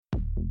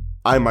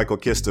I'm Michael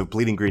Kist of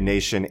Bleeding Green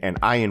Nation, and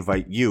I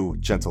invite you,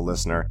 gentle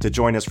listener, to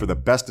join us for the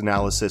best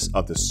analysis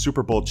of the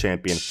Super Bowl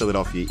champion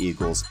Philadelphia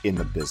Eagles in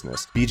the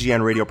business.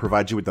 BGN Radio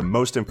provides you with the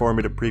most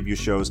informative preview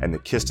shows, and the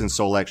Kist and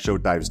Solak Show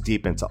dives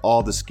deep into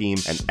all the scheme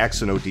and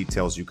X and O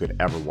details you could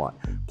ever want.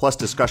 Plus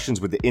discussions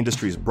with the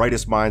industry's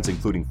brightest minds,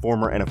 including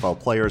former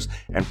NFL players,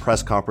 and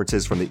press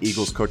conferences from the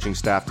Eagles coaching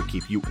staff to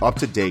keep you up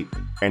to date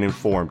and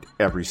informed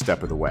every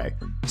step of the way.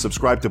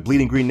 Subscribe to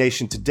Bleeding Green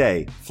Nation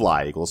today.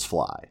 Fly, Eagles,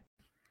 fly.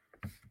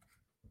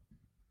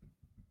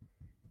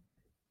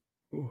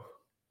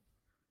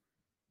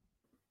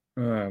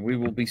 We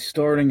will be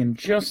starting in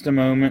just a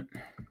moment.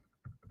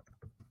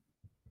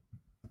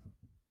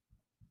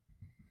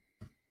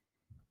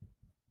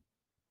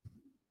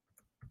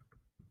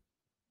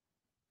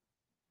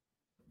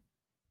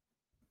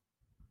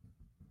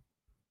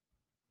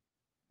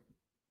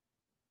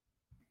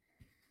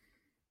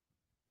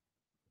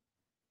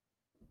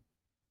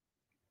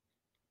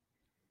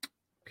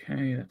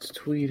 Okay, that's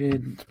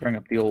tweeted. Let's bring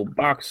up the old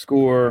box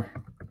score.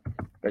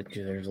 Bet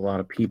you there's a lot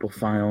of people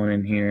filing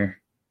in here.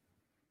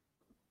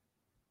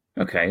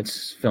 Okay,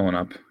 it's filling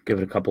up. Give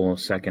it a couple of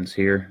seconds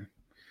here.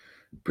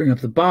 Bring up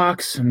the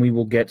box, and we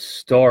will get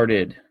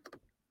started.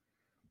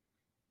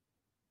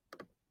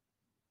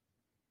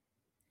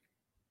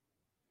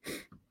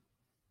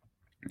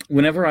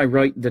 Whenever I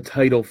write the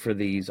title for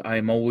these, I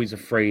am always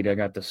afraid I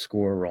got the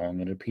score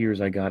wrong. It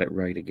appears I got it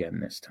right again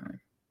this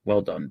time.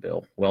 Well done,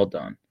 Bill. Well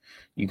done.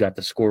 You got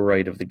the score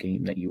right of the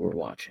game that you were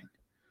watching.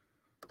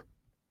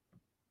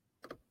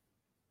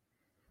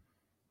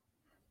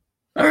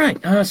 All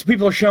right, so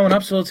people are showing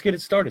up, so let's get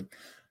it started.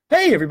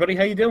 Hey, everybody,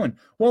 how you doing?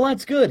 Well,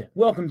 that's good.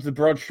 Welcome to the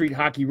Broad Street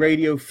Hockey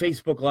Radio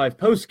Facebook Live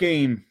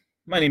postgame.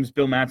 My name is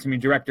Bill Matson, your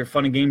director of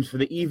fun and games for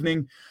the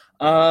evening.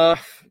 I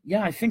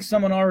think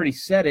someone already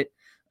said it.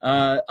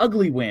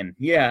 Ugly win,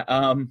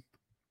 yeah.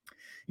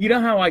 You know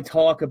how I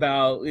talk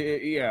about,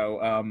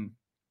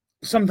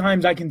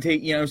 sometimes I can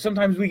take,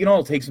 sometimes we can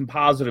all take some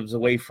positives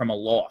away from a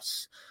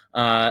loss.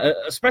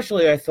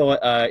 Especially, I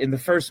thought, in the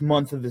first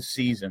month of the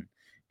season.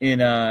 In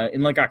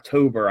like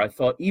October, I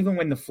thought even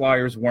when the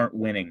Flyers weren't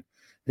winning,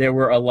 there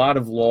were a lot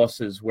of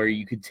losses where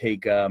you could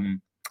take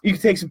some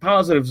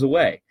positives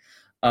away.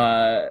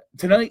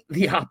 Tonight,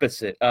 the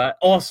opposite.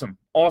 Awesome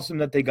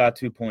that they got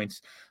 2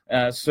 points.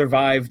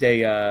 Survived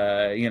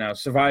an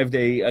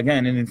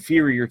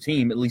inferior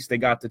team. At least they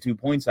got the 2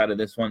 points out of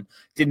this one.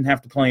 Didn't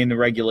have to play in the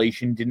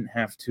regulation. Didn't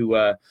have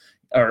to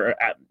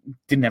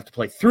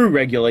play through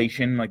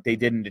regulation like they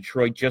did in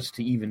Detroit just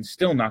to even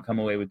still not come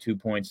away with 2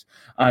 points.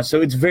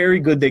 So it's very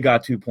good they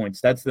got 2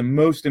 points. That's the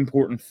most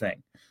important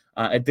thing.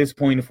 At this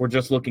point, if we're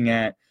just looking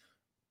at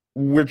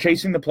we're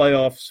chasing the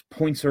playoffs,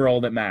 points are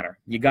all that matter.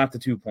 You got the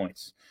 2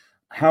 points.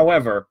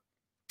 However,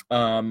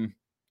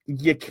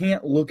 you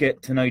can't look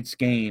at tonight's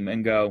game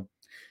and go,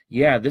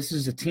 yeah, this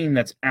is a team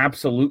that's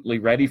absolutely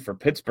ready for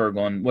Pittsburgh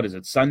on,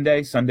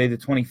 Sunday the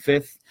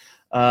 25th.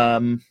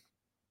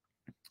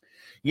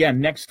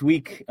 Next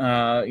week,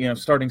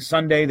 starting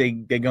Sunday,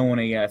 they go on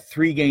a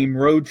 3-game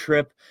road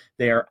trip.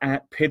 They are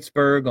at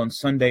Pittsburgh on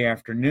Sunday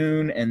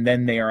afternoon, and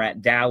then they are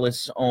at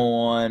Dallas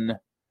on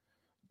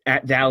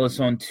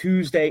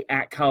Tuesday,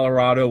 at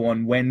Colorado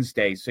on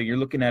Wednesday. So you're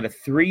looking at a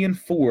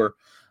 3-4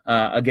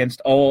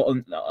 against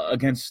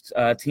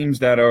teams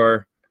that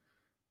are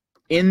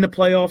in the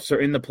playoffs or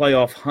in the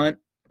playoff hunt,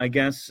 I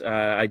guess.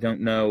 I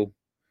don't know.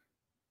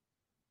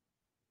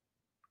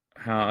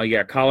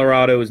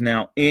 Colorado is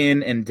now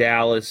in, and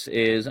Dallas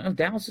is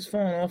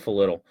falling off a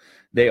little.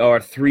 They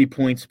are 3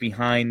 points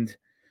behind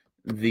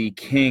the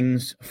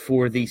Kings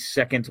for the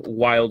second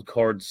wild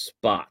card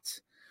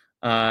spot.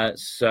 And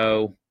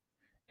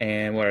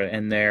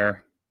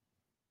they're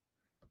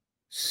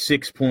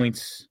 6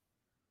 points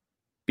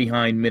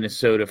behind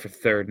Minnesota for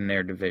third in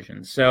their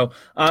division. So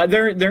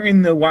they're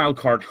in the wild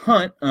card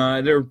hunt.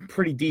 They're a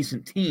pretty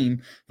decent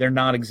team. They're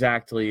not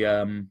exactly.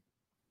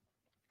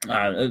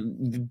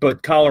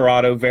 But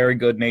Colorado, very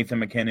good. Nathan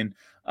MacKinnon,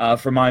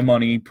 for my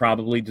money,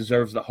 probably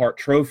deserves the Hart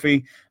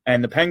Trophy.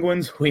 And the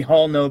Penguins, we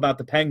all know about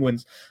the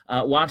Penguins.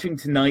 Watching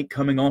tonight,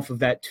 coming off of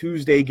that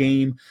Tuesday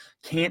game,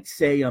 can't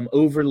say I'm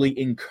overly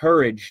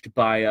encouraged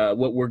by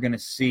what we're going to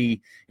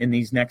see in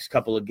these next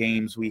couple of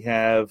games. We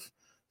have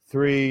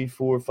 3,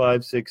 4,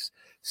 5, 6,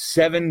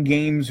 7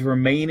 games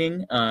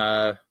remaining.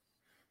 3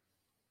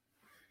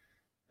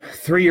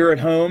 are at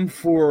home,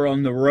 4 are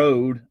on the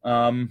road.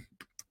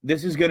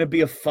 This is going to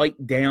be a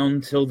fight down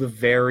till the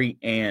very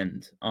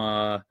end.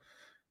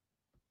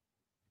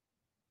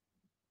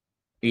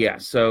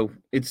 So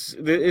it's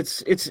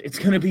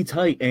going to be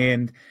tight,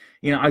 and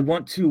I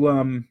want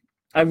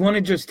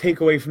to just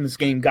take away from this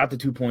game. Got the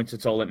 2 points;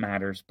 it's all that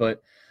matters.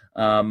 But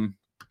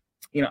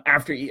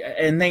after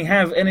and they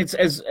have, and it's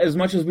as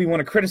much as we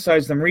want to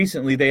criticize them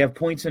recently, they have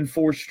points in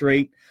 4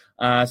 straight.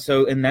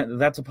 So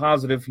that's a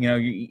positive.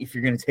 If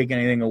you're going to take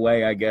anything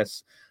away, I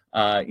guess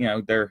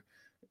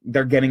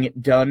they're getting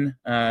it done.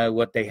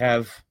 What they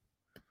have,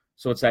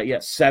 so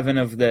it's 7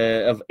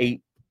 of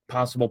 8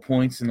 possible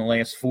points in the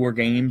last 4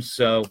 games.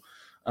 So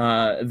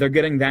They're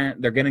getting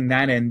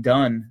that end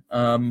done.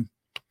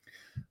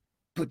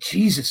 But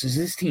Jesus, is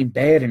this team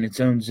bad in its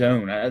own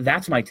zone?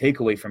 That's my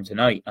takeaway from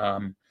tonight.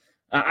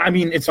 I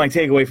mean, it's my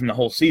takeaway from the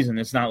whole season.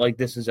 It's not like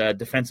this is a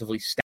defensively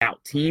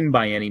stout team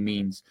by any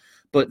means,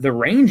 but the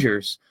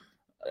Rangers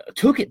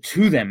took it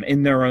to them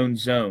in their own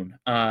zone.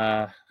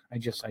 I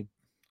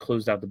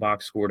closed out the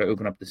box score to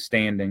open up the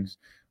standings.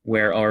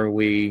 Where are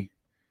we?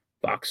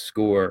 Box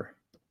score.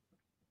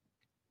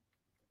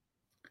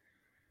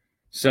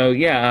 So,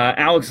 yeah,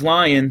 Alex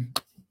Lyon,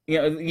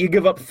 you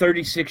give up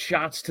 36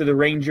 shots to the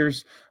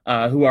Rangers,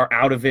 who are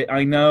out of it.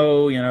 I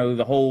know,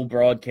 the whole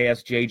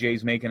broadcast,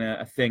 JJ's making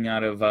a thing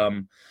out of,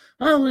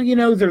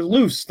 they're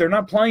loose. They're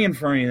not playing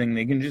for anything.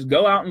 They can just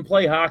go out and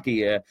play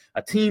hockey. A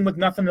team with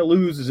nothing to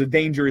lose is a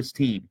dangerous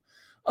team.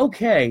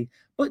 Okay,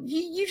 but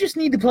you just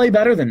need to play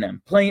better than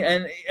them.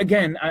 And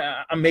again,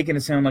 I'm making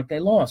it sound like they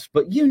lost,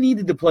 but you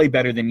needed to play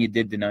better than you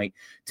did tonight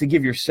to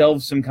give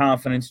yourselves some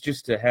confidence,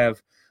 just to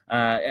have.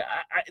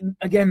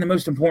 Again, the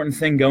most important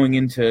thing going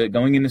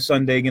into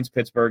Sunday against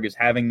Pittsburgh is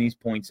having these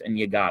points, and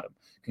you got them.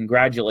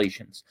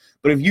 Congratulations.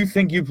 But if you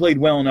think you played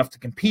well enough to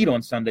compete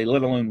on Sunday,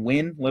 let alone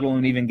win, let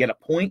alone even get a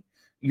point,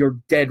 you're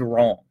dead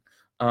wrong.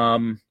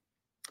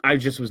 I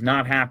just was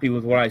not happy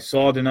with what I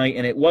saw tonight,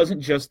 and it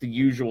wasn't just the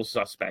usual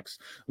suspects.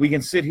 We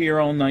can sit here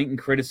all night and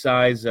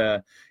criticize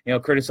the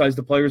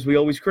players we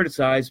always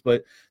criticize,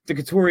 but the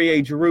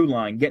Couturier-Giroux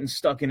line getting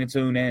stuck in its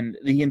own end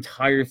the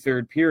entire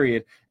third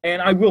period,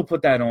 and I will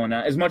put that on.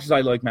 As much as I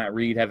like Matt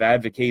Reed, have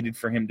advocated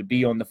for him to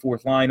be on the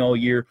fourth line all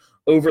year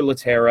over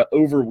Laterra,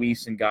 over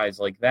Weiss, and guys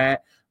like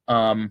that.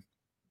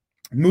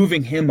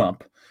 Moving him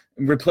up,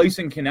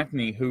 replacing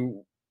Konechny,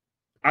 who,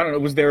 I don't know,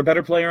 was there a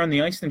better player on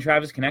the ice than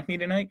Travis Konechny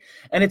tonight?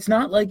 And it's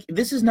not like,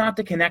 this is not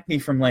the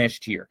Konechny from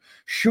last year.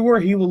 Sure,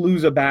 he will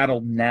lose a battle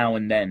now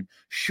and then.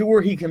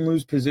 Sure, he can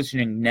lose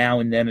positioning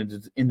now and then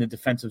in the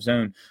defensive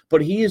zone.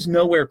 But he is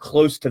nowhere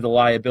close to the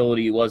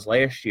liability he was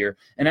last year.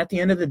 And at the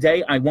end of the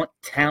day, I want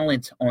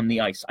talent on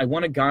the ice. I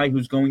want a guy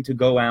who's going to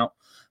go out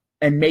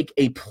and make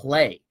a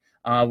play.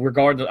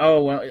 Regardless,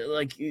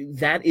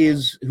 that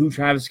is who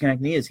Travis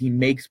Konechny is. He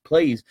makes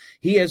plays.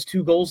 He has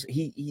 2 goals.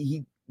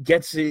 He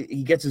gets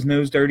his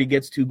nose dirty,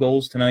 gets 2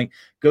 goals tonight,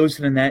 goes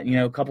to the net,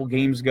 a couple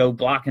games ago,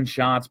 blocking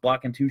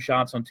 2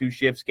 shots on 2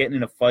 shifts, getting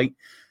in a fight.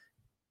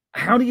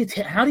 How do you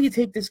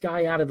take this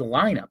guy out of the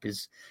lineup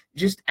is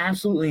just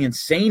absolutely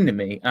insane to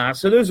me.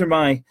 So those are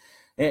my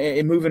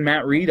moving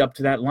Matt Reed up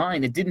to that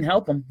line. It didn't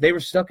help them. They were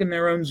stuck in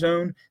their own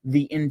zone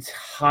the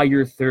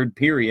entire third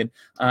period,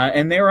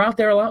 and they were out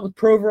there a lot with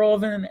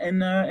Provorov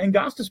and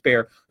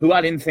Gostisbehere, who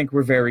I didn't think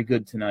were very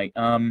good tonight.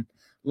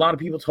 A lot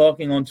of people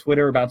talking on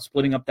Twitter about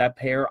splitting up that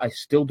pair. I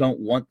still don't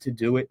want to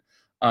do it,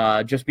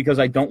 just because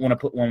I don't want to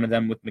put one of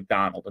them with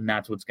McDonald, and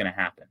that's what's going to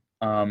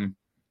happen.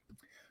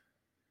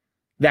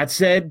 That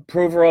said,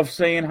 Provorov,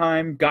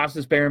 Sanheim,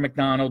 Gostisbehere,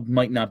 McDonald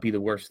might not be the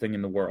worst thing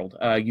in the world.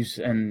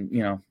 Brandon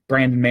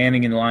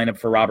Manning in the lineup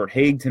for Robert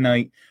Haig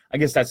tonight. I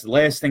guess that's the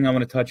last thing I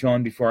want to touch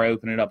on before I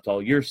open it up to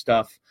all your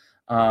stuff.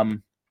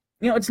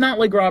 It's not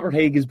like Robert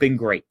Haig has been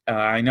great.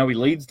 I know he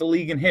leads the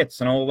league in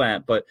hits and all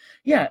that, but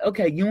yeah,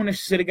 okay, you want to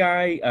sit a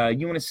guy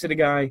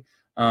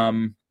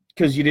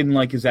because you didn't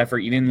like his effort,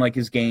 you didn't like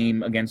his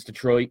game against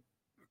Detroit.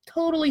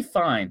 Totally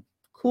fine.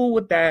 Cool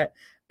with that.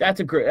 That's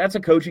a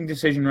coaching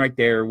decision right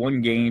there.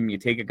 One game, you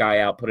take a guy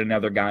out, put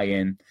another guy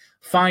in.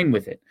 Fine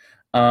with it.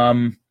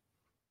 And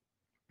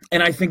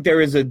I think there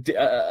is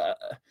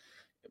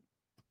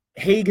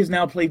Haig has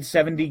now played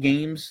 70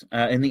 games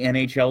in the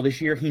NHL this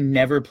year. He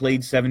never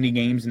played 70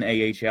 games in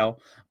AHL.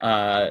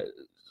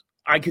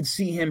 I could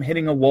see him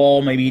hitting a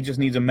wall. Maybe he just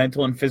needs a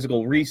mental and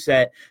physical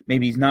reset.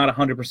 Maybe he's not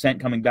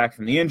 100% coming back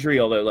from the injury,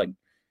 although,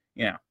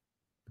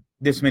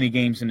 this many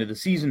games into the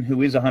season,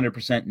 who is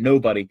 100%?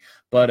 Nobody.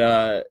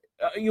 But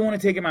you want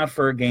to take him out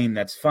for a game,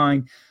 that's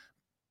fine.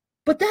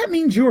 But that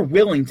means you're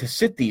willing to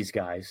sit these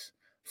guys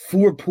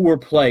for poor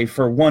play,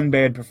 for one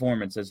bad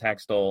performance, as Hack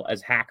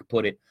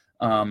put it.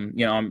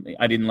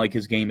 I didn't like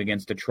his game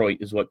against Detroit,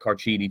 is what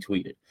Carchidi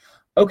tweeted.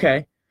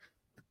 Okay.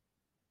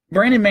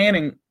 Brandon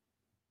Manning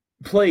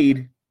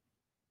played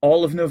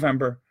all of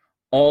November,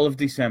 all of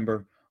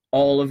December,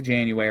 all of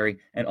January,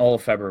 and all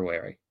of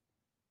February.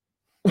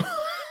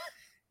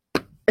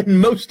 And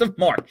most of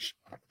March.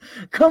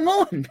 Come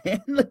on,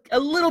 man. Look, a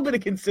little bit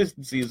of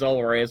consistency is all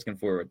we're asking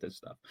for with this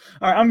stuff.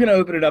 All right, I'm going to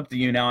open it up to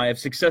you now. I have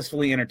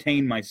successfully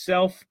entertained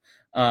myself.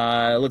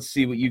 Let's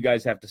see what you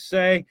guys have to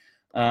say.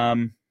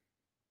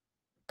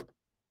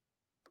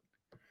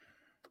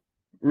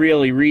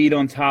 Really, Reed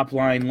on top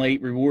line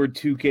late, reward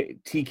TK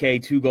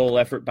 2-goal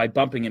effort by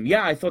bumping him.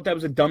 Yeah, I thought that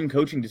was a dumb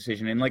coaching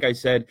decision. And like I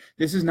said,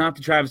 this is not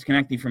the Travis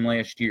Konechny from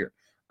last year.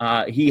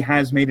 He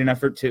has made an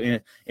effort to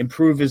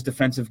improve his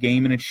defensive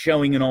game, and it's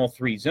showing in all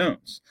 3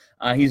 zones.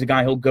 He's a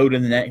guy who'll go to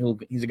the net.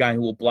 He's a guy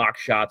who will block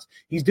shots.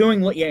 He's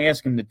doing what you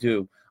ask him to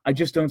do. I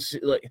just don't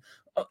see,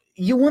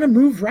 you want to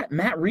move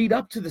Matt Reed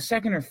up to the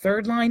second or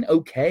third line,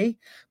 okay,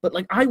 but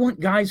I want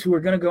guys who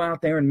are going to go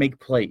out there and make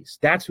plays.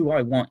 That's who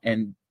I want,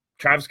 and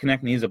Travis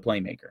Konechny is a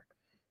playmaker.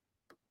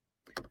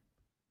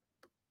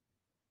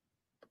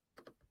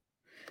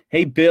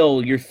 Hey,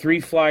 Bill, your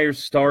 3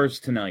 Flyers stars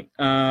tonight.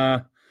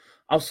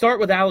 I'll start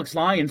with Alex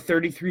Lyon,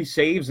 33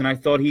 saves, and I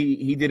thought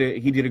he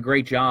did a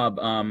great job.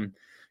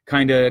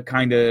 Kind of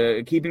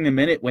keeping them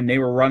in it when they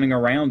were running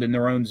around in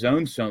their own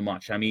zone so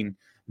much. I mean,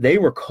 they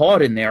were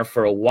caught in there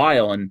for a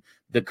while, and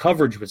the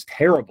coverage was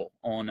terrible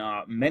on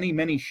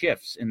many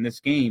shifts in this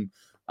game.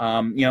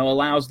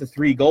 Allows the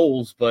 3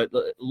 goals, but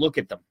look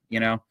at them.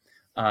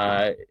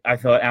 I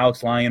thought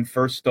Alex Lyon,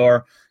 first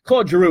star.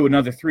 Claude Giroux,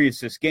 another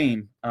 3-assist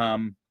game.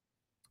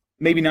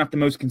 Maybe not the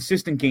most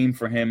consistent game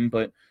for him,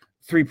 but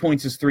 3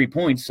 points is 3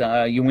 points.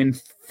 You win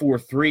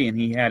 4-3, and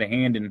he had a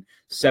hand in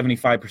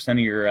 75%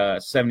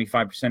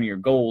 of your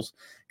goals.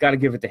 Got to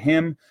give it to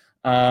him.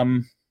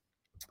 Travis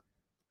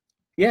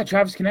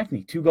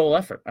Konechny, 2-goal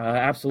effort.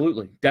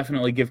 Absolutely,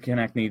 definitely give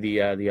Konechny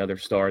the other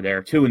star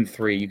there. 2 and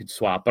 3, you could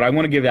swap, but I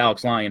want to give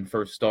Alex Lyon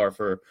first star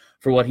for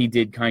what he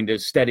did, kind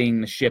of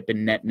steadying the ship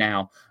in net.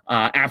 Now,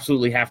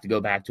 absolutely have to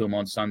go back to him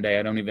on Sunday.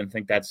 I don't even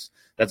think that's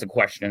a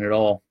question at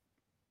all.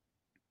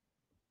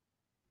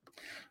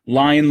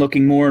 Lyon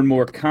looking more and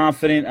more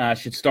confident.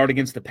 Should start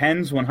against the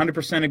Pens.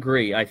 100%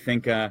 agree. I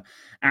think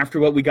after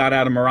what we got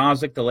out of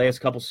Mrazek the last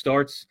couple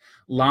starts,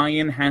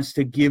 Lyon has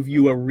to give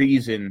you a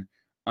reason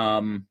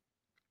to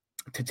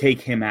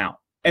take him out.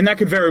 And that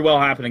could very well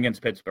happen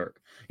against Pittsburgh.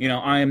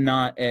 I am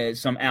not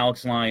some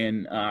Alex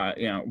Lyon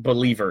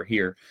believer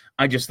here.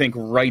 I just think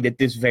right at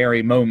this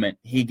very moment,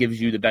 he gives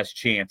you the best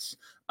chance.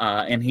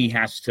 And he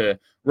has to,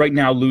 right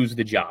now, lose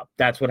the job.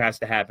 That's what has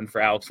to happen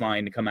for Alex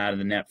Lyon to come out of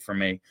the net for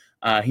me.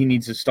 He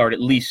needs to start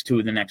at least 2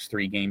 of the next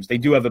 3 games. They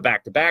do have a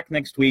back-to-back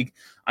next week.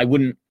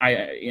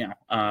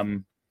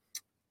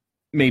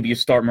 Maybe you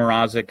start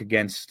Mrazek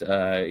against,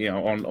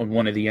 on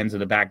one of the ends of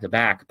the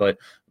back-to-back. But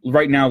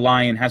right now,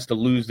 Lyon has to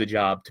lose the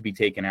job to be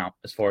taken out,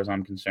 as far as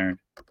I'm concerned.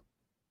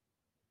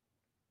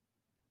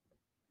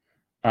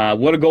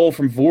 What a goal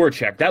from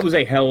Voracek. That was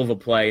a hell of a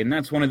play, and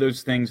that's one of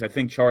those things. I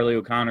think Charlie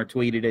O'Connor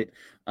tweeted it.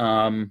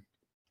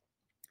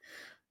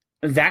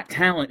 That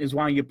talent is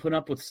why you put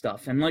up with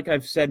stuff. And like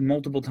I've said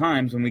multiple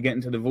times when we get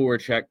into the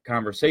Voracek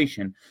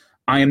conversation,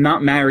 I am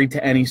not married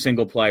to any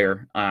single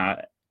player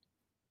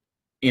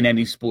in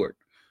any sport.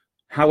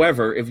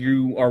 However, if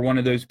you are one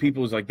of those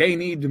people who's like, they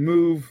need to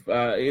move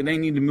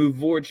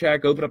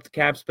Voracek, open up the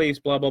cap space,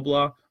 blah, blah,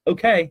 blah.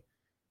 Okay.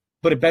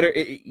 But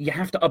you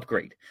have to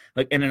upgrade.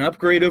 And an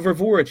upgrade over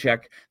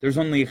Voracek, there's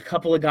only a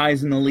couple of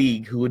guys in the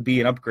league who would be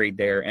an upgrade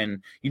there,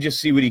 and you just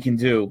see what he can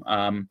do.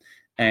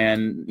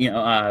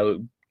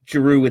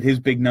 Giroux with his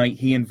big night,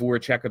 he and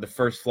Voracek are the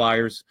first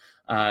Flyers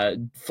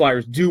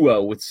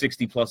duo with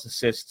 60-plus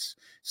assists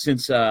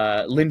since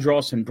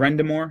Lindros and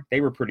Brendamore.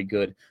 They were pretty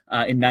good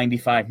in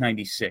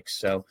 95-96.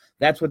 So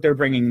that's what they're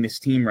bringing this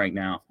team right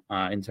now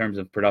in terms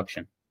of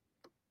production.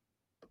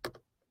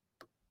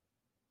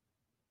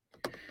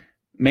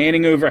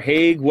 Manning over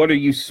Hague, what are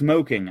you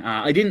smoking?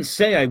 I didn't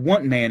say I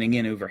want Manning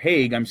in over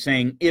Hague. I'm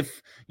saying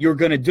if you're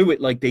going to do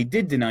it like they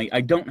did tonight, I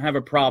don't have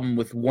a problem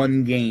with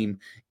one game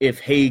if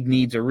Hague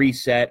needs a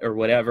reset or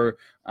whatever,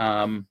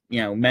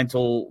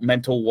 mental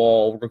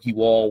wall, rookie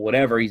wall,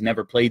 whatever. He's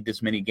never played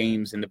this many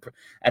games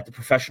at the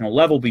professional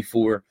level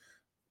before.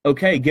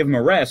 Okay, give him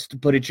a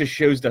rest, but it just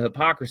shows the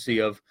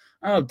hypocrisy of,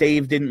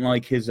 Dave didn't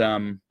like his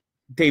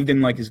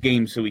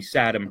game, so he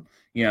sat him.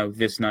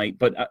 This night.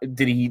 But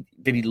did he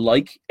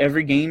like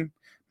every game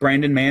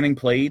Brandon Manning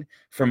played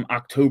from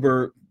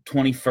October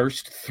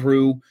 21st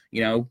through,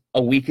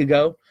 a week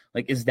ago?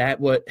 Is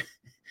that what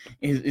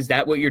is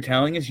that what you're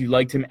telling us? You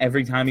liked him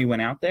every time he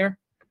went out there?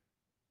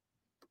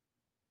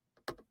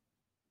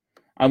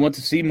 I want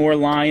to see more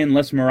Lyon,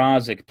 less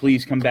Mrazek.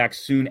 Please come back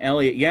soon,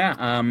 Elliott.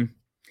 Yeah,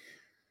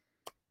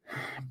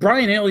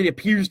 Brian Elliott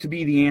appears to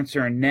be the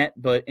answer in net,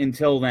 but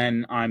until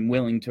then, I'm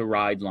willing to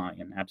ride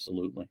Lyon.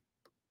 Absolutely.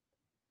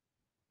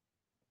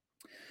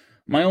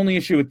 My only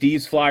issue with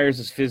these Flyers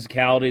is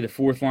physicality. The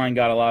fourth line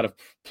got a lot of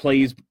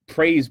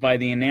praise by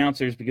the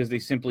announcers because they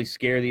simply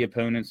scare the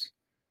opponents.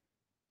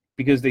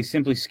 Because they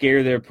simply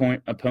scare their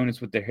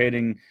opponents with their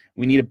hitting.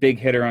 We need a big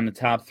hitter on the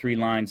top 3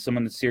 lines,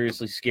 someone that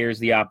seriously scares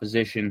the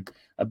opposition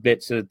a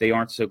bit so that they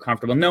aren't so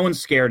comfortable. No one's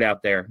scared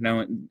out there.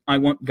 I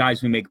want guys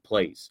who make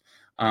plays.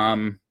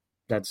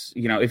 That's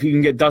if you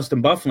can get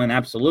Dustin Byfuglien,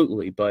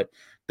 absolutely. But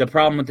the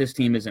problem with this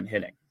team isn't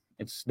hitting.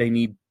 They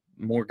need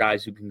more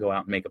guys who can go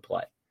out and make a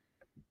play.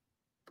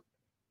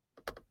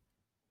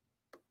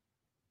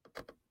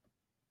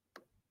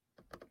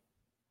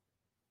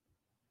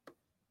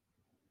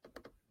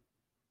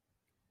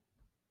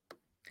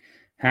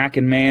 Hack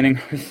and Manning.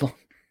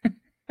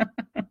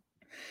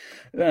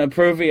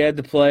 Profi had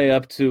to play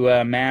up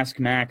to Mask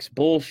Max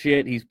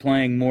bullshit. He's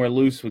playing more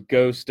loose with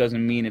Ghost.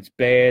 Doesn't mean it's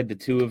bad. The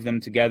two of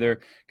them together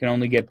can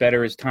only get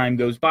better as time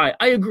goes by.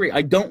 I agree.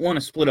 I don't want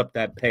to split up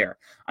that pair.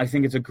 I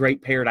think it's a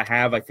great pair to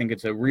have. I think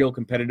it's a real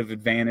competitive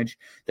advantage.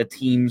 The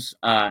teams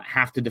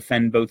have to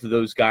defend both of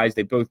those guys.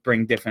 They both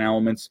bring different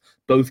elements.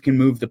 Both can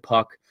move the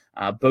puck.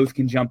 Both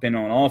can jump in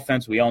on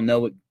offense. We all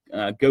know what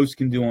Ghost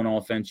can do on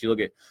offense. You look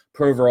at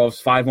Provorov's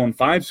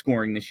 5-on-5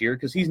 scoring this year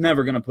because he's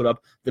never going to put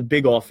up the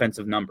big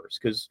offensive numbers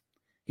because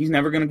he's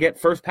never going to get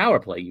first power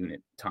play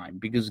unit time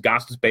because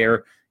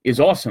Gostisbehere is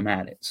awesome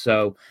at it.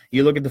 So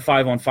you look at the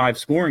 5-on-5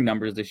 scoring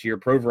numbers this year,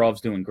 Provorov's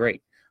doing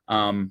great.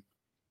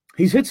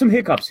 He's hit some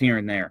hiccups here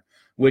and there,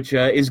 which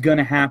is going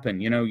to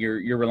happen.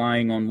 You're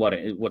relying on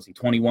what's he,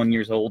 21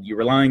 years old? You're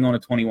relying on a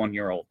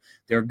 21-year-old.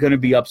 There are going to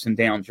be ups and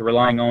downs. You're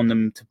relying on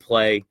them to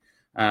play.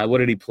 What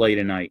did he play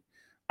tonight?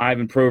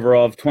 Ivan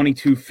Provorov,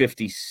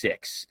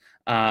 22:56.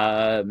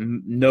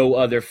 No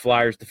other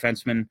Flyers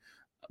defenseman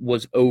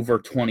was over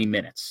 20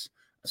 minutes.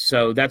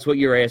 So that's what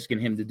you're asking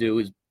him to do,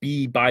 is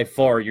be by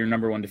far your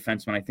number one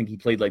defenseman. I think he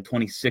played like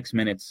 26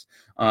 minutes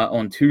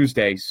on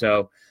Tuesday.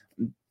 So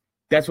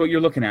that's what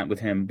you're looking at with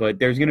him. But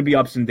there's going to be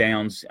ups and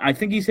downs. I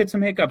think he's hit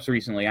some hiccups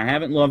recently. I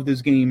haven't loved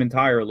his game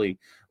entirely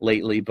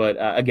lately. But,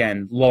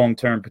 again,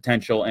 long-term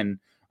potential and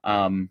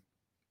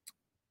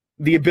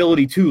the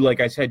ability to,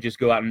 like I said, just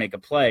go out and make a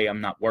play, I'm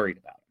not worried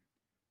about.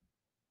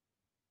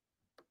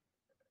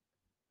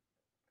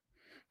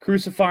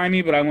 Crucify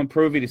me, but I want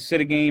Provy to sit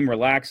a game,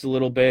 relax a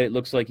little bit. It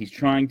looks like he's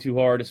trying too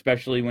hard,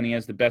 especially when he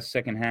has the best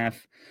second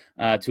half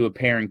to a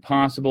pairing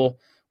possible.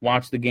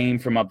 Watch the game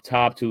from up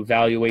top to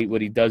evaluate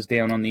what he does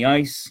down on the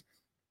ice.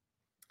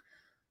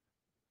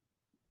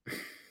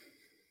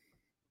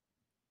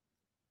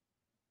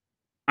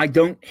 I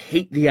don't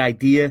hate the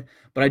idea,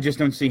 but I just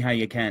don't see how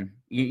you can.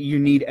 You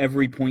need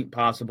every point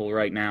possible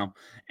right now,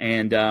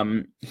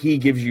 and he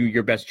gives you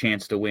your best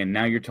chance to win.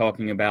 Now you're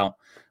talking about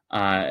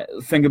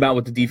think about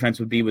what the defense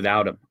would be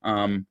without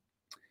him.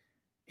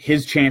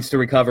 His chance to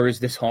recover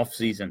is this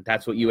offseason.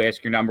 That's what you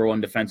ask your number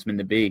one defenseman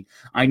to be.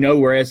 I know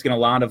we're asking a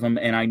lot of him,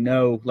 and I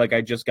know, like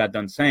I just got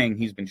done saying,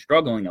 he's been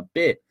struggling a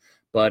bit,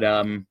 but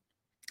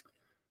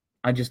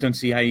I just don't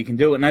see how you can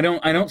do it, and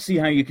I don't see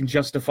how you can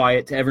justify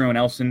it to everyone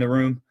else in the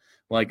room.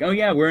 Like, oh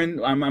yeah,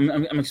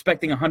 I'm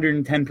expecting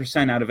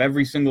 110% out of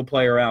every single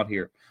player out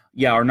here.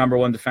 Yeah, our number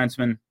one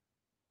defenseman,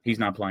 he's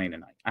not playing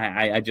tonight.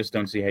 I just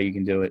don't see how you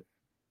can do it.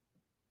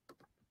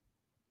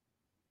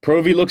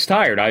 Provy looks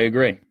tired. I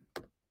agree.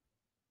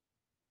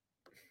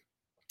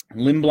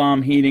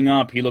 Lindblom heating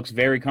up. He looks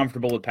very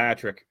comfortable with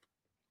Patrick.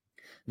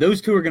 Those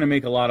two are going to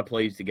make a lot of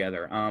plays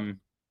together.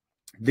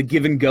 The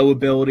give and go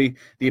ability,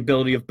 the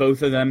ability of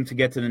both of them to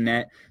get to the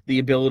net, the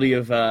ability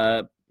of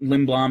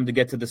Lindblom to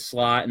get to the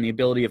slot, and the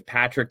ability of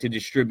Patrick to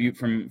distribute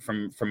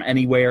from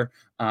anywhere.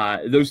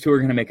 Those two are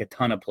going to make a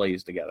ton of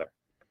plays together.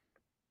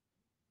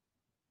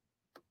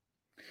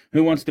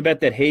 Who wants to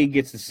bet that Hague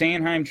gets the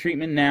Sanheim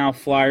treatment now?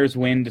 Flyers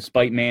win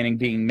despite Manning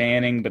being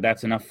Manning, but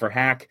that's enough for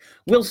Hack.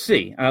 We'll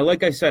see.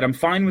 Like I said, I'm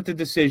fine with the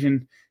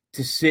decision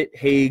to sit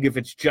Hague if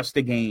it's just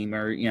a game,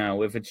 or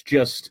if it's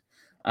just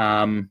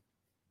to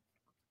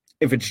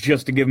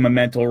give him a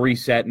mental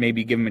reset,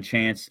 maybe give him a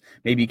chance.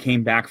 Maybe he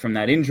came back from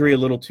that injury a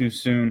little too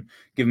soon.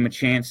 Give him a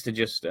chance to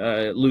just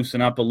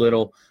loosen up a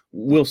little.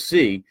 We'll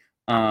see.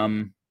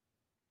 If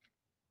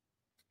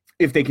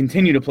they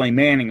continue to play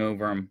Manning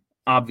over him,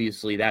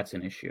 obviously that's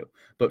an issue.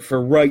 But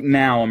for right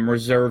now, I'm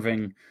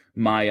reserving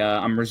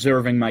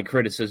my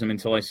criticism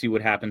until I see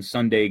what happens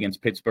Sunday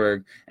against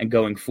Pittsburgh and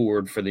going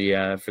forward for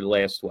the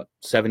last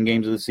 7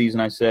 games of the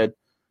season. I said,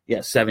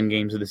 7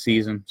 games of the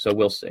season. So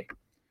we'll see.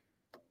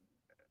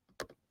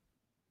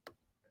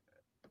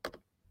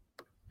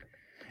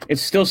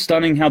 It's still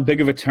stunning how big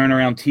of a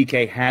turnaround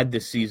TK had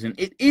this season.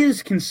 It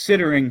is,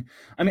 considering,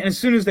 as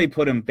soon as they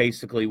put him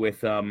basically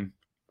with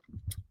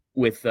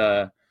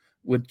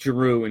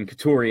Giroux and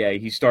Couturier,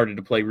 he started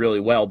to play really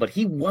well, but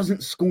he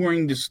wasn't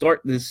scoring to start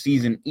this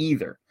season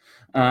either.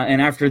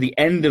 And after the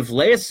end of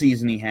last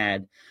season he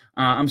had,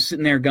 I'm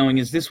sitting there going,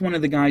 is this one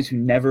of the guys who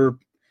never,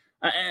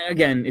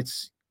 again,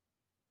 it's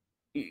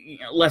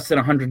less than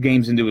 100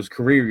 games into his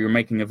career, you're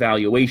making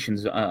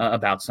evaluations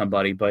about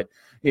somebody, but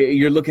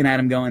you're looking at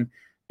him going,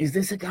 is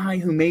this a guy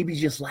who maybe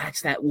just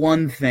lacks that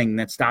one thing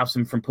that stops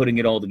him from putting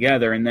it all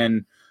together? And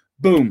then,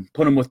 boom,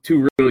 put him with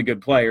 2 really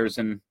good players,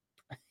 and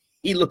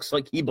he looks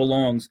like he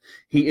belongs.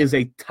 He is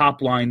a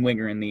top-line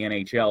winger in the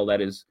NHL. That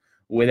is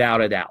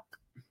without a doubt.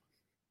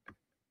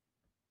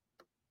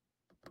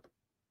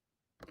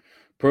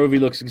 Provy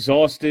looks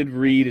exhausted.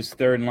 Reed is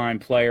third-line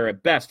player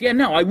at best. Yeah,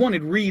 no, I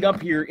wanted Reed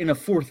up here in a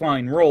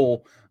fourth-line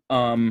role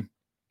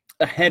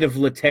ahead of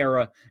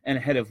Laterra and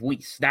ahead of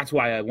Weiss. That's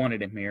why I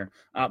wanted him here.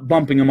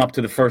 Bumping him up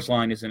to the first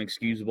line is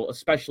inexcusable,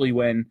 especially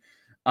when,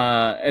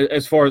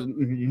 as far as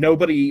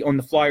nobody on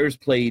the Flyers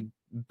played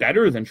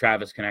better than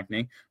Travis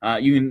Konechny.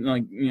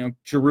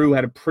 Giroux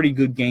had a pretty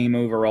good game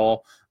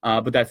overall,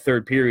 but that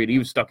third period, he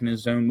was stuck in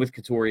his zone with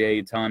Couturier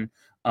a ton.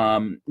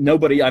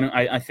 Nobody,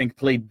 I think,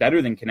 played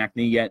better than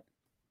Konechny, yet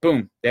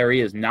boom, there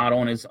he is, not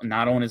on his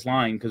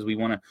line, because we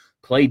want to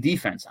play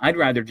defense. I'd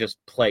rather just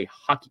play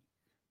hockey.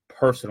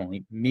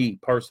 Me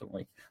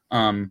personally,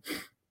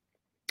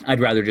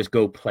 I'd rather just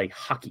go play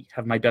hockey,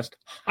 have my best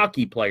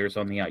hockey players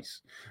on the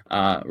ice,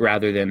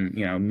 rather than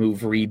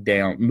move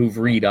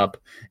Reed up,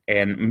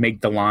 and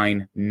make the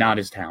line not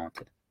as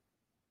talented.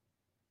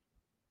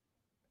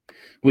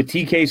 With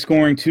TK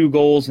scoring 2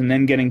 goals and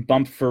then getting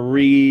bumped for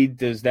Reed,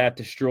 does that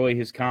destroy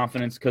his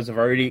confidence because of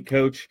our idiot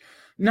coach?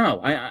 No,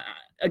 I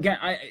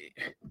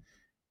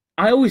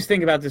I always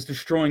think about this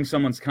destroying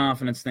someone's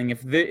confidence thing.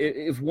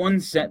 If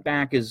one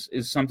setback is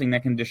something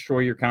that can destroy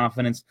your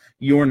confidence,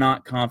 you're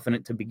not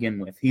confident to begin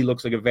with. He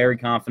looks like a very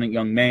confident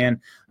young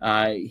man.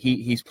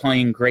 He's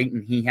playing great,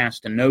 and he has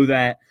to know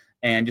that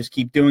and just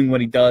keep doing what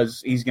he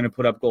does. He's going to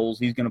put up goals.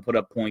 He's going to put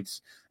up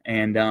points.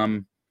 And,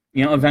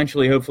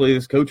 eventually, hopefully,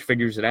 this coach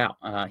figures it out.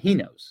 He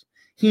knows.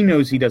 He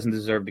knows he doesn't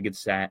deserve to get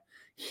sat.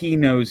 He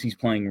knows he's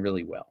playing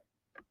really well.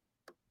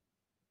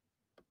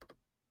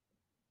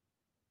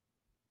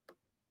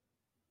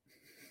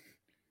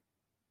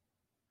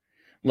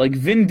 Like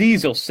Vin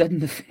Diesel said in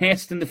The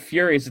Fast and the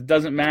Furious, it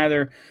doesn't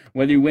matter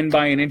whether you win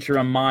by an inch or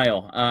a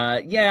mile.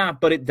 Yeah,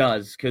 but it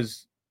does,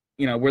 because,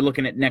 we're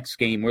looking at next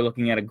game. We're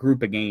looking at a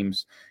group of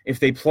games. If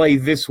they play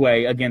this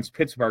way against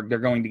Pittsburgh, they're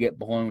going to get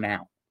blown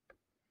out.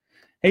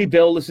 Hey,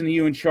 Bill, listen to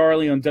you and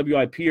Charlie on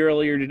WIP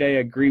earlier today.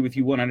 I agree with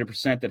you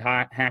 100% that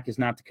Hack is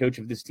not the coach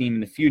of this team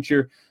in the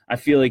future. I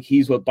feel like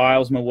he's what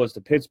Bilesma was to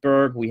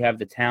Pittsburgh. We have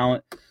the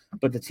talent,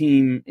 but the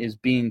team is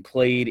being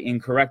played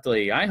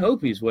incorrectly. I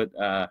hope he's what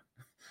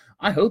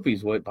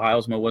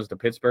Bilesma was to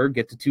Pittsburgh.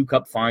 Get to two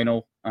cup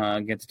finals,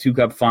 have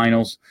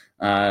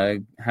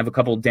a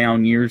couple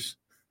down years,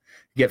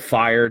 get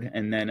fired,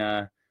 and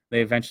then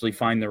they eventually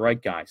find the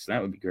right guy. So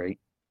that would be great.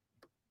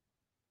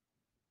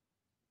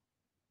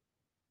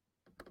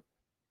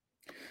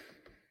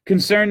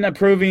 Concerned that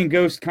Provy and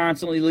Ghost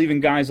constantly leaving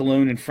guys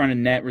alone in front of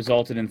net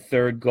resulted in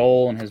third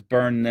goal and has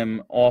burned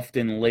them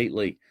often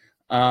lately.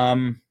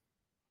 That's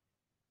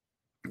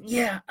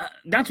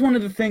one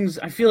of the things.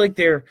 I feel like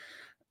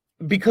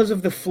because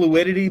of the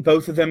fluidity,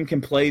 both of them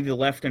can play the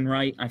left and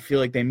right. I feel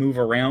like they move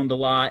around a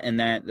lot, and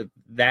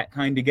that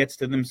kind of gets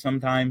to them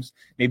sometimes.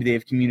 Maybe they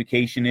have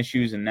communication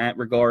issues in that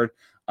regard.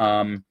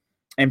 And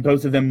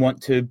both of them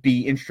want to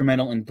be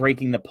instrumental in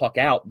breaking the puck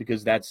out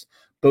because that's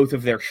both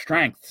of their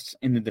strengths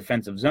in the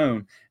defensive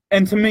zone.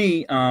 And to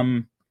me,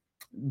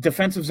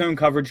 defensive zone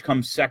coverage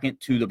comes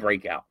second to the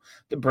breakout.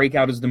 The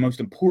breakout is the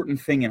most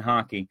important thing in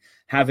hockey.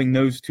 Having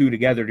those two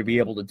together to be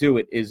able to do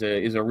it is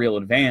a real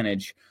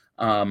advantage.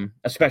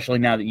 Especially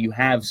now that you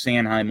have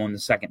Sanheim on the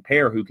second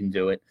pair who can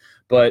do it.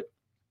 But,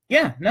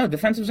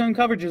 defensive zone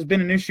coverage has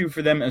been an issue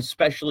for them,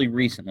 especially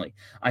recently.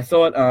 I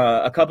thought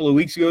a couple of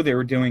weeks ago they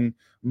were doing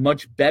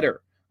much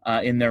better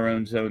in their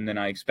own zone than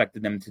I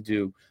expected them to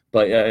do.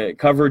 But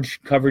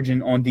coverage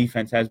on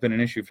defense has been an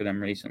issue for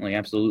them recently,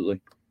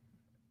 absolutely.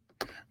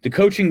 The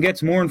coaching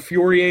gets more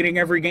infuriating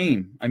every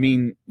game. I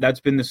mean, that's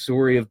been the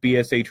story of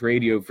BSH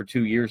Radio for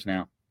 2 years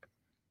now.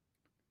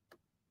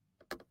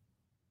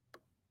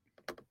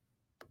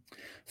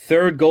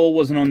 Third goal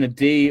wasn't on the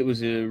D. It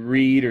was a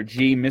read or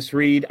G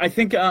misread. I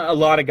think a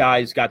lot of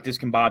guys got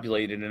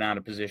discombobulated and out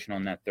of position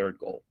on that third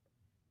goal.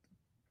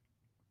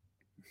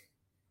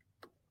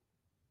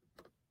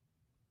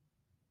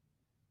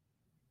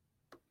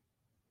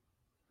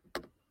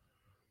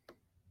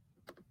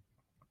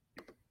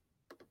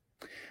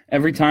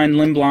 Every time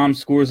Lindblom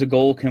scores a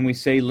goal, can we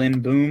say Lynn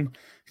Boom?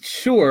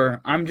 Sure.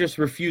 I'm just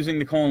refusing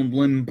to call him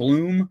Lynn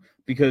Bloom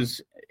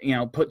because,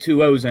 put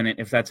two O's in it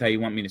if that's how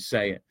you want me to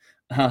say it.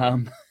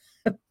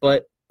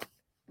 But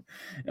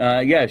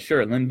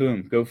sure, Lynn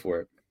Boom, go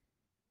for it.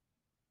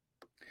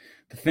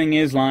 The thing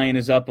is, Lyon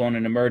is up on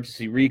an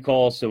emergency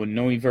recall, so when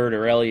Neuvert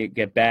or Elliott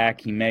get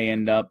back, he may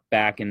end up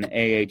back in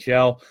the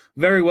AHL.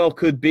 Very well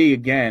could be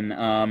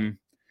again,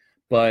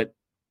 but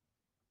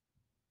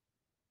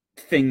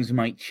things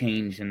might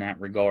change in that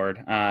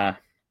regard.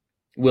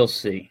 We'll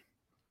see.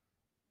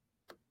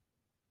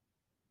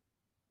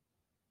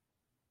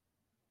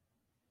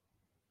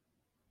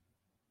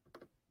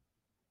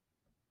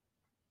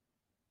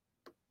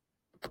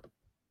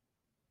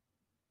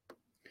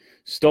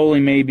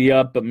 Stoli may be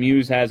up, but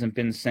Muse hasn't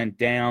been sent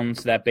down,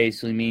 so that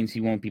basically means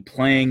he won't be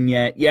playing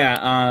yet.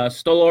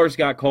 Stolarz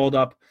got called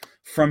up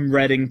from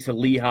Reading to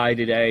Lehigh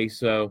today,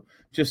 so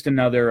just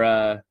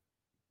another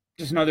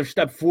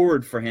step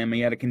forward for him.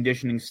 He had a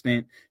conditioning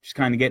stint, just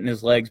kind of getting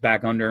his legs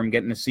back under him,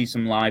 getting to see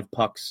some live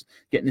pucks,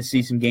 getting to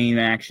see some game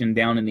action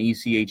down in the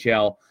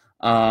ECHL.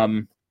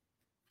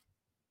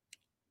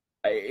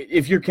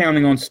 If you're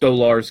counting on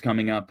Stolarz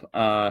coming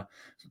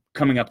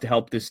up to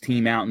help this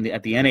team out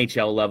at the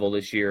NHL level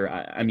this year,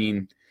 I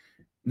mean,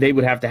 they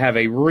would have to have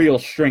a real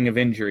string of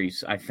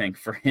injuries, I think,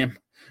 for him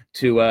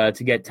to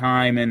get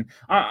time. And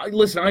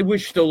listen, I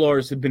wish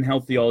Stolarz had been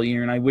healthy all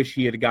year, and I wish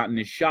he had gotten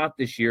his shot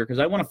this year because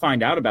I want to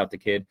find out about the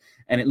kid.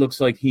 And it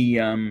looks like he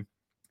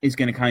is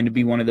going to kind of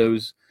be one of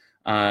those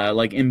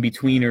like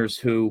in-betweeners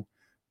who,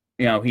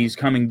 he's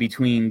coming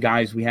between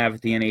guys we have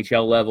at the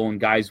NHL level and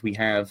guys we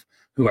have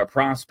who are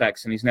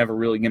prospects, and he's never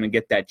really going to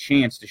get that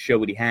chance to show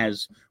what he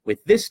has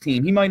with this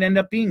team. He might end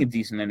up being a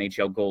decent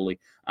NHL goalie.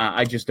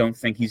 I just don't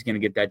think he's going to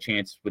get that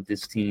chance with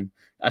this team,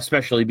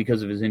 especially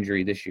because of his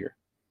injury this year.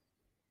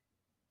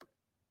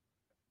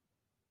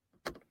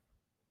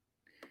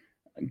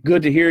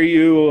 Good to hear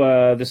you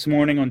this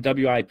morning on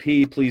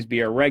WIP. Please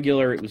be a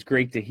regular. It was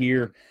great to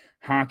hear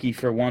hockey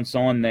for once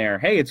on there.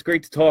 Hey, it's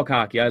great to talk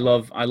hockey. I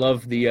love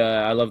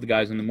the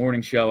guys on the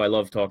morning show. I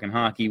love talking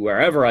hockey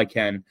wherever I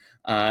can,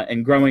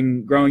 and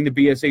growing the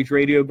BSH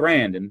radio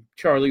brand. And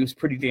Charlie was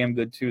pretty damn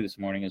good too this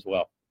morning as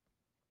well.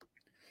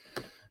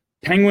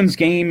 Penguins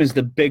game is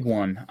the big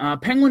one.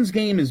 Penguins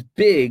game is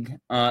big.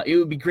 It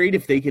would be great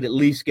if they could at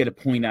least get a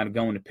point out of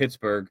going to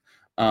Pittsburgh.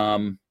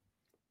 I'm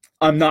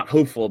not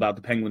hopeful about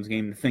the Penguins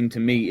game. The thing to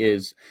me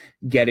is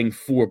getting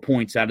 4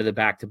 points out of the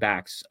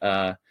back-to-backs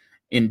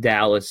in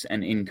Dallas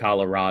and in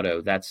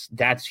Colorado.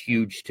 That's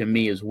huge to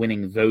me, is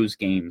winning those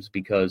games,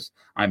 because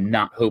I'm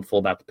not hopeful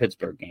about the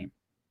Pittsburgh game.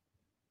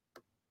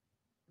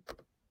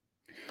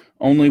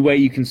 Only way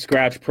you can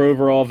scratch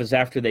Provorov is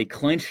after they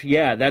clinch.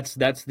 Yeah, that's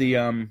the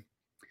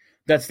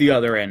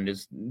other end.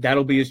 Is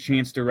that'll be his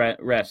chance to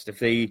rest. If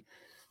they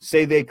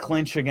say they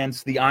clinch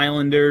against the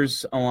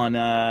Islanders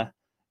on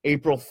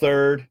April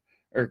 3rd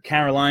or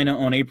Carolina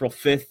on April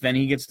 5th, then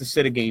he gets to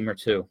sit a game or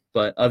two.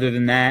 But other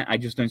than that, I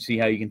just don't see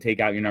how you can take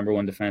out your number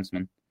one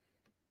defenseman.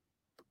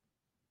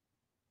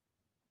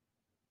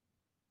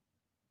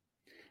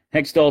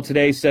 Hextall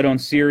today said on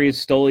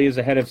Sirius, Stoli is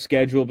ahead of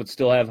schedule, but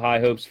still have high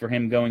hopes for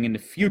him going into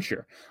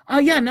future.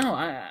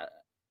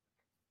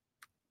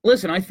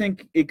 Listen, I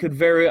think it could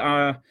vary.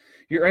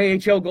 Your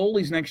AHL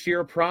goalies next year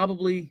are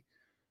probably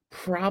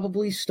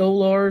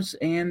Stolars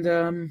and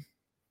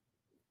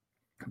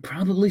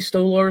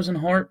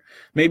Hart.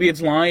 Maybe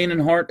it's Lyon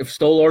and Hart. If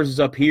Stolars is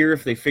up here,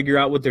 if they figure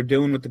out what they're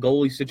doing with the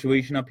goalie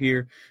situation up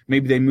here,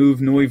 maybe they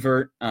move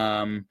Neuvirth,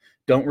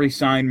 don't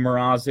re-sign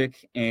Mrazek,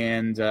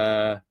 and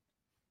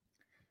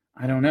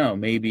I don't know,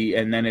 maybe,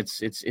 and then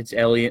it's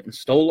Elliott and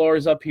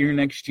Stolars up here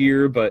next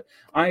year. But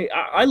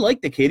I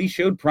like the kid. He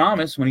showed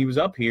promise when he was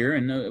up here,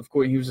 and of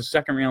course he was a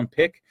second-round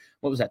pick.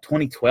 What was that,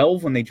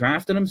 2012 when they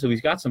drafted him? So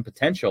he's got some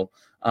potential.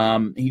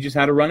 He just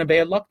had a run of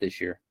bad luck this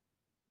year.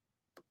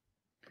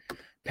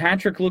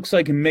 Patrick looks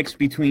like a mix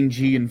between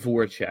G and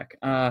Voracek.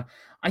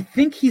 I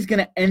think he's going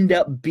to end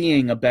up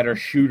being a better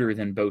shooter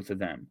than both of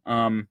them.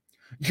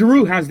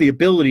 Giroux has the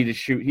ability to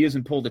shoot. He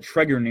hasn't pulled the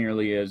trigger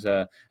nearly as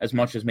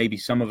much as maybe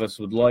some of us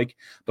would like,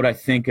 but I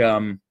think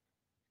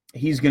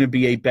he's going to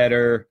be a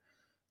better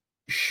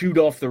shoot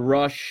off the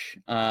rush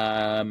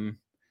kind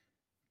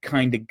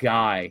of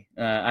guy.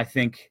 I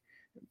think,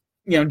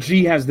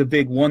 G has the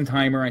big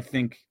one-timer. I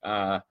think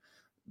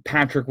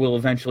Patrick will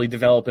eventually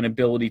develop an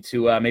ability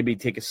to maybe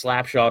take a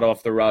slap shot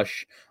off the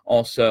rush,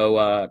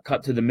 also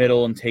cut to the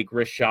middle and take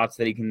wrist shots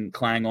that he can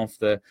clang off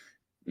the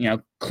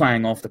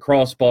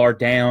crossbar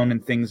down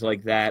and things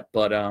like that.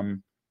 But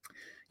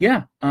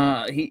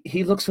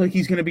he looks like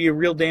he's going to be a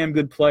real damn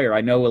good player.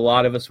 I know a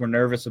lot of us were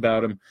nervous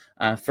about him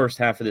first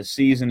half of the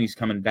season. He's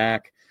coming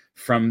back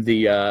from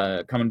the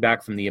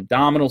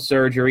abdominal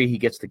surgery. He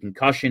gets the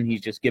concussion.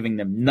 He's just giving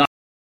them nothing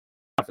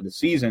for the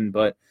season.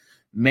 But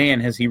man,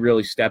 has he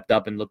really stepped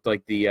up and looked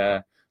like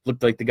the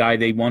guy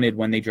they wanted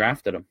when they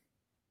drafted him.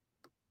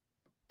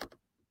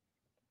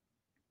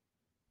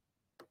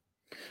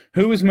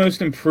 Who is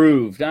most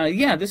improved?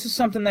 This is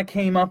something that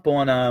came up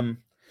on on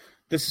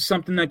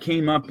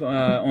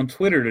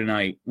Twitter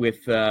tonight with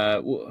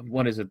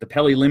what is it? The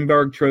Pelle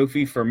Lindbergh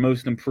Trophy for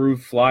most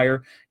improved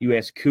Flyer. You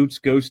ask Coots,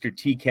 Ghost, or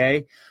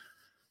TK.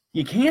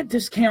 You can't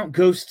discount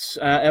Ghost's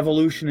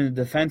evolution in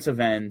the defensive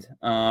end.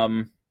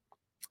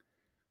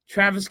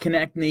 Travis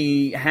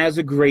Konechny has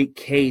a great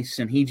case,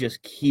 and he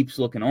just keeps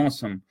looking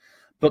awesome.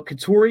 But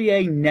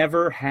Couturier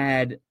never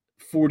had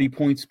 40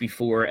 points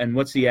before, and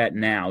what's he at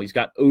now? He's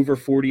got over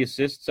 40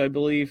 assists, I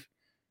believe.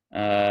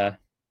 Is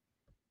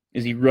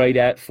he right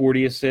at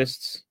 40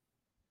 assists?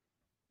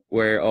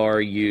 Where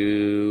are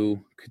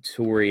you,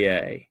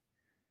 Couturier?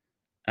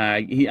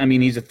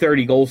 He's a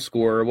 30-goal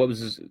scorer. What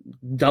was his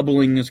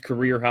doubling his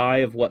career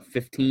high of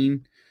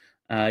 15?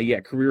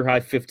 Career high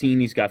 15.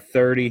 He's got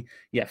 30.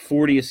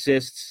 40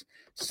 assists,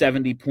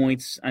 70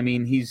 points.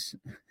 He's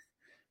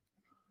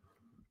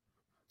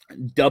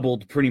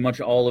doubled pretty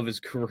much all of his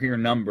career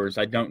numbers.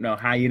 I don't know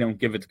how you don't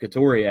give it to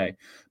Couturier,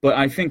 but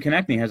I think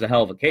Konechny has a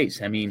hell of a case.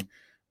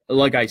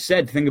 Like I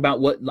said, think about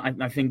what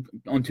I think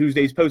on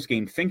Tuesday's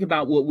postgame. Think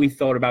about what we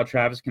thought about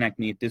Travis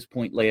Konechny at this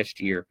point last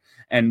year,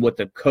 and what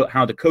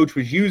how the coach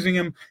was using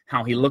him,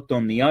 how he looked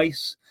on the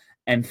ice,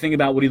 and think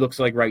about what he looks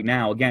like right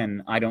now.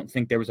 Again, I don't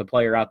think there was a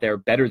player out there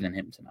better than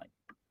him tonight.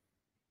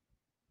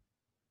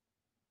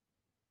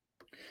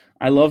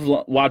 I love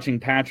watching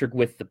Patrick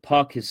with the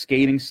puck. His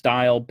skating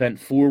style, bent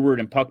forward,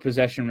 and puck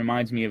possession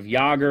reminds me of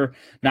Jagr.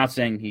 Not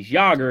saying he's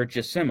Jagr,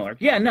 just similar.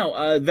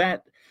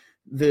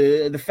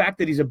 The fact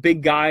that he's a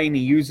big guy and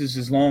he uses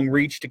his long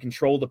reach to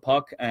control the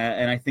puck,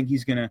 and I think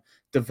he's going to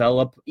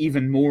develop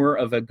even more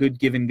of a good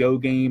give-and-go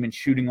game and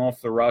shooting off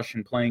the rush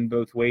and playing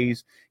both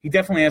ways. He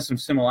definitely has some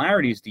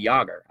similarities to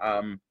Jagr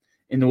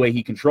in the way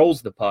he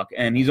controls the puck,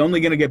 and he's only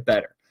going to get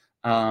better.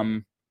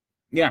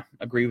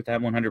 Agree with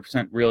that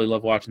 100%. Really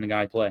love watching the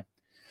guy play.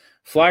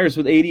 Flyers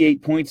with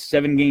 88 points,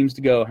 7 games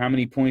to go. How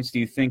many points do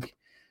you think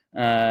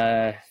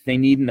they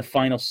need in the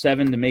final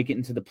 7 to make it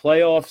into the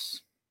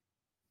playoffs?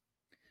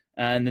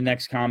 And the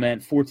next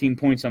comment, 14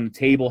 points on the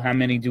table. How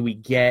many do we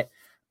get?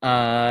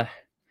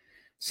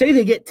 Say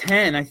they get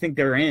 10, I think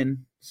they're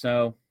in.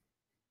 So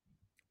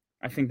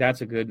I think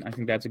that's a good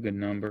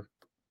number.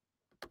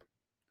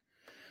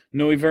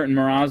 Neuvirth and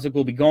Mrazek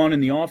will be gone in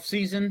the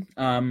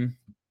offseason.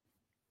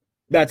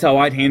 That's how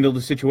I'd handle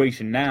the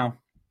situation now.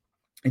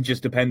 It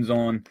just depends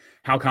on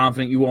how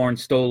confident you are in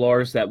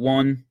Stolarz. That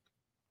one,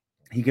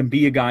 he can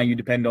be a guy you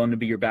depend on to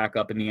be your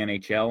backup in the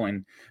NHL,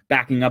 and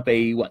backing up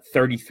a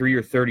 33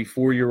 or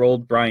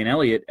 34-year-old Brian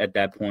Elliott at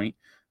that point.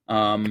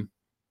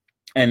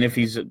 And if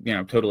he's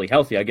totally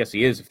healthy, I guess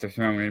he is if they're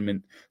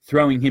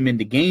throwing him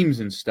into games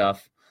and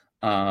stuff.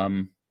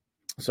 So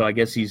I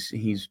guess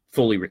he's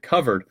fully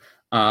recovered.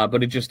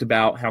 But it's just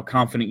about how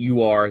confident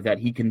you are that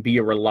he can be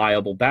a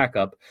reliable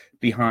backup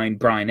behind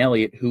Brian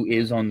Elliott, who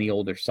is on the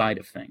older side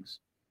of things.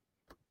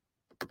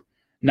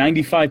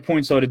 95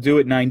 points ought to do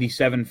it,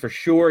 97 for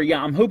sure.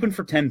 Yeah, I'm hoping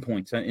for 10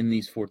 points in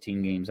these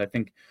 14 games, I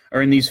think,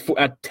 or in these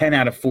 10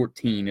 out of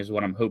 14 is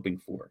what I'm hoping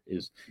for,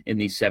 is in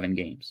these 7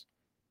 games.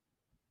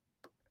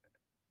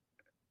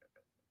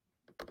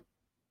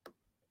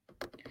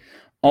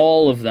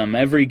 All of them,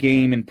 every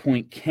game and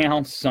point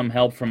counts. Some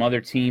help from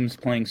other teams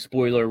playing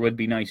spoiler would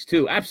be nice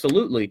too.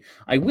 Absolutely.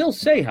 I will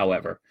say,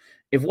 however,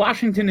 if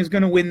Washington is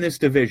going to win this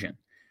division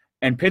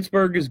and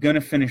Pittsburgh is going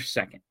to finish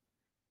second,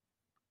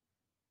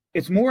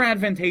 it's more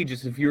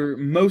advantageous if you're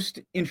most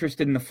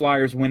interested in the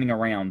Flyers winning a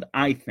round,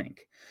 I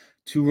think,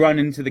 to run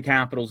into the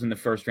Capitals in the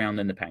first round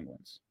than the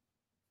Penguins.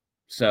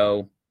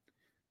 So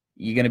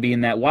you're going to be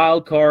in that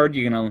wild card.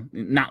 You're going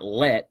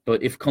to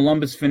but if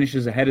Columbus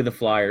finishes ahead of the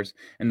Flyers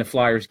and the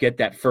Flyers get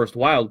that first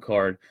wild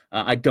card,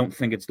 I don't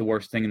think it's the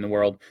worst thing in the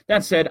world.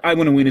 That said, I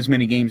want to win as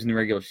many games in the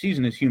regular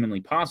season as humanly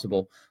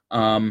possible,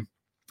 and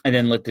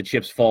then let the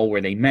chips fall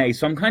where they may.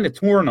 So I'm kind of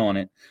torn on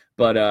it.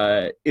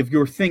 But if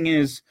your thing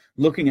is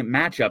looking at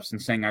matchups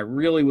and saying, I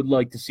really would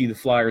like to see the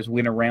Flyers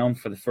win a round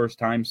for the first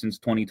time since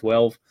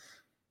 2012,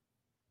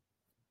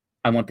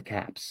 I want the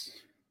Caps.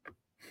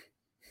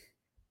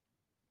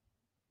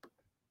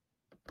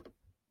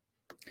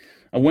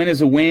 A win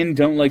is a win.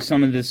 Don't like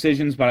some of the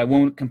decisions, but I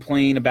won't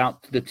complain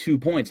about the 2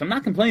 points. I'm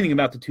not complaining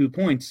about the 2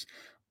 points.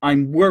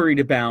 I'm worried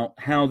about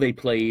how they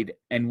played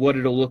and what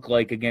it'll look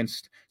like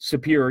against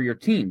superior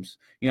teams.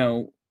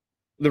 The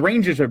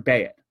Rangers are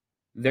bad.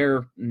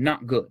 They're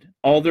not good.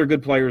 All their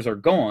good players are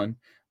gone,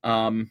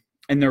 and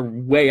they're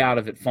way out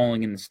of it,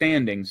 falling in the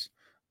standings.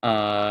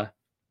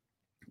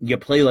 You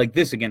play like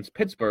this against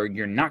Pittsburgh,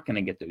 you're not going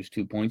to get those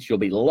 2 points. You'll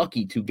be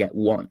lucky to get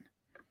 1.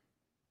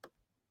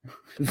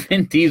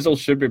 Vin Diesel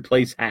should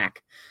replace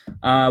Hack.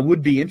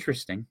 Would be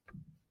interesting.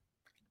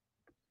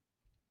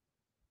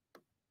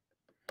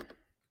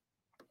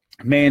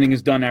 Manning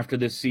is done after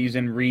this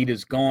season. Reed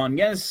is gone.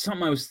 Yes,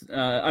 something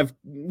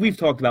we've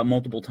talked about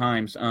multiple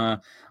times. I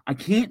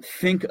can't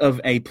think of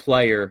a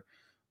player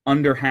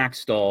under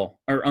Hextall,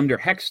 under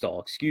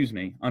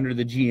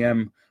the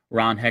GM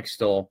Ron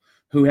Hextall,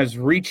 who has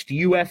reached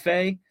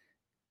UFA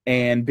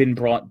and been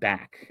brought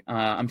back.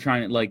 I'm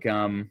trying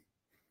to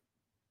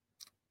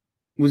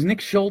was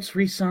Nick Schultz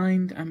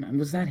re-signed?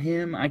 Was that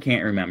him? I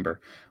can't remember.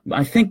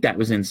 I think that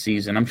was in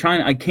season.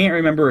 I can't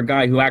remember a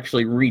guy who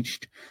actually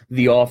reached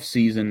the off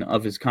season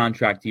of his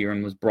contract year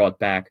and was brought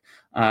back.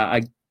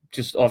 I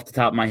just off the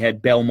top of my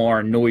head, Belmar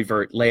and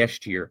Neuvirth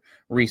last year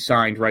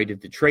re-signed right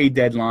at the trade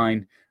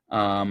deadline.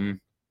 The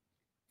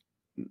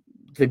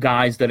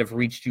guys that have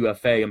reached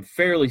UFA, I'm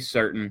fairly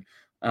certain,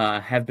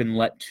 have been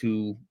let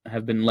to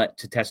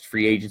test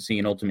free agency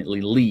and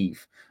ultimately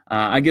leave.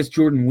 I guess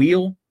Jordan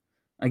Wheel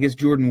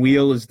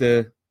is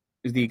the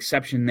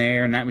exception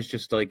there, and that was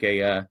just like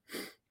I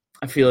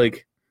feel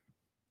like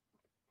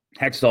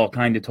Hextall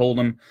kind of told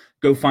him,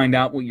 go find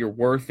out what you're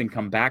worth and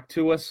come back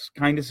to us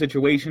kind of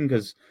situation,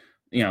 because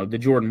the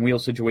Jordan Wheel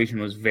situation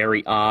was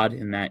very odd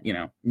in that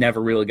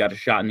never really got a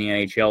shot in the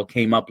NHL,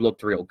 came up,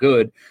 looked real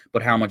good,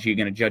 but how much are you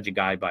going to judge a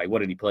guy by? What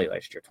did he play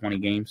last year? 20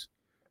 games?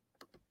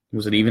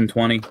 Was it even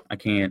 20? I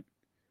can't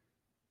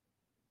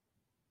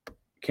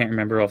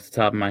remember off the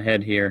top of my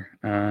head here.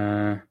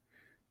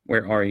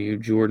 Where are you,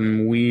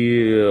 Jordan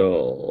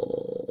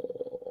Wheel?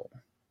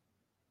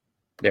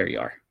 There you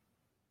are.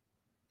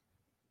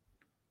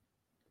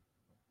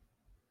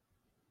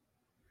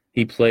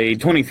 He played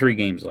 23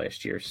 games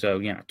last year, so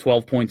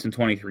 12 points in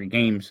 23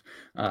 games.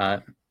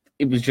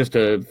 It was just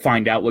to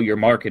find out what your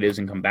market is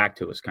and come back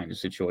to us kind of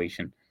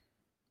situation.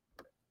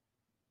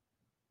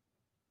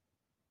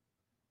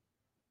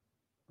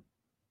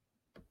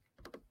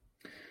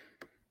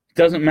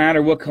 Doesn't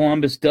matter what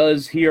Columbus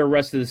does here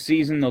rest of the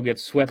season. They'll get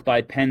swept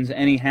by Pens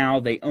anyhow.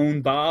 They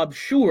own Bob,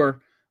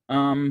 sure.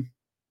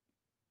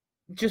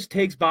 Just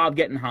takes Bob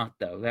getting hot,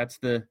 though. That's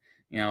a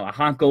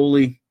hot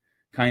goalie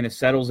kind of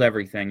settles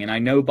everything. And I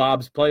know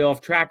Bob's playoff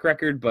track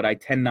record, but I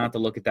tend not to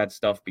look at that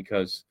stuff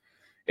because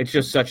it's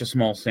just such a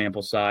small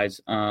sample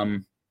size. All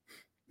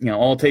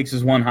it takes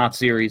is one hot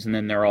series, and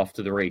then they're off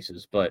to the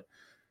races. But,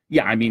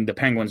 yeah, the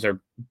Penguins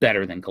are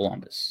better than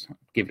Columbus. I'll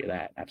give you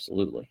that,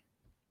 absolutely.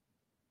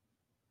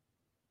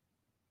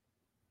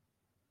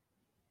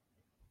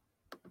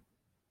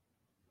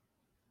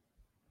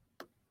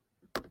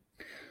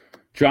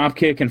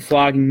 Dropkick and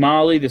Flogging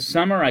Molly this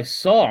summer. I'm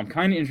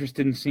kind of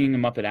interested in seeing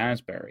him up at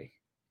Asbury.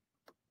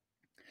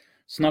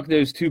 Snuck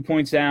those 2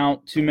 points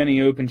out. Too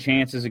many open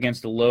chances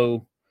against a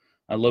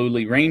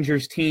lowly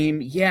Rangers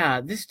team.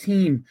 Yeah, this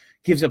team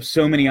gives up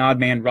so many odd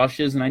man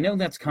rushes, and I know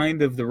that's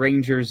kind of the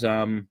Rangers.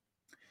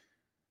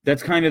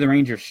 That's kind of the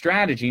Rangers'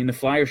 strategy, and the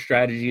Flyers'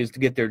 strategy is to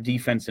get their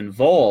defense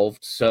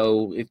involved.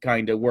 So it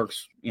kind of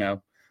works,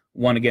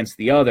 one against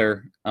the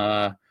other.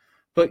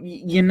 But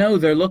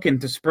they're looking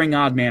to spring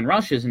odd man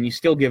rushes, and you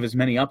still give as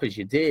many up as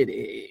you did.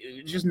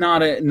 It's just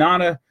not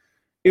a.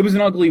 It was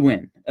an ugly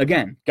win.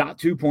 Again, got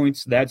 2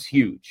 points. That's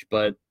huge,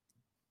 but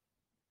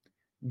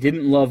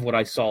didn't love what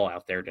I saw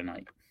out there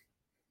tonight.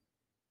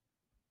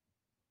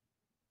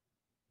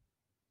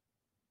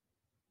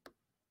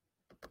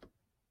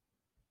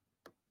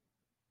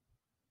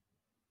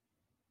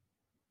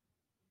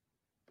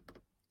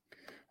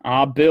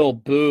 Bill,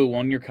 boo,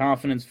 on your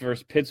confidence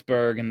versus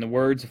Pittsburgh. In the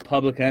words of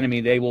Public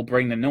Enemy, they will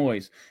bring the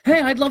noise.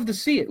 Hey, I'd love to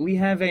see it. We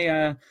have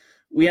a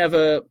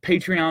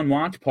Patreon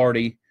watch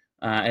party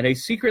at a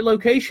secret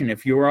location.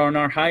 If you're on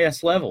our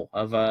highest level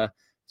of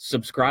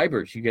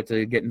subscribers, you get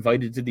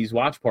invited to these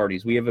watch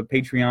parties. We have a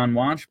Patreon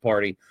watch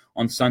party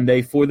on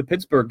Sunday for the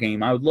Pittsburgh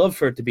game. I would love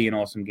for it to be an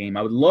awesome game.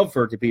 I would love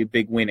for it to be a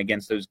big win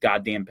against those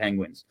goddamn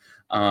Penguins.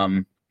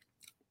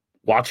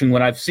 Watching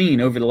what I've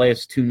seen over the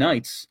last 2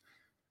 nights,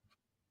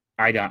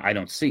 I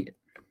don't see it.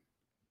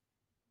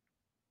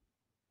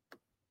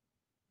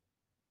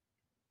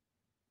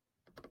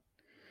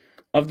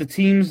 Of the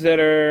teams that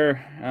are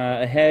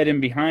ahead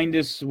and behind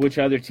us, which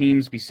other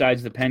teams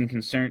besides the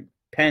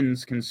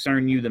Pens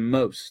concern you the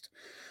most?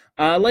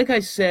 Like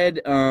I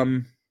said,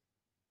 Columbus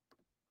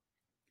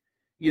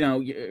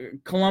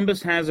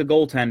has a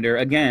goaltender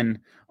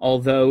again,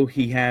 although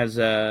he has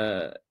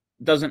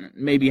doesn't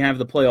maybe have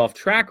the playoff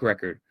track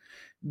record.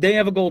 They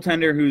have a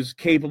goaltender who's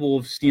capable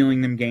of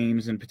stealing them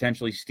games and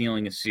potentially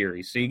stealing a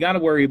series. So you got to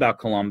worry about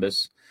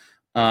Columbus.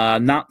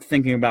 Not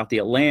thinking about the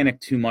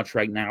Atlantic too much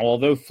right now,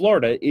 although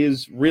Florida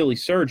is really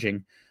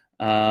surging.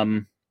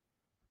 They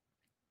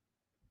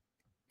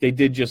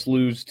did just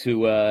lose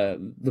to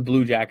the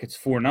Blue Jackets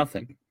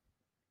 4-0.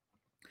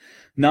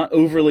 Not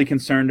overly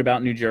concerned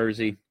about New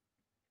Jersey.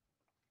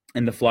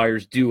 And the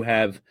Flyers do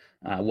have,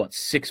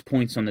 6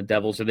 points on the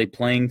Devils. Are they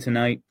playing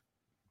tonight?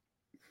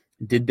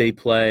 Did they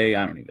play?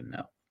 I don't even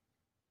know.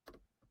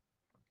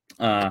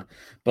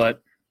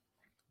 But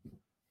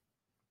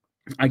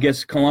I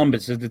guess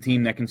Columbus is the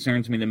team that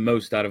concerns me the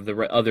most out of the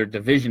other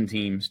division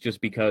teams,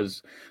 just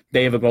because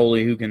they have a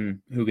goalie who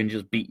can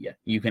just beat you.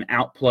 You can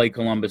outplay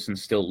Columbus and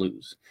still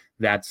lose.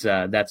 That's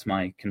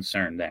my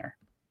concern there.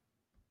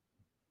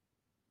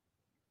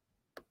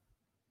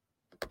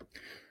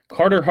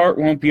 Carter Hart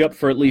won't be up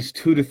for at least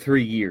 2 to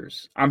 3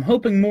 years. I'm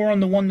hoping more on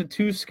the 1 to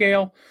 2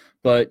 scale,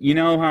 but you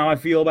know how I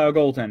feel about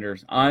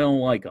goaltenders. I don't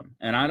like them,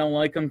 and I don't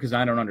like them because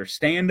I don't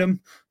understand them.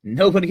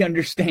 Nobody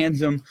understands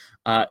them.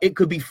 It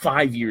could be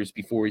 5 years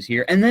before he's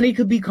here, and then he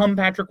could become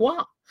Patrick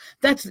Waugh.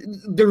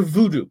 They're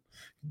voodoo.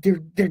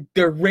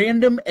 They're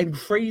random and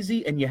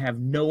crazy, and you have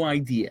no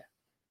idea.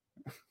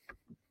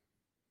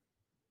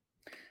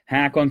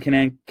 Hack on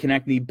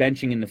Konechny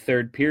benching in the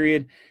third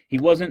period. He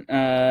wasn't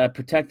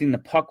protecting the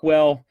puck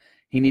well.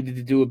 He needed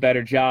to do a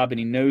better job, and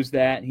he knows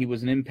that. He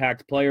was an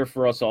impact player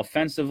for us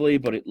offensively,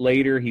 but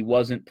later he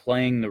wasn't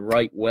playing the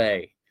right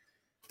way.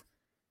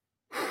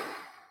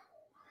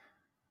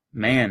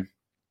 Man.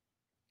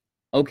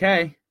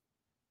 Okay.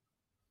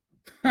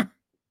 All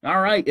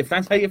right, if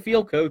that's how you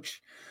feel,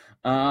 Coach.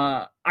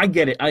 I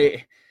get it.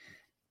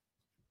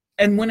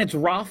 And when it's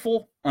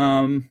Raffle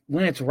in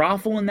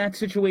that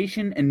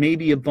situation, and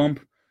maybe a bump,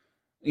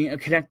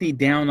 Konechny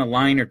down a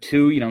line or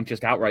two, you don't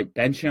just outright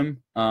bench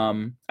him.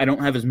 I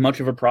don't have as much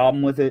of a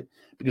problem with it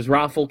because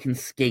Raffle can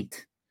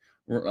skate.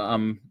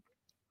 I'm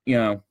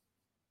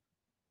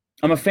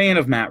a fan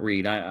of Matt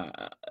Reed.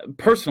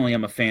 Personally,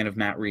 I'm a fan of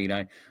Matt Reed.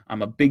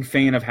 I'm a big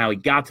fan of how he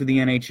got to the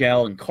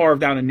NHL and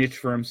carved out a niche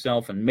for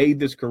himself and made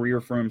this career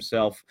for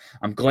himself.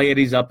 I'm glad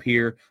he's up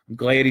here. I'm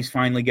glad he's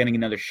finally getting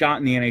another shot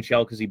in the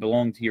NHL because he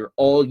belonged here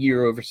all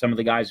year over some of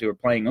the guys who were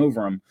playing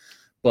over him.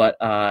 But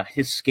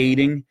his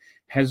skating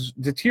has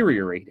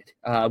deteriorated.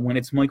 When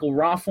it's Michael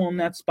Raffle in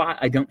that spot,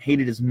 I don't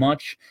hate it as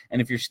much.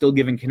 And if you're still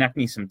giving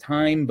Konechny some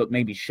time, but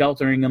maybe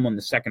sheltering him on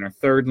the second or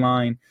third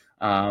line,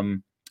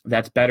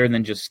 that's better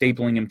than just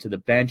stapling him to the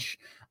bench.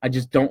 I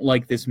just don't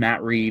like this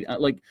Matt Reed.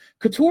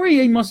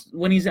 Couturier must,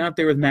 when he's out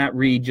there with Matt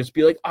Reed, just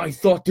be like, I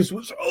thought this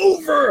was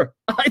over.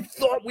 I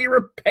thought we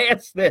were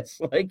past this.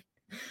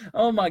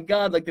 Oh my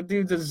God, the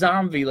dude's a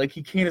zombie.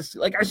 He can't,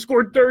 I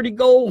scored 30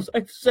 goals. I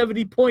have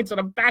 70 points, and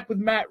I'm back with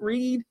Matt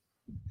Reed.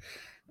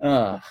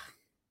 Do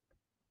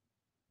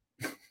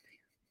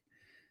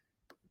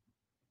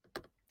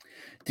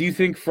you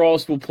think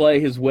Frost will play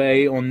his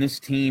way on this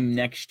team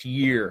next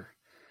year?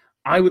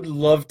 I would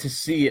love to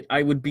see it.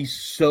 I would be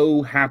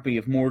so happy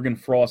if Morgan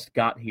Frost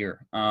got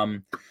here.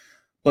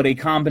 But a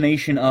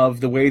combination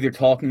of the way they're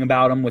talking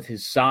about him with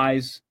his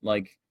size,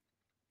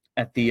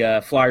 at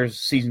the Flyers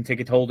season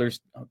ticket holder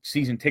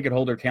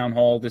town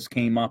hall, this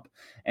came up,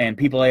 and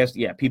people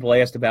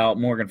asked about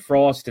Morgan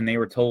Frost, and they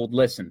were told,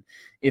 listen,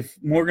 if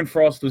Morgan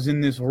Frost was in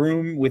this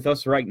room with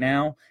us right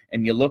now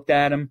and you looked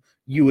at him,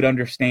 you would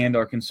understand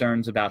our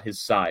concerns about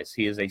his size.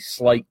 He is a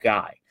slight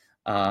guy.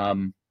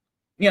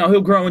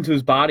 He'll grow into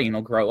his body and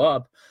he'll grow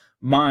up.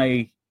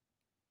 My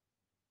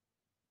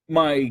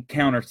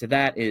counter to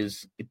that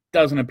is it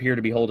doesn't appear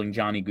to be holding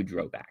Johnny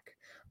Gaudreau back.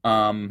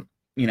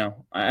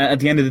 At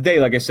the end of the day,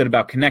 like I said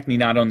about Konechny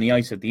not on the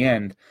ice at the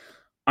end,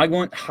 I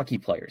want hockey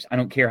players. I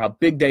don't care how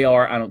big they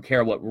are. I don't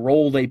care what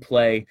role they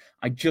play.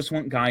 I just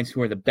want guys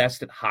who are the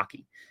best at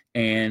hockey.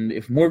 And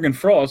if Morgan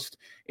Frost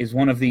is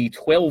one of the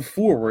 12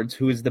 forwards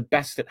who is the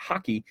best at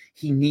hockey,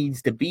 he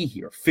needs to be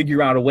here.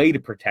 Figure out a way to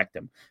protect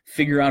him.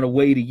 Figure out a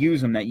way to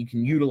use him that you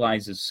can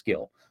utilize his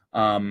skill.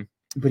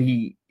 But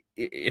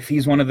if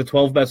he's one of the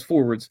 12 best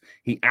forwards,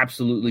 he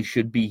absolutely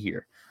should be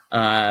here.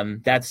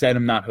 That said,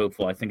 I'm not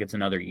hopeful. I think it's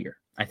another year.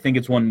 I think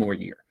it's one more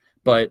year,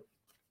 but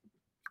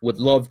would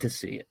love to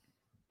see it.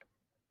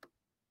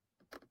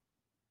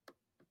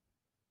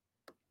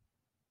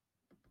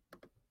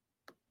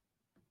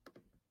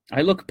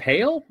 I look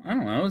pale? I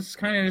don't know. It's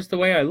kind of just the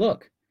way I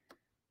look.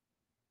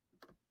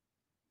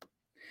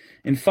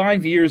 In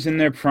 5 years in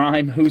their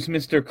prime, who's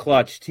Mr.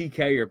 Clutch,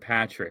 TK or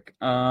Patrick?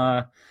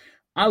 I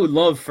would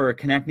love for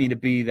Konechny to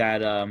be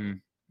that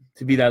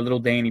little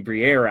Danny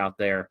Briere out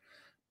there.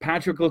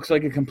 Patrick looks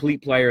like a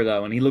complete player,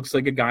 though, and he looks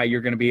like a guy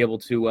you're going to be able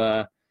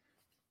to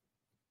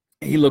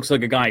he looks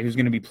like a guy who's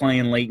going to be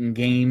playing late in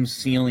games,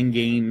 sealing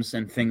games,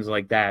 and things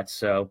like that.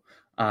 So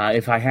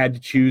if I had to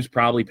choose,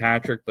 probably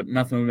Patrick, but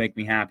nothing would make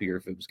me happier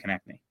if it was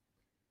Konechny.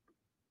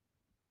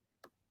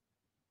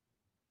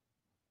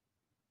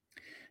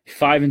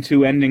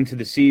 5-2 ending to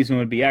the season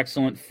would be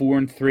excellent.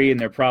 4-3, and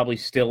they're probably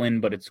still in,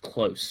 but it's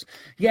close.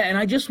 Yeah, and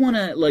I just want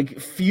to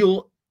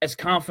feel as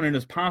confident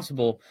as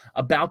possible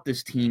about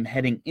this team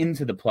heading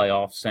into the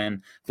playoffs,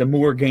 and the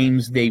more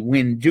games they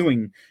win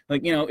doing,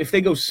 if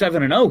they go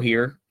 7-0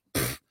 here,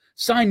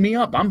 sign me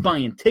up. I'm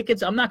buying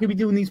tickets. I'm not going to be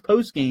doing these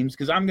post games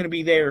because I'm going to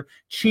be there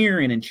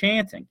cheering and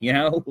chanting,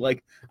 I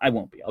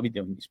won't be. I'll be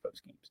doing these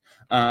post games.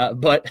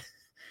 But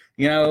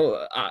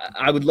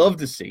I would love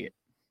to see it.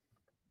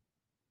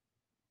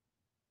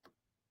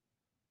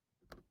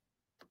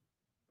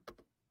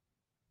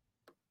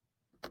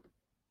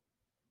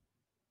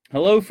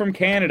 Hello from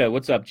Canada.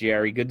 What's up,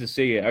 Jerry? Good to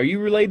see you. Are you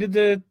related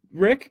to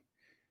Rick?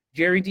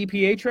 Jerry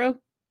DiPietro?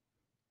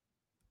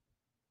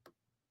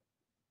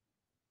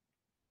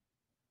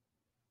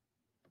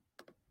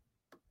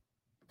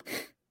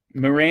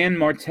 Moran,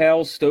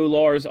 Martel,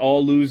 Stolars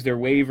all lose their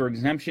waiver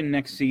exemption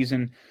next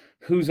season.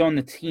 Who's on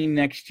the team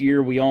next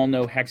year? We all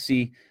know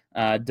Hexy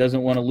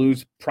doesn't want to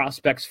lose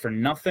prospects for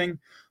nothing.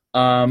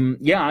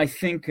 I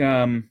think...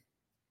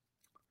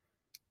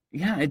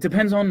 it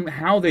depends on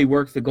how they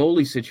work the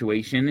goalie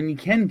situation, and you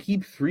can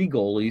keep 3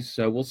 goalies,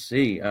 so we'll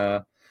see.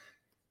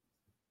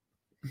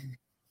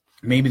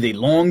 Maybe they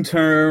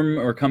long-term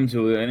or come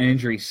to an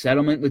injury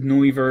settlement with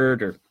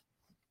Neuvirth or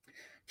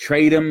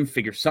trade him,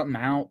 figure something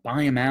out,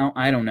 buy him out.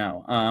 I don't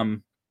know.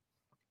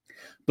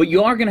 But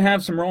you are going to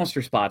have some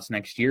roster spots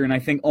next year, and I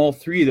think all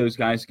 3 of those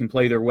guys can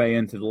play their way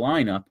into the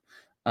lineup.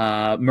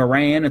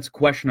 Moran, it's a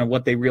question of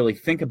what they really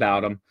think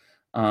about him.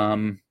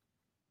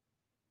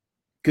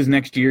 Because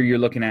next year you're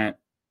looking at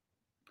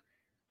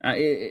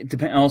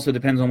it also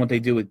depends on what they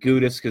do with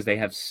Gudas, because they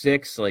have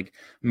 6.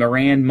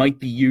 Moran might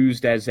be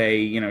used as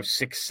a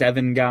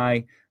 6-7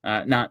 guy.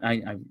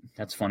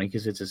 That's funny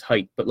because it's his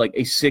height, but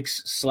a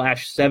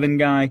 6/7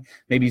 guy.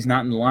 Maybe he's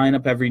not in the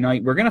lineup every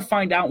night. We're gonna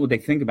find out what they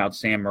think about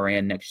Sam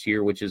Moran next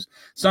year, which is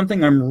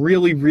something I'm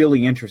really,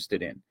 really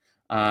interested in.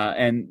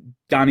 And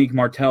Danique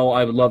Martel,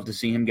 I would love to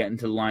see him get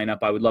into the lineup.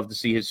 I would love to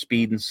see his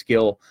speed and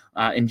skill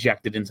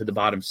injected into the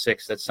bottom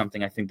 6. That's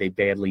something I think they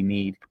badly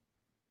need.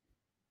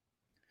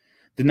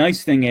 The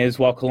nice thing is,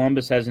 while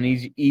Columbus has an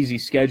easy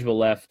schedule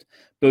left,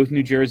 both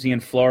New Jersey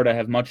and Florida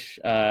have much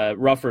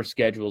rougher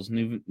schedules.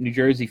 New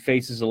Jersey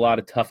faces a lot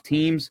of tough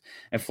teams,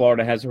 and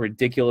Florida has a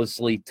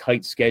ridiculously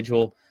tight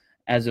schedule.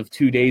 As of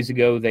 2 days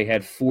ago, they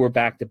had 4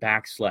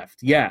 back-to-backs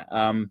left. Yeah,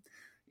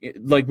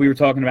 like we were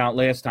talking about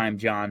last time,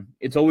 John,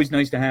 it's always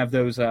nice to have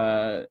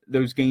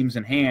those games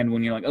in hand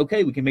when you're like,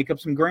 okay, we can make up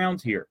some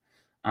grounds here.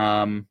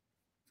 But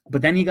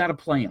then you got to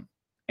play them,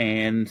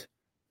 and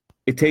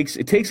it takes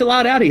a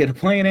lot out of you to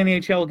play an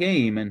NHL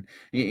game. And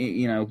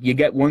you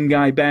get one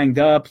guy banged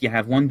up, you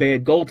have one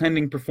bad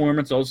goaltending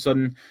performance, all of a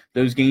sudden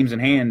those games in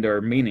hand are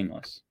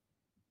meaningless.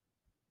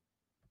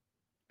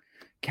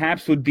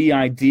 Caps would be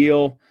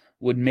ideal.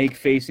 Would make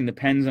facing the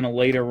Pens in a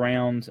later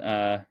round.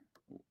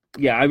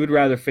 I would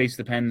rather face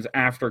the Pens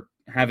after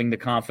having the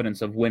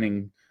confidence of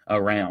winning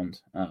a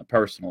round,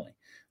 personally,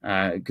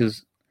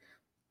 because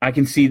I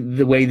can see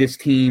the way this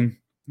team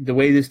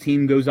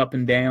goes up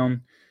and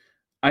down.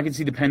 I can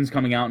see the Pens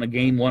coming out in a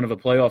game 1 of a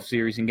playoff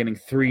series and getting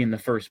 3 in the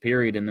first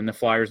period, and then the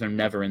Flyers are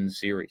never in the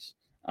series.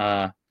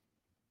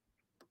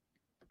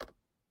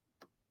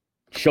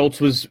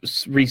 Schultz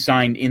was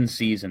re-signed in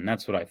season.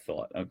 That's what I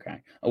thought.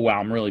 Okay. Oh, wow.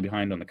 I'm really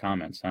behind on the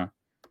comments, huh?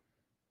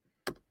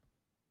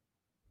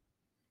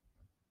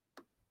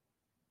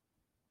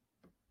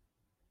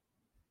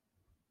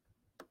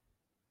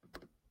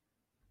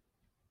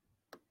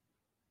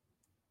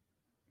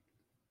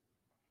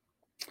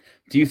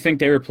 Do you think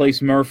they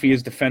replace Murphy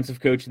as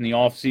defensive coach in the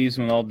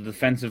offseason with all the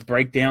defensive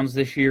breakdowns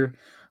this year?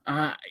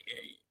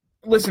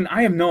 Listen,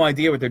 I have no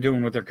idea what they're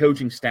doing with their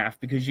coaching staff,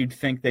 because you'd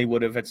think they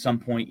would have at some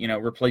point,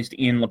 replaced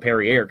Ian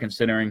LaPerriere,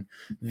 considering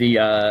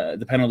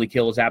the penalty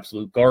kill is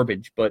absolute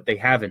garbage, but they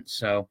haven't.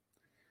 So,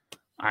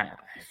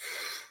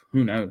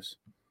 who knows?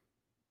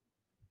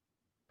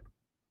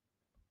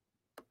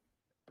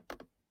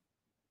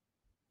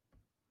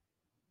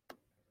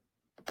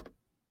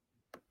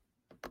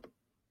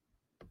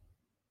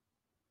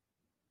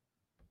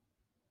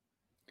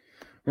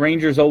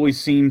 Rangers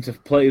always seem to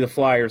play the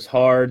Flyers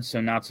hard,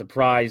 so not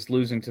surprised.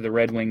 Losing to the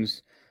Red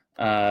Wings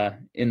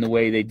in the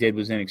way they did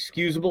was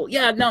inexcusable.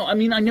 Yeah, no, I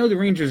mean, I know the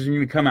Rangers are going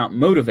to come out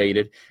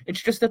motivated.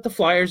 It's just that the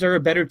Flyers are a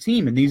better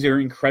team, and these are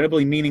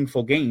incredibly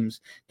meaningful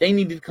games. They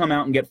needed to come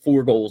out and get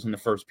 4 goals in the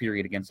first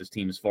period against this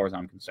team, as far as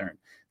I'm concerned.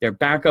 Their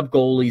backup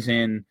goalies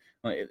in.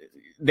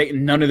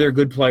 None of their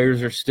good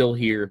players are still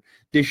here.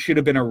 This should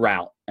have been a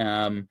rout.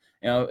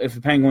 If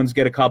the Penguins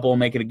get a couple,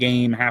 make it a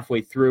game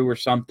halfway through or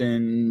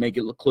something, make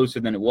it look closer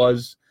than it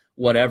was,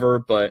 whatever.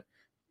 But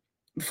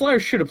the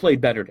Flyers should have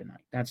played better tonight.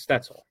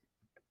 That's all.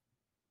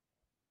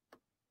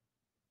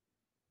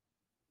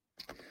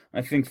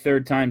 I think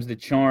third time's the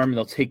charm.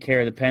 They'll take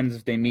care of the Pens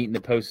if they meet in the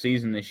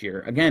postseason this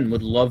year. Again,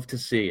 would love to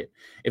see it.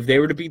 If they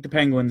were to beat the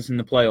Penguins in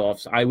the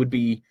playoffs, I would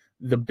be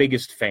the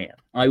biggest fan.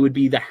 I would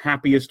be the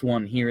happiest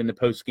one here in the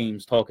post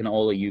games talking to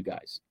all of you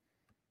guys.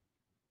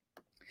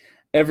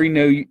 Every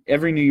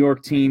New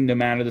York team, no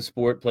matter the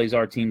sport, plays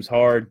our teams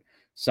hard.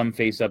 Some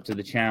face up to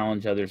the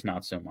challenge, others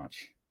not so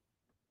much.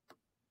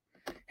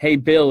 Hey,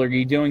 Bill, are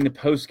you doing the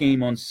post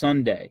game on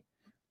Sunday?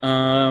 We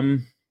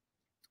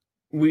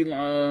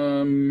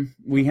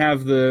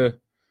have the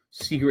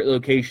secret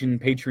location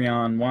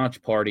Patreon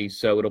watch party,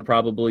 so it'll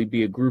probably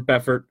be a group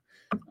effort.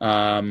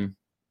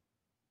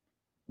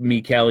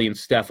 Me, Kelly, and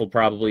Steph will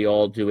probably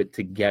all do it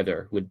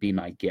together, would be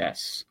my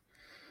guess.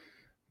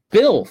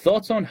 Bill,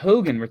 thoughts on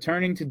Hogan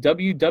returning to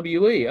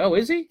WWE? Oh,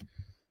 is he?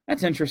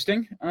 That's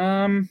interesting.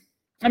 I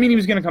mean, he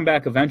was going to come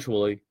back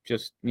eventually,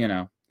 just,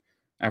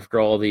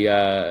 after all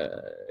the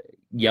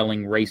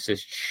yelling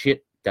racist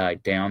shit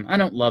died down. I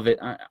don't love it.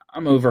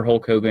 I'm over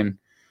Hulk Hogan.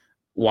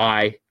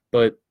 Why?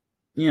 But,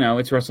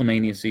 it's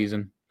WrestleMania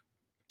season.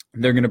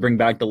 They're going to bring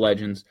back the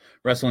legends.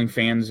 Wrestling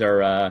fans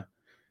are,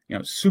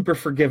 super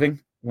forgiving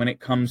when it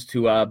comes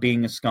to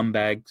being a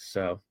scumbag,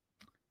 so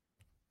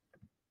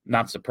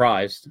not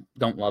surprised.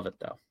 Don't love it,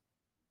 though.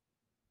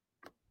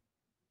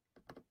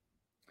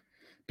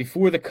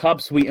 Before the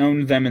Cups, we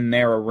owned them in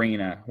their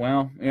arena.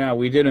 Well, yeah,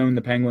 we did own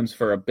the Penguins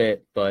for a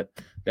bit, but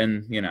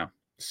then,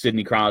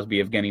 Sidney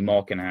Crosby, Evgeny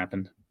Malkin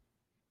happened.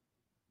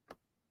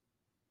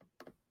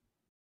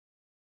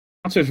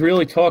 Announcers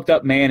really talked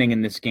up Manning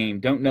in this game.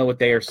 Don't know what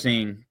they are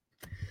seeing.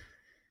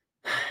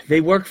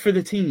 They work for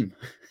the team.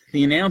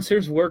 The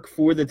announcers work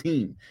for the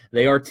team.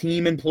 They are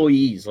team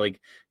employees,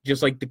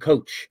 just like the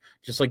coach,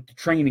 just like the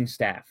training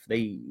staff.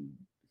 They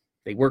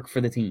work for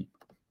the team.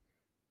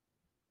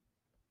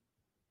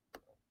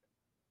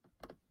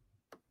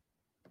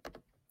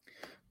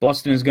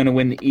 Boston is going to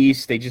win the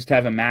East. They just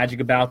have a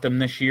magic about them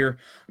this year.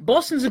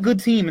 Boston's a good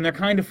team, and they're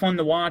kind of fun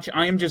to watch.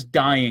 I am just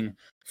dying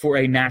for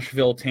a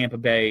Nashville-Tampa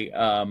Bay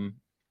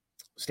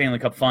Stanley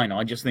Cup final.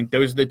 I just think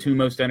those are the two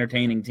most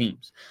entertaining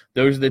teams.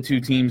 Those are the two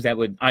teams that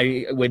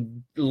I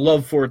would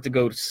love for it to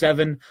go to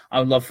 7. I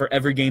would love for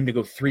every game to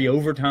go 3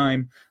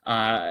 overtime.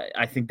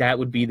 I think that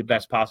would be the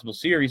best possible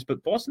series,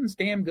 but Boston's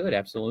damn good,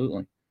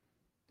 absolutely.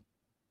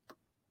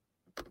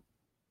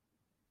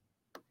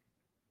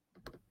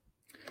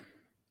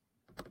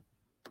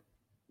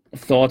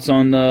 Thoughts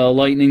on the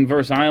Lightning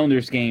versus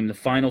Islanders game? The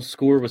final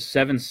score was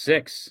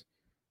 7-6.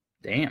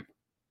 Damn.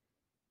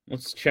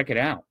 Let's check it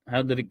out.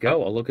 How did it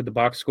go? I'll look at the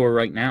box score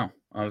right now.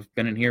 I've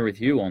been in here with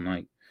you all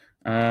night.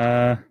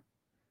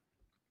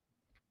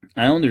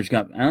 Islanders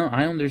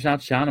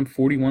outshot them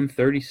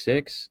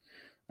 41-36.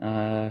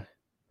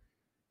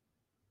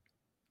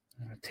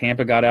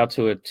 Tampa got out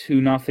to a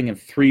 2-0 and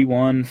 3-1,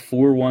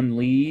 4-1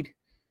 lead.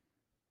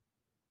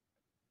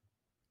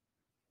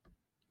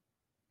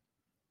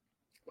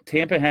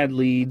 Tampa had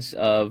leads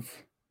of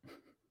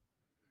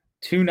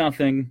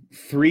 2-0,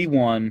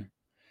 3-1,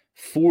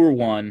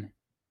 4-1,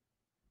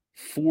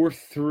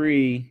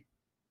 4-3,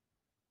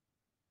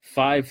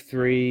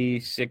 5-3,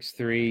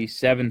 6-3,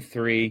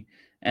 7-3,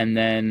 and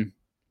then,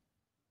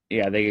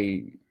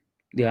 the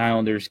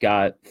Islanders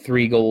got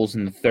 3 goals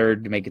in the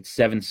third to make it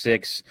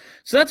 7-6.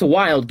 So that's a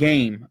wild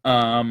game.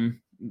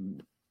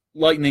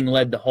 Lightning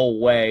led the whole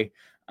way.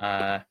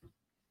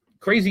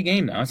 Crazy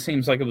game, though. It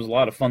seems like it was a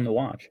lot of fun to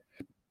watch.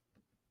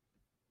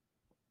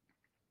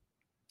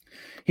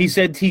 He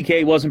said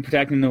TK wasn't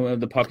protecting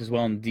the puck as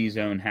well in the D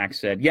zone, Hack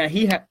said. Yeah,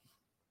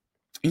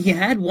 He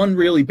had one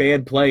really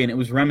bad play, and it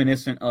was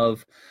reminiscent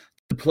of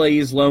the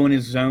plays low in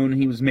his zone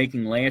he was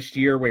making last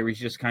year, where he's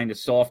just kind of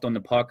soft on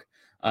the puck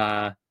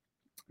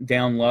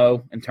down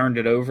low and turned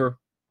it over.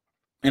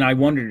 And I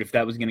wondered if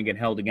that was going to get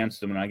held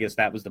against him, and I guess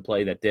that was the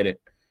play that did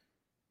it.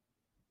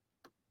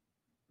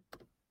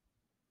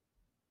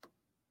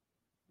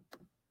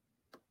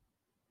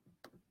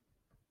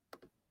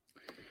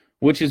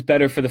 Which is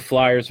better for the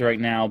Flyers right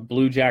now,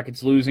 Blue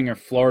Jackets losing or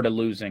Florida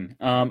losing?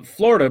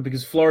 Florida,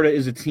 because Florida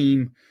is a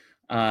team,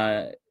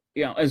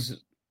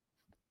 as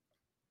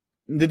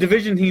the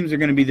division teams are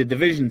going to be the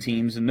division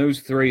teams, and those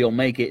three will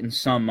make it in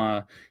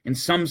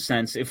some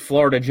sense. If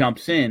Florida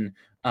jumps in,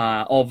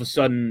 all of a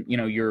sudden,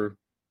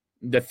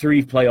 the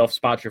 3 playoff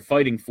spots you're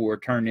fighting for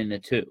turn into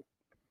 2.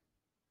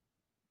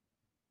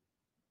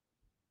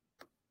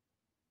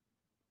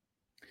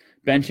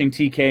 Benching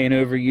TK and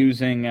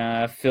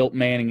overusing Filt,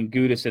 Manning, and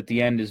Gudas at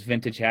the end is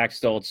vintage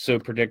Hackstall. It's so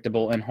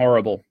predictable and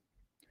horrible.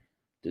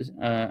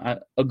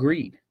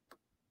 Agreed.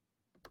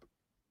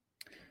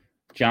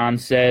 John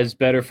says,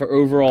 better for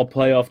overall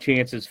playoff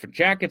chances for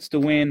Jackets to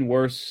win,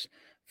 worse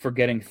for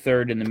getting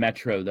third in the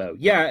Metro, though.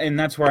 Yeah, and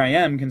that's where I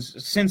am,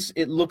 since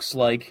it looks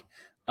like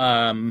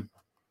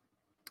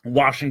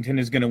Washington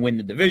is going to win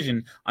the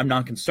division, I'm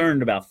not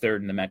concerned about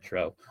third in the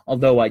Metro,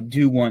 although I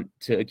do want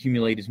to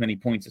accumulate as many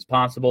points as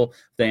possible.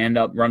 If they end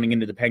up running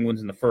into the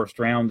Penguins in the first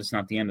round, it's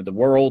not the end of the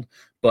world,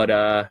 but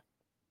I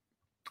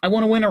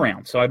want to win a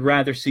round, so I'd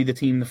rather see the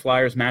team the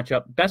Flyers match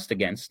up best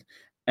against,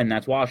 and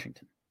that's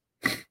Washington.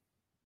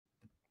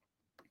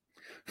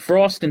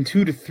 Frost in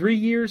 2 to 3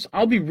 years,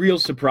 I'll be real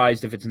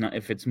surprised if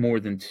it's more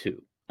than 2.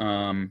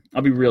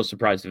 I'll be real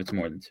surprised if it's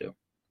more than 2.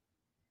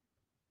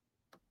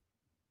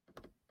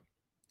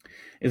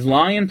 Is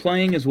Lyon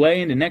playing his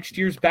way into next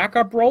year's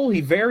backup role?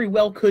 He very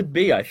well could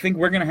be. I think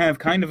we're going to have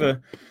kind of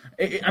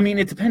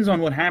it depends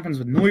on what happens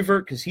with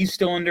Neuvirth, because he's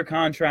still under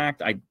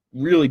contract. I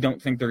really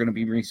don't think they're going to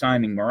be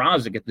re-signing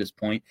Mrazek at this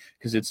point,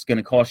 because it's going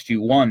to cost you,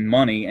 1,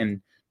 money,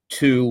 and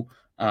 2,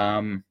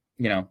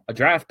 a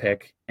draft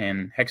pick,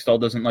 and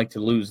Hextall doesn't like to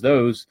lose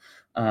those.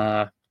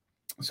 So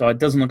it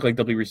doesn't look like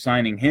they'll be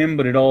re-signing him,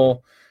 but it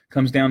all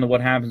comes down to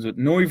what happens with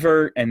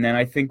Neuvirth, and then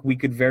I think we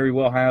could very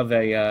well have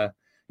a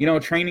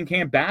training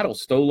camp battle,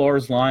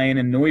 Stolarz, Lyon,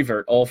 and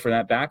Neuvirth, all for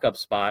that backup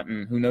spot,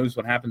 and who knows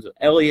what happens with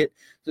Elliott.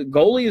 The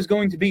goalie is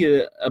going to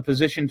be a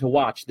position to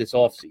watch this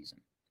offseason.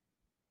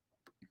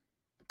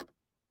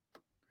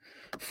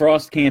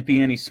 Frost can't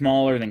be any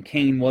smaller than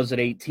Kane was at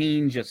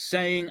 18, just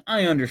saying.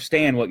 I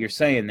understand what you're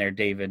saying there,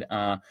 David.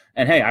 And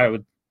hey, I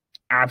would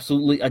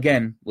absolutely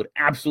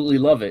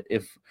love it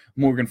if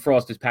Morgan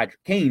Frost is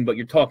Patrick Kane, but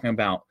you're talking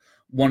about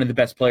one of the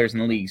best players in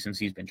the league since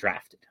he's been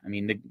drafted. I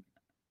mean,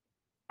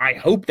 I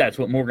hope that's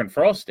what Morgan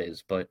Frost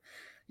is, but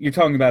you're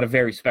talking about a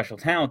very special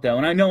talent, though.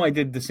 And I know I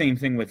did the same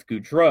thing with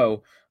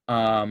Gaudreau.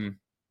 The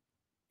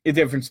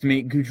difference to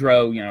me,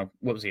 Gaudreau,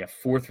 what was he, a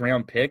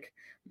 4th-round pick?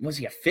 Was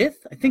he a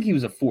 5th? I think he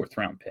was a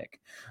 4th-round pick.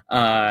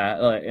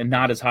 And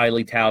not as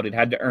highly touted,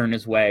 had to earn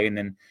his way, and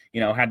then,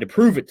 had to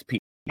prove it to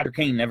people. Patrick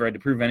Kane never had to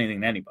prove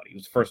anything to anybody. He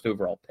was first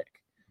overall pick.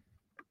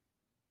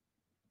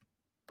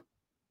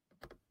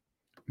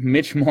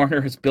 Mitch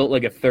Marner is built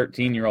like a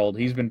 13-year-old.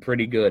 He's been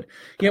pretty good.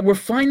 Yeah, we're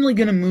finally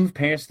going to move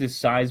past this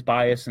size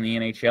bias in the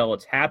NHL.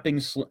 It's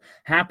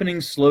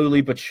happening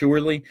slowly but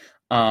surely.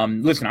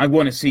 Listen, I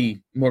want to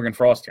see Morgan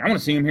Frost here. I want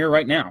to see him here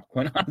right now.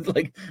 Why not?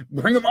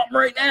 Bring him up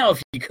right now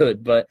if you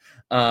could. But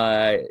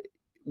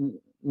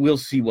we'll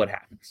see what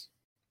happens.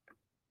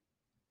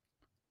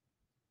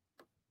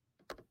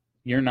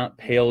 You're not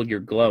pale, you're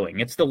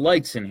glowing. It's the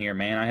lights in here,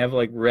 man. I have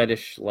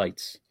reddish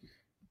lights.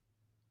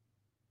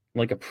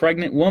 Like a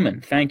pregnant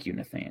woman. Thank you,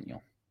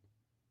 Nathaniel.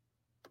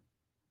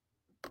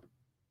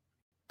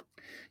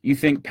 You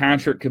think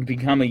Patrick could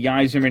become a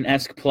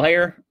Yzerman-esque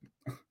player?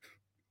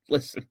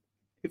 Listen,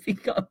 if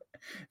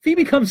he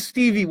becomes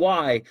Stevie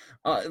Y,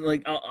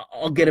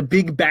 I'll get a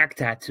big back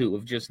tattoo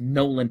of just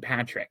Nolan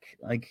Patrick.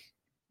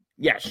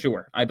 Yeah,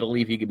 sure. I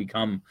believe he could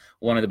become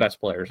one of the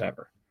best players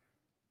ever.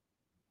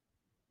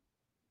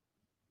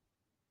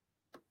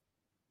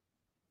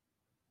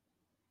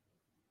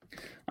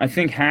 I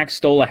think Hack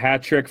stole a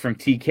hat trick from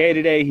TK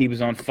today. He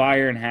was on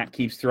fire, and Hack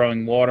keeps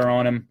throwing water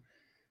on him.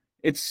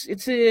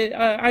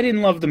 I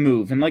didn't love the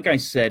move. And like I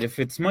said, if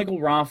it's Michael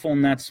Raffl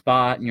in that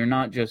spot and you're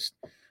not just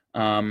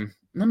let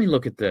me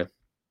look at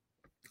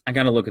I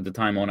got to look at the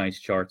time on ice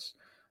charts.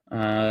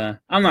 I'm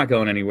not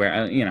going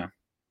anywhere.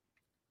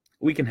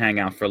 We can hang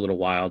out for a little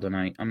while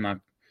tonight. I'm not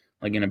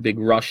in a big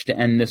rush to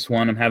end this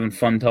one. I'm having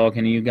fun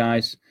talking to you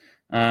guys.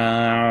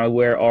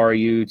 Where are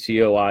you?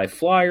 TOI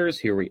Flyers.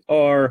 Here we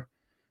are.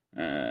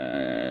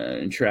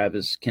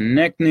 Travis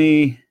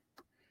Konechny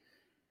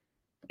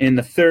in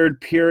the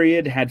third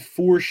period had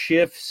 4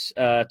 shifts,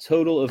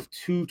 total of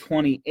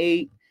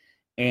 228,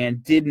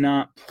 and did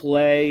not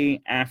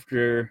play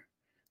after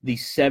the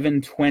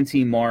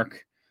 7:20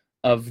 mark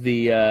of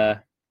the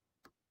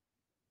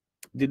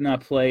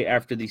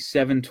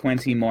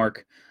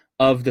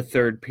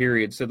third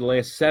period. So the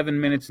last 7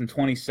 minutes and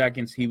 20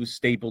 seconds, he was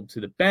stapled to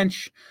the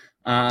bench.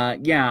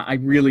 Yeah, I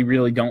really,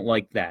 really don't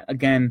like that.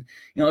 Again,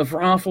 if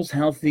Raffle's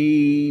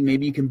healthy,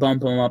 maybe you can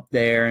bump him up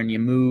there and you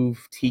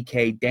move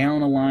TK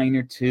down a line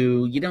or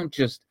two. You don't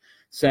just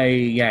say,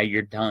 yeah,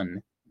 you're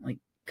done. Like,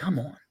 come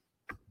on.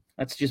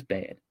 That's just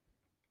bad.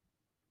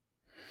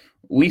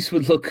 Weiss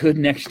would look good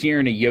next year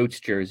in a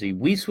Yotes jersey.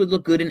 Weiss would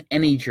look good in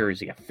any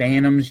jersey, a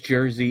Phantoms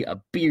jersey, a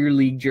Beer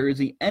League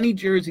jersey, any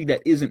jersey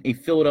that isn't a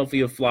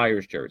Philadelphia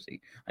Flyers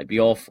jersey. I'd be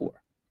all for.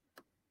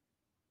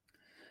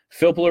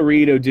 Filppula,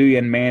 Reed, Oduya,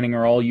 and Manning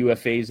are all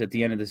UFAs at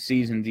the end of the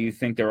season. Do you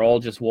think they're all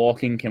just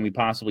walking? Can we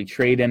possibly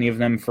trade any of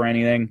them for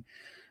anything?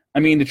 I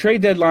mean, the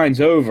trade deadline's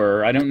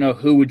over. I don't know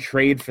who would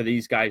trade for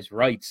these guys'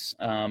 rights.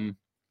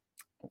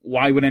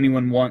 Why would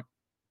anyone want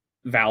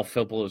Val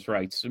Filppula's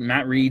rights?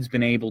 Matt Reed's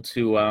been able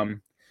to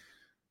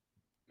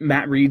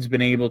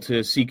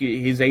seek.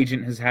 His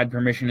agent has had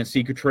permission to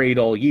seek a trade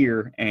all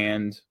year,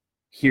 and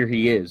here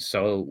he is.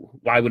 So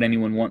why would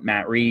anyone want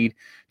Matt Reed?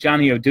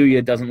 Johnny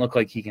Oduya doesn't look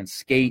like he can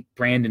skate.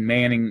 Brandon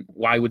Manning,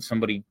 why would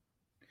somebody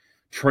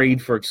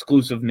trade for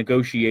exclusive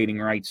negotiating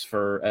rights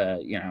for,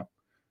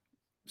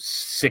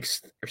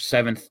 sixth or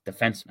seventh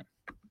defenseman?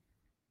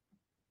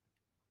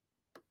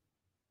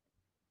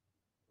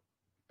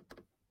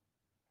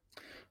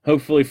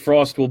 Hopefully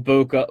Frost will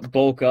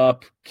bulk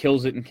up,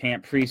 kills it in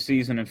camp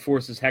preseason, and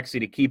forces Hexy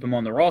to keep him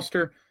on the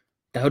roster.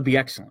 That would be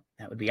excellent.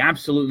 That would be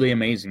absolutely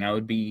amazing. I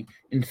would be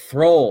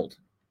enthralled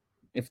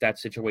if that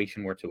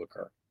situation were to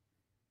occur.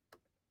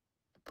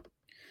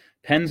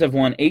 Pens have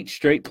won 8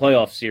 straight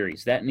playoff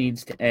series. That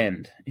needs to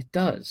end. It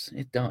does.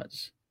 It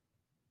does.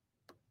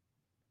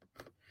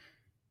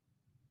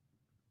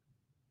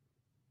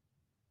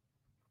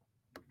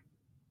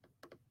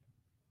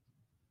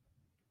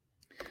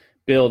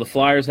 Bill, the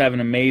Flyers have an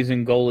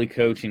amazing goalie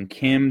coach in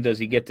Kim. Does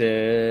he get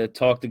to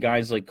talk to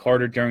guys like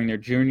Carter during their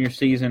junior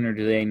season, or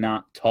do they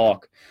not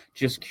talk?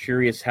 Just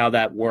curious how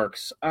that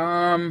works.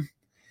 I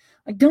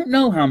don't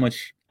know how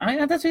much.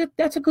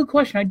 That's a good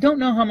question. I don't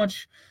know how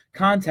much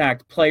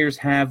contact players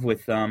have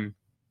with their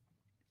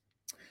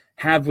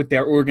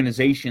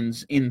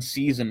organizations in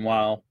season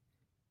while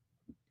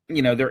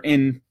they're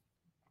in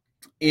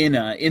the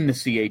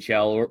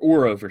CHL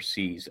or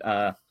overseas.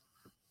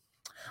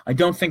 I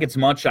don't think it's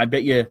much. I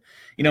bet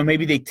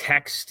maybe they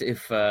text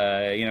if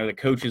the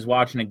coach is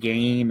watching a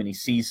game and he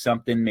sees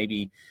something.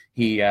 Maybe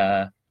he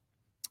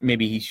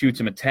shoots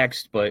him a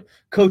text. But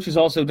coaches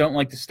also don't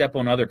like to step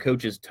on other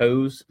coaches'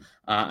 toes.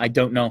 I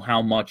don't know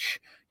how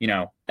much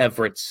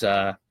Everett's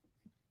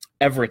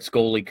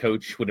goalie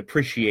coach would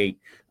appreciate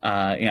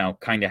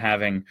kind of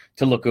having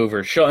to look over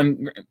his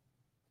shoulder.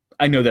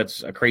 I know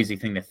that's a crazy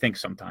thing to think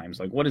sometimes.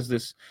 Like, what is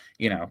this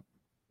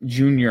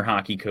junior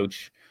hockey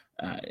coach?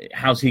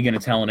 How's he going to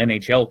tell an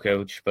NHL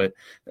coach? But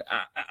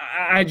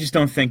I just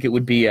don't think it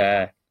would be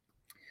if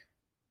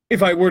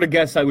I were to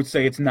guess, I would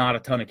say it's not a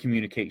ton of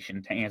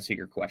communication to answer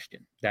your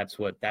question. That's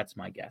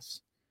my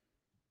guess.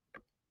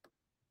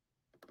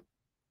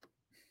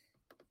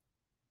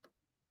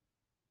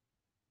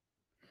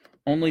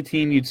 Only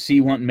team you'd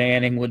see want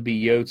Manning would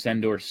be Yotes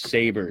and/or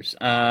Sabres.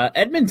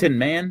 Edmonton,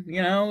 man,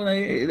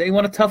 they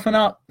want to toughen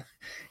up.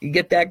 You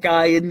get that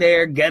guy in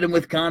there, get him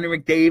with Connor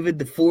McDavid,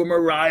 the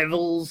former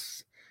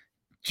rivals.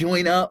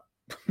 Join up.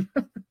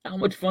 How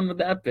much fun would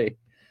that be?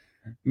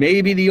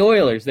 Maybe the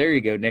Oilers. There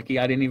you go, Nikki.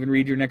 I didn't even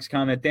read your next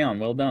comment down.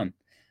 Well done.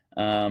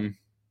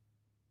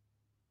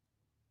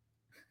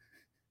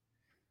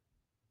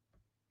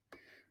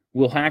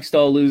 Will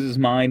Hackstall lose his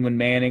mind when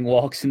Manning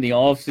walks in the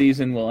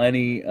offseason? Will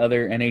any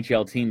other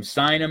NHL team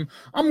sign him?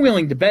 I'm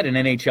willing to bet an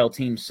NHL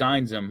team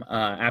signs him.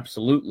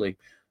 Absolutely.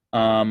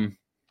 Later.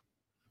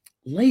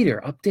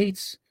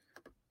 Updates?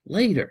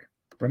 Later.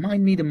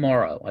 Remind me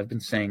tomorrow. I've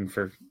been saying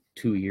for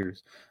 2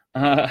 years.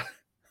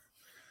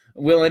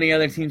 Will any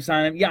other team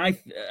sign him? Yeah,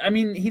 I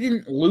mean, he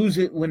didn't lose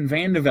it when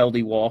Van de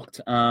Velde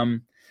walked.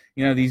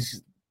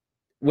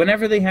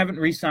 Whenever they haven't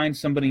re-signed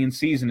somebody in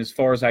season, as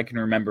far as I can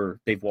remember,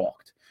 they've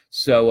walked.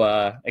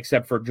 So,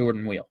 except for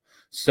Jordan Wheel.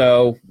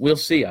 So, we'll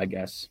see, I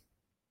guess.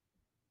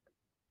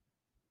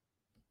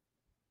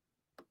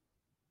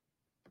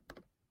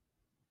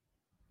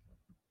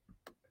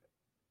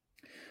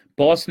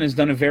 Boston has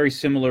done a very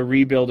similar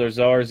rebuild as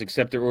ours,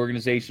 except their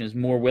organization is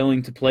more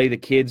willing to play the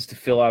kids to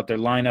fill out their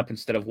lineup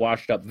instead of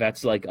washed-up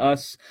vets like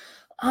us.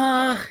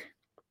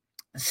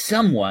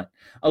 Somewhat.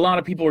 A lot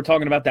of people were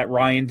talking about that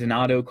Ryan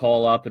Donato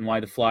call-up and why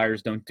the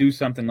Flyers don't do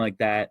something like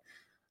that.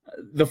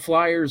 The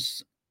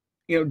Flyers,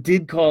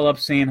 did call up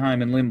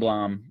Sanheim and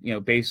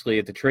Lindblom, basically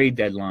at the trade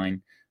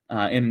deadline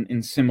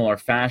in similar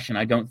fashion.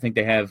 I don't think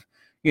they have,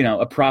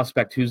 a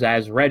prospect who's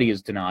as ready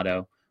as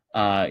Donato.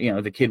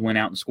 The kid went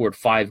out and scored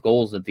 5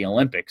 goals at the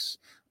Olympics.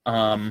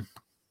 Player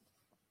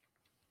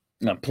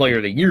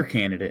of the Year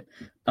candidate.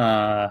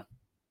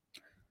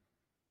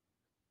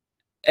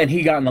 And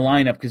he got in the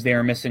lineup because they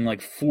were missing like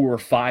 4 or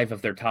 5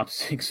 of their top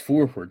 6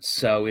 forwards.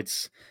 So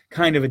it's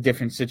kind of a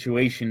different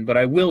situation. But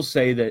I will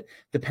say that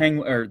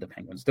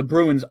the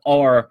Bruins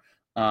are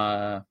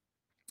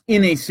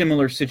in a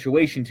similar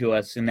situation to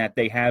us in that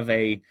they have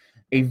a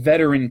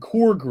veteran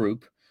core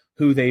group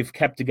who they've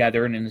kept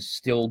together and is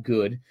still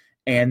good,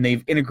 and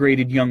they've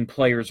integrated young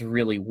players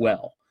really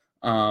well.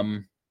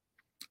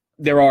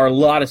 There are a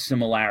lot of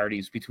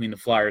similarities between the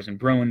Flyers and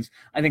Bruins.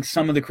 I think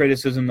some of the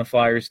criticism the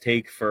Flyers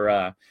take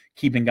for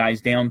keeping guys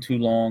down too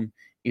long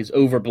is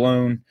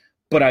overblown,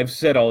 but I've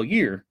said all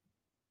year,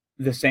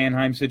 the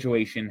Sanheim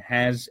situation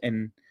has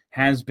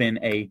been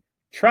a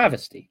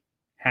travesty.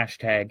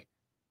 Hashtag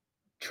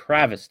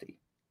travesty.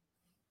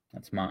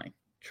 That's mine.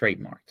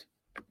 Trademarked.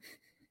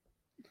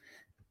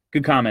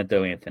 Good comment,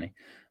 though, Anthony.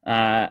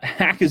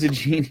 Hack is a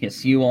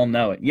genius. You all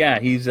know it. Yeah,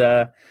 he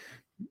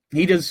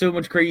does so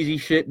much crazy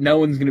shit, no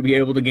one's going to be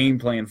able to game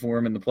plan for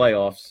him in the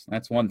playoffs.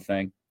 That's one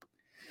thing.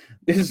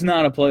 This is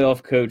not a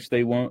playoff coach.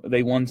 They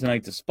won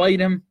tonight to spite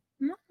him.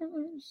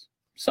 There's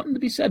something to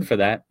be said for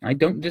that. I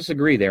don't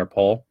disagree there,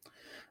 Paul.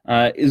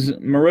 Is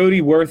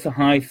Marody worth a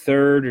high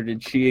third, or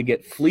did Chia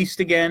get fleeced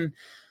again?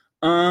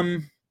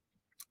 The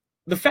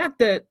fact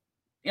that,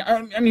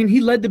 I mean,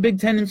 he led the Big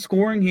Ten in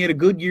scoring. He had a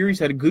good year. He's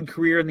had a good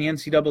career in the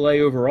NCAA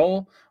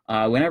overall.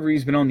 Whenever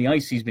he's been on the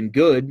ice, he's been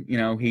good. You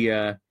know, he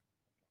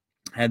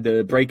had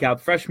the breakout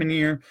freshman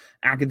year,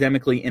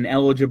 academically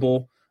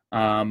ineligible,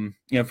 for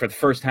the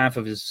first half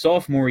of his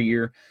sophomore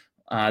year.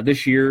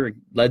 This year,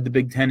 led the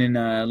Big Ten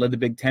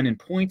in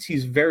points.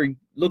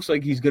 Looks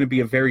like he's going to be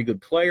a very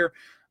good player.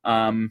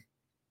 The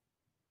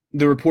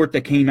report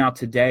that came out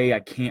today,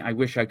 I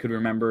wish I could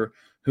remember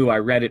who I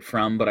read it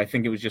from, but I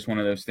think it was just one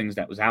of those things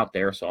that was out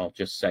there, so I'll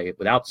just say it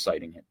without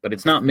citing it. But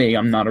it's not me.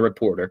 I'm not a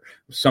reporter.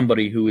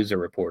 Somebody who is a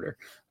reporter.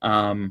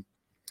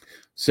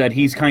 Said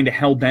he's kind of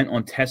hell-bent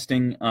on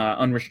testing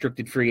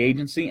unrestricted free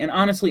agency. And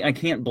honestly, I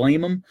can't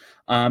blame him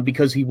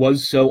because he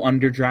was so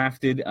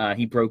underdrafted.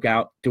 He broke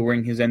out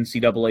during his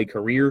NCAA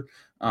career.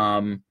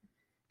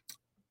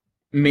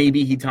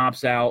 Maybe he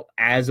tops out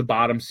as a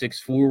bottom six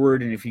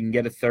forward, and if you can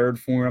get a third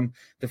for him,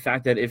 the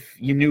fact that if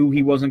you knew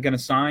he wasn't going to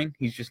sign,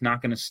 he's just not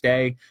going to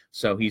stay,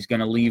 so he's going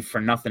to leave for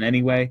nothing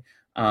anyway.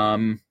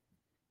 Got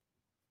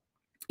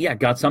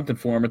something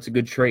for him. It's a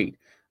good trade.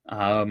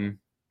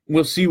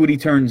 We'll see what he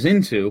turns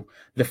into.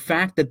 The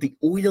fact that the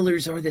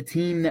Oilers are the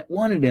team that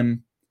wanted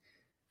him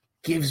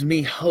gives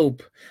me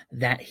hope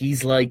that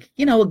he's like,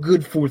 a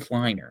good fourth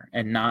liner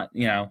and not,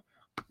 the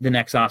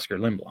next Oscar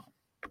Lindblom.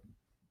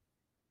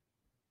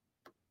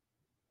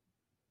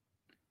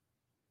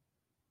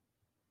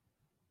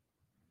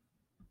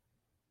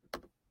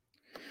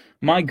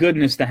 My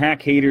goodness, the Hack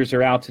haters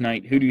are out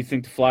tonight. Who do you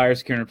think the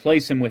Flyers can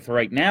replace him with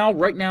right now?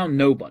 Right now,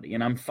 nobody.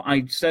 And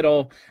I said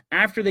all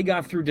after they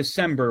got through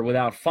December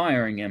without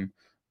firing him,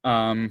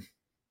 or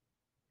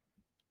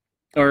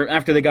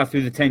after they got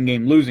through the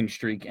 10-game losing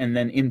streak and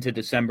then into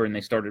December and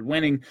they started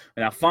winning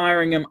without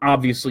firing him.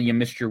 Obviously, you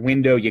missed your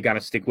window. You got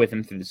to stick with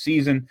him through the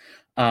season.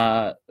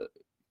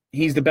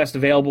 He's the best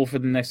available for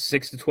the next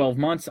 6 to 12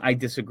 months. I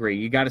disagree.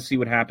 You got to see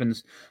what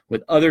happens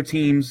with other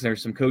teams.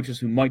 There's some coaches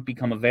who might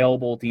become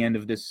available at the end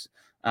of this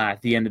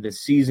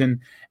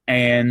season,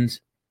 and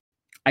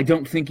I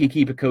don't think you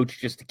keep a coach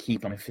just to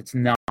keep him if it's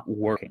not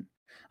working.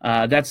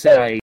 That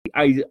said,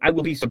 I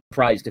will be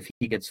surprised if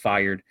he gets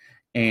fired.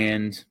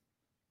 And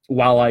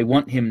while I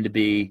want him to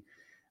be,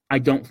 I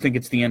don't think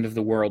it's the end of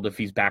the world if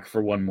he's back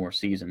for one more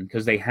season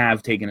because they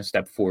have taken a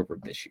step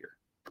forward this year.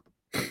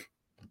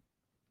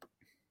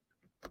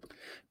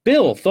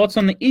 Bill, thoughts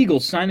on the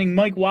Eagles signing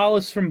Mike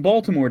Wallace from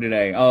Baltimore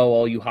today? Oh,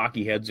 all you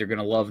hockey heads are going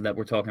to love that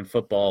we're talking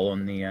football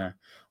on the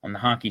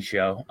hockey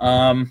show.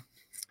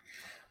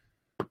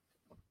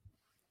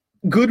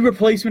 Good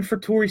replacement for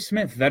Torrey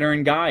Smith,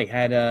 veteran guy.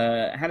 Had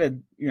a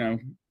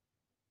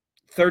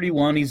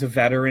 31. He's a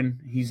veteran.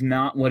 He's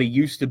not what he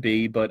used to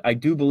be, but I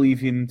do believe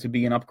him to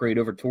be an upgrade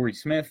over Torrey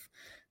Smith.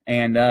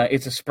 And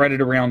it's a spread it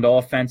around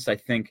offense. I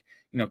think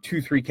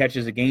 2-3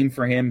 catches a game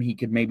for him. He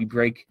could maybe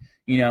break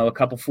a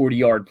couple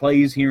 40-yard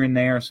plays here and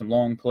there, some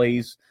long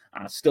plays.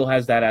 Still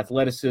has that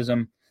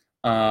athleticism.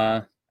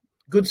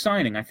 Good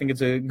signing. I think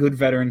it's a good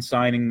veteran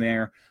signing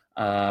there.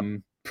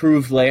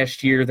 Proved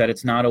last year that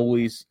it's not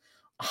always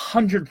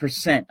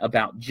 100%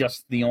 about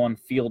just the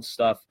on-field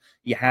stuff.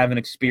 You have an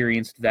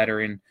experienced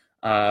veteran,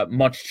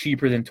 much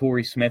cheaper than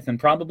Torrey Smith and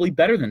probably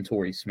better than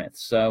Torrey Smith.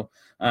 So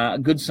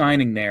good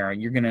signing there.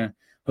 You're going to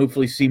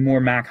hopefully see more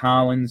Mac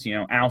Hollins.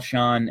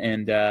 Alshon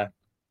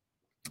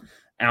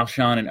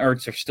and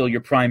Ertz are still your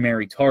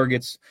primary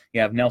targets.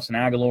 You have Nelson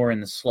Aguilar in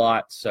the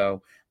slot.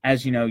 So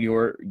as you know,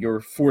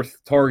 your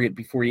fourth target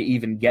before you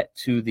even get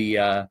to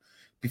the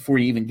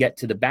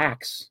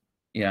backs,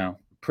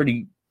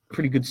 pretty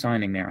good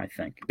signing there, I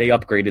think. They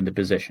upgraded the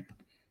position.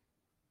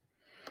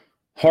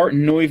 Hart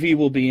and Noivy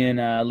will be in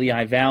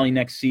Lehigh Valley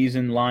next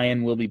season.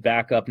 Lyon will be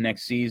back up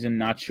next season.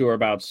 Not sure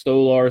about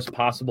Stolar's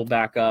possible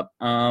backup.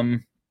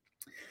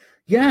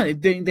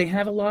 They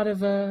have a lot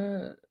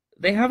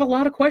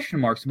of question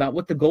marks about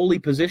what the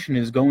goalie position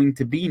is going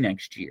to be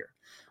next year.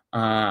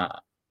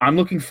 I'm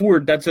looking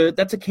forward. That's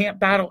a camp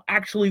battle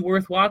actually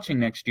worth watching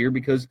next year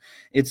because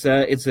it's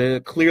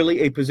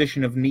clearly a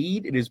position of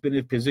need. It has been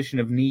a position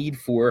of need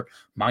for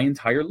my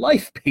entire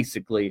life,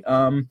 basically.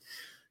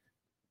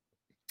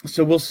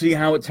 So we'll see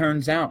how it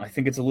turns out. I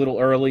think it's a little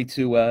early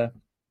to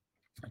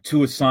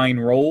to assign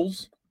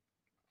roles.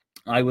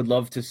 I would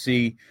love to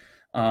see,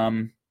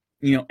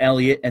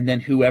 Elliott and then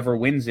whoever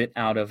wins it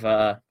out of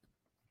Lyon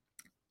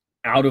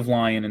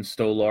and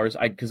Stolars,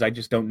 because I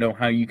just don't know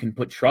how you can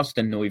put trust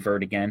in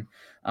Neuvirth again.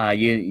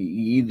 You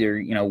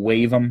either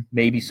waive him,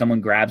 maybe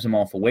someone grabs him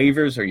off of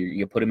waivers, or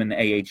you put him in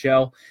the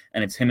AHL,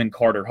 and it's him and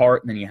Carter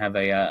Hart, and then you have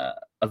a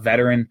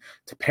veteran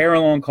to pair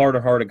along Carter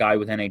Hart, a guy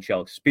with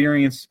NHL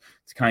experience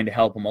to kind of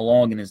help him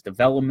along in his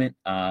development.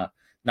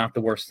 Not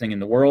the worst thing in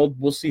the world.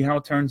 We'll see how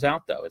it turns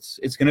out, though.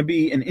 It's going to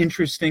be an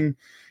interesting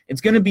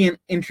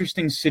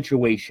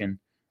situation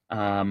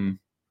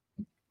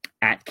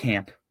at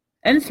camp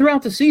and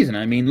throughout the season.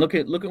 I mean, look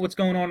at what's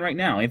going on right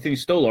now. Anthony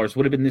Stolars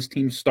would have been this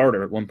team's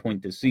starter at one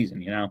point this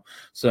season,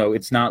 So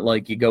it's not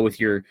like you go with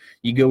your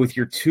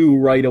two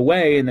right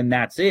away and then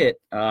that's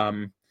it.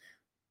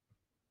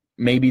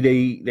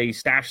 Maybe they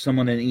stash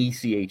someone in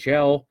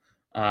ECHL.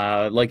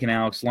 Like an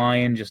Alex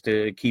Lyon, just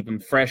to keep him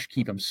fresh,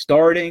 keep him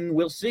starting.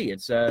 We'll see.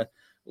 It's a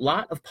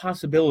lot of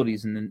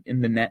possibilities in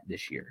the net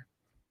this year,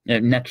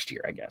 next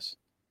year, I guess.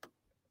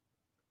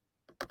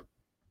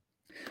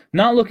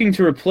 Not looking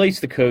to replace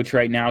the coach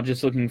right now,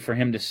 just looking for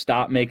him to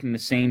stop making the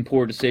same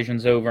poor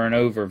decisions over and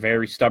over.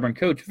 Very stubborn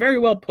coach. Very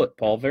well put,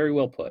 Paul. Very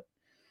well put.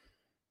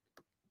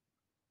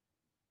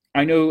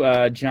 I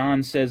know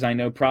John says, I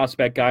know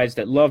prospect guys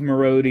that love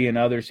Marody and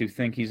others who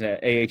think he's an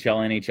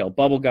AHL, NHL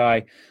bubble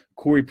guy.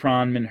 Corey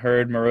Pronman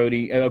heard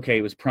Marody. Okay,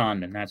 it was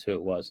Pronman. That's who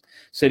it was.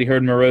 Said he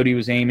heard Marody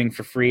was aiming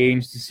for free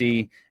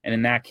agency, and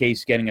in that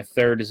case, getting a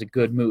third is a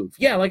good move.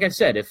 Yeah, like I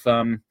said,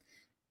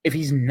 if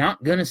he's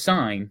not going to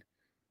sign,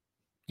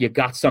 you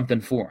got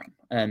something for him,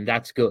 and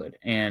that's good.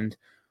 And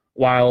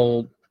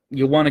while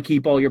you want to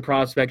keep all your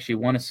prospects, you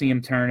want to see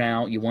them turn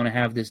out, you want to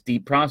have this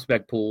deep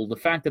prospect pool, the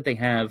fact that they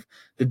have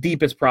the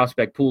deepest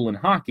prospect pool in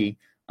hockey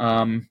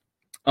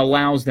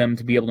allows them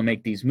to be able to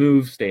make these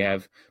moves. They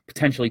have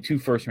potentially 2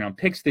 first-round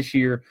picks this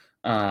year.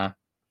 Now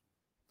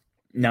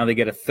they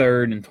get a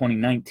third in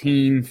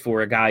 2019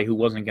 for a guy who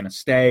wasn't going to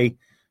stay.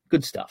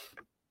 Good stuff.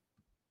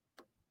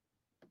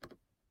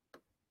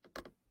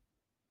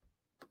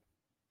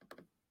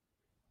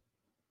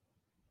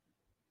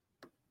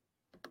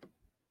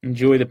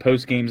 Enjoy the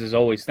post games as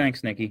always.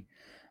 Thanks, Nikki.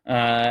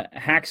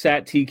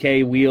 Hacksat,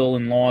 TK, Wheel,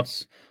 and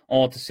Lots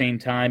all at the same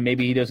time.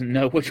 Maybe he doesn't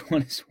know which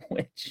one is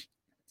which.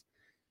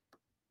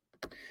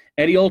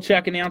 Eddie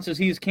Olczyk announces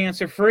he's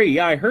cancer-free.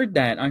 Yeah, I heard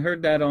that. I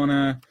read that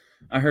on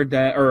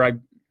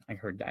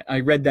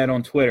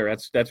Twitter.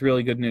 That's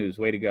really good news.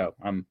 Way to go.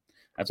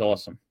 That's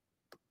awesome.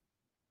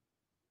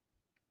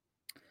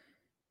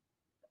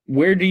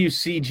 Where do you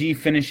see G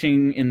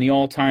finishing in the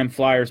all-time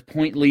Flyers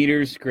point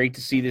leaders? Great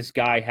to see this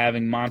guy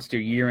having monster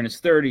year in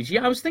his 30s.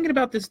 Yeah, I was thinking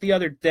about this the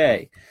other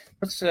day.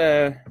 Let's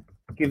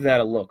give that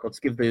a look. Let's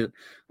give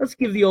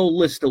the old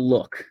list a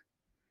look.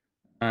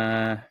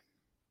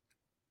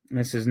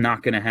 This is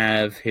not going to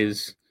have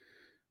his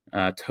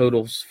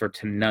totals for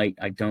tonight,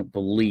 I don't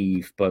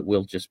believe, but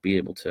we'll just be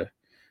able to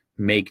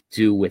make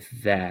do with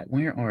that.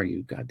 Where are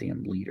you?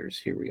 Goddamn leaders.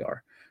 Here we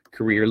are.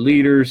 Career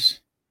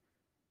leaders.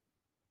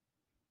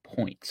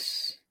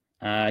 Points.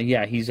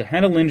 Yeah, he's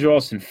ahead of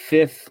Lindros in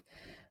 5th,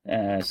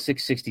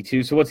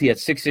 662. So what's he at,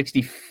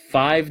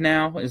 665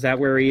 now? Is that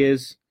where he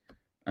is?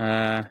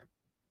 I'm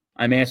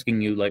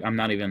asking you,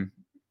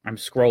 I'm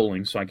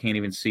scrolling, so I can't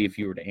even see if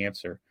you were to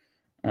answer.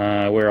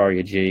 Where are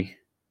you, G?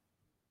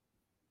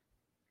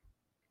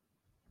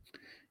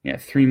 Yeah,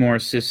 3 more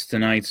assists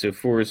tonight. So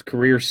for his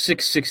career,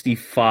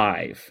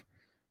 665.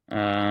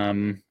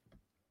 Rick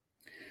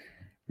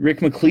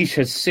McLeish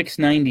has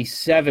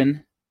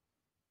 697.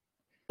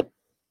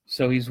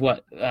 So he's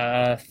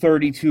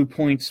 32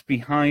 points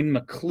behind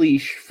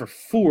McLeish for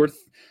 4th.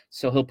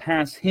 So he'll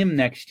pass him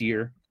next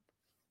year.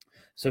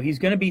 So he's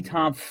going to be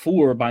top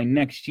 4 by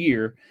next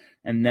year.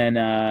 And then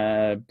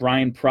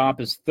Brian Propp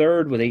is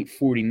 3rd with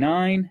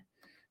 849.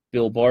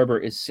 Bill Barber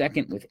is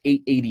 2nd with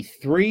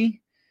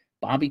 883.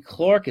 Bobby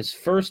Clark is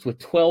 1st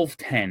with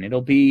 1210.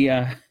 It'll be,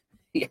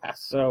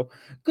 so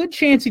good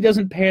chance he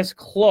doesn't pass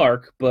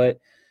Clark, but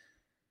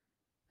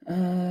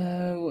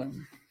I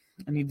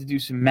need to do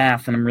some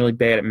math, and I'm really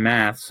bad at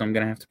math, so I'm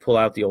going to have to pull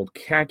out the old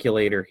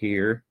calculator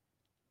here.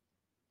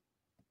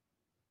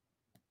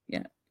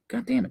 Yeah,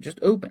 God damn it, just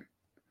open.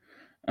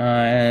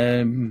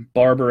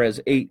 Barber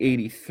has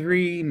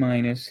 883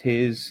 minus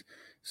his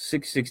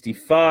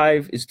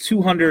 665 is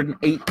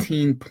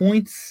 218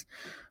 points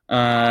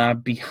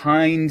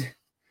behind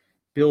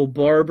Bill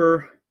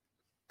Barber.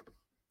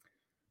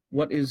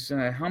 What is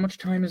how much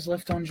time is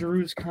left on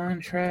Giroux's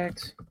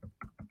contract?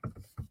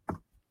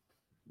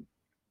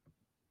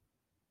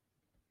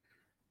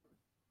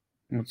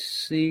 Let's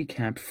see,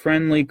 cap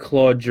friendly,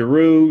 Claude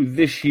Giroux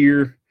this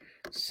year,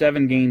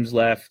 7 games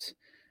left,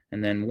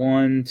 and then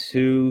 1,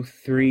 2,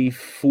 3,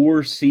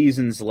 4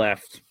 seasons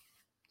left.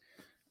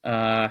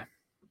 So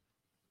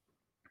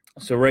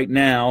right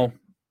now,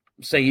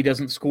 say he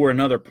doesn't score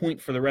another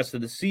point for the rest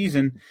of the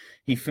season,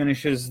 he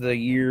finishes the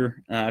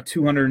year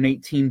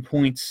 218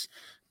 points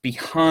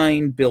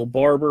behind Bill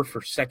Barber for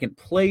 2nd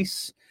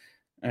place.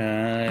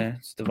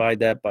 Let's divide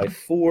that by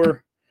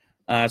 4.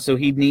 So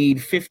he'd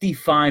need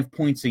 55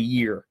 points a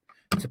year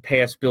to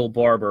pass Bill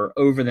Barber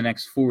over the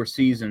next 4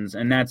 seasons,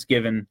 and that's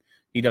given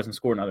he doesn't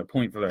score another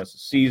point for the rest of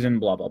the season,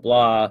 blah, blah,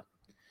 blah.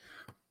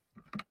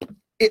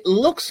 It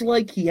looks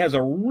like he has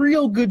a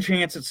real good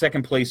chance at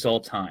second place all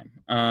time.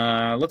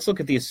 Let's look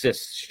at the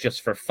assists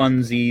just for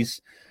funsies.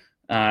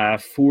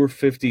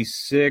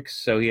 456,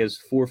 so he has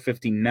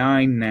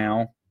 459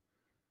 now.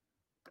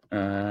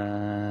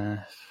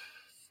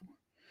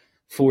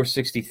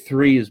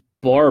 463 is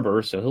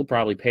Barber, so he'll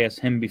probably pass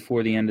him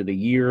before the end of the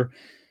year.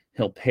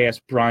 He'll pass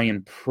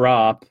Brian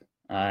Propp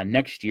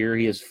next year.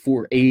 He has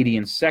 480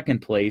 in second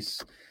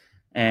place.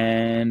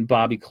 And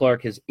Bobby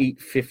Clark has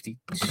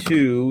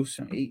 852.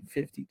 So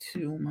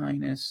 852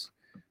 minus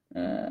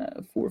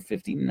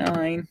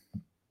 459.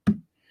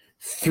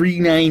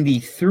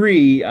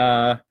 393.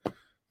 A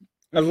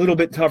little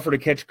bit tougher to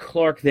catch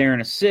Clark there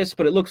in assists,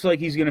 but it looks like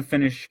he's going to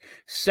finish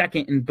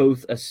second in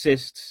both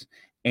assists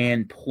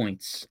and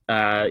points,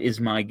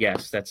 is my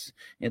guess.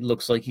 It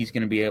looks like he's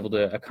going to be able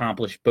to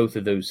accomplish both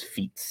of those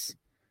feats.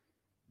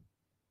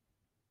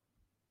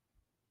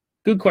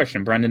 Good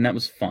question, Brendan. That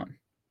was fun.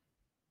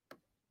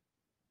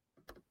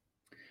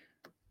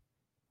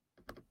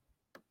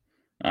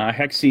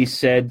 Hexy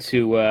said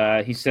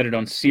he said it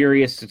on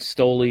Sirius that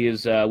Stoli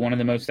is one of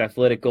the most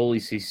athletic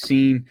goalies he's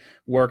seen,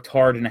 worked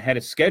hard and ahead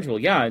of schedule.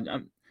 Yeah,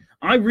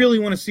 I really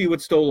want to see what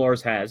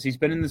Stolarz has. He's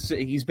been in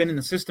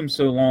the system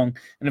so long,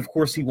 and of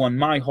course he won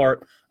my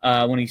heart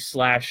when he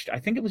slashed, I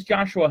think it was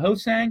Joshua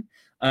Hosang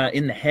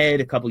in the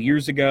head a couple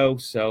years ago.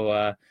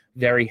 So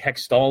very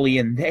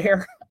Hextalian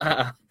there.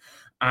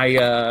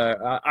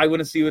 I want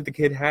to see what the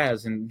kid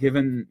has, and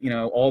given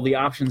all the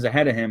options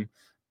ahead of him,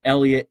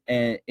 Elliott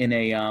in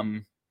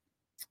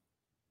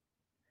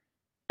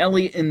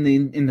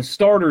the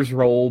starter's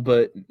role,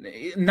 but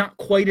not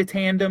quite a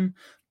tandem.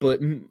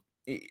 But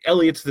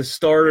Elliott's the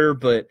starter,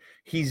 but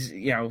he's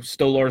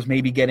Stolarz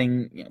maybe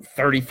getting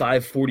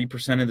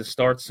 35-40% of the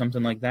starts,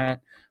 something like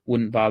that.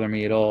 Wouldn't bother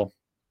me at all.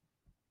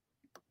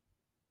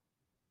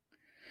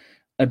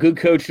 A good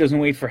coach doesn't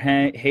wait for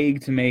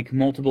Haig to make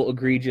multiple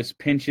egregious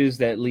pinches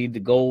that lead to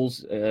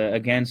goals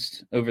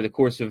against over the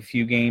course of a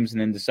few games and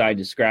then decide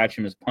to scratch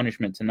him as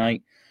punishment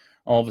tonight.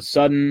 All of a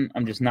sudden,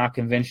 I'm just not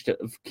convinced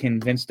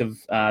of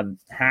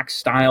Hack's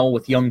style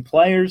with young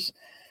players.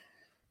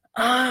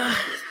 I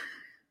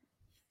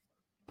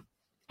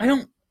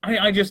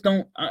just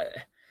don't.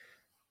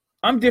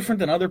 I'm different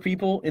than other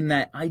people in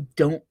that I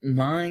don't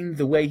mind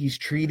the way he's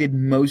treated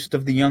most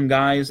of the young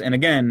guys. And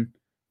again,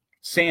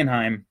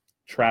 Sanheim,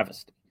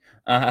 travesty.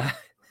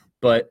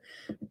 But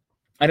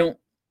I don't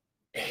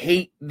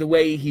hate the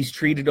way he's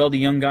treated all the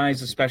young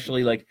guys,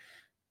 especially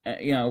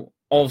all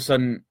of a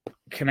sudden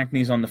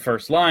Konechny's on the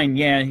first line.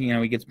 Yeah,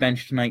 he gets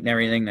benched tonight and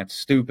everything. That's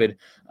stupid.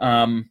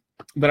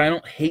 But I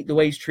don't hate the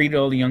way he's treated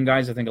all the young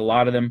guys. I think a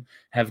lot of them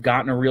have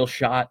gotten a real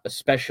shot,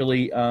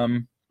 especially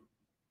the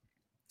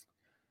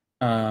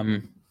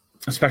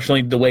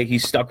way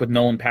he's stuck with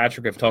Nolan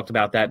Patrick. I've talked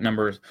about that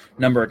number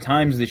of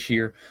times this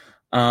year.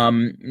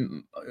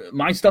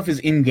 My stuff is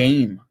in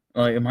game.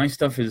 My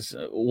stuff is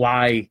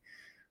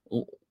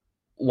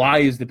why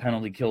is the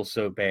penalty kill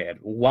so bad?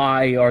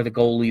 Why are the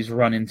goalies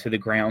running to the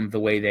ground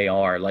the way they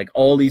are? Like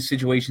all these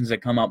situations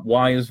that come up,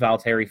 why is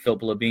Valtteri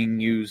Filppula being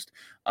used,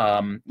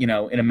 in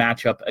a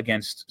matchup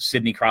against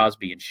Sidney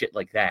Crosby and shit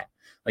like that?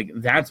 Like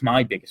that's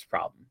my biggest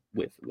problem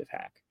with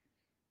Hack.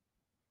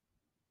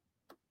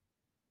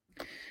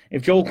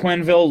 If Joel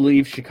Quenneville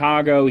leaves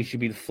Chicago, he should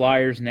be the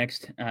Flyers'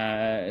 next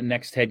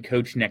head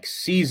coach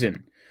next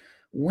season.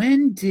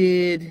 When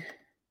did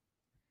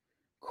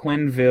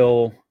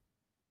Quenneville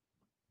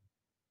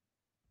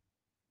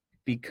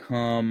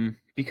become,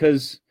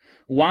 because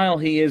while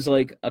he is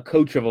like a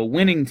coach of a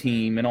winning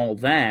team and all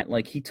that,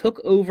 like he took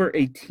over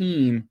a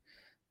team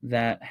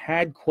that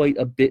had quite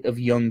a bit of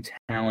young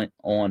talent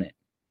on it.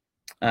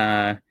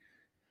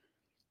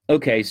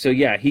 Okay, so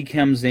yeah, he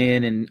comes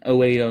in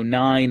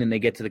 08-09 and they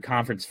get to the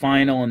conference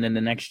final, and then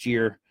the next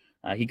year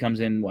he comes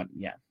in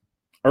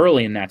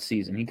early in that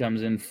season. He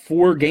comes in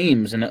 4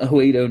 games in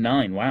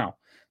 08-09. Wow,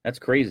 that's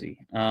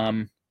crazy.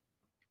 And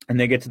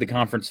they get to the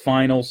conference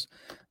finals,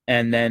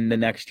 and then the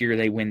next year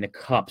they win the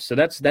cup. So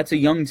that's a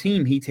young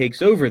team he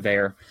takes over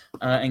there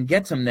and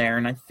gets them there.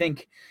 And I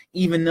think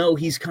even though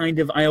he's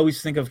I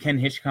always think of Ken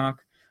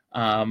Hitchcock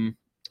when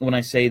I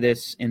say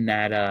this, in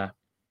that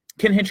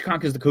Ken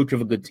Hitchcock is the coach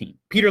of a good team.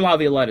 Peter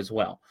Laviolette as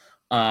well.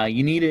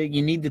 You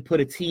need to put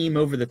a team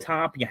over the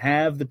top. You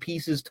have the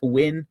pieces to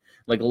win,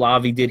 like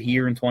Lavi did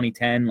here in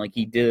 2010, like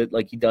he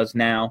does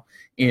now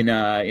in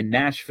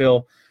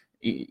Nashville.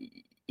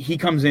 He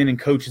comes in and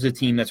coaches a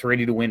team that's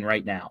ready to win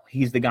right now.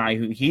 He's the guy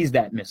he's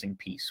that missing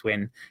piece.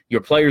 When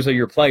your players are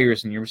your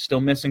players and you're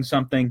still missing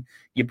something,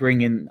 you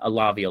bring in a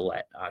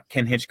Laviolette.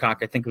 Ken Hitchcock,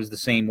 I think, was the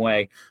same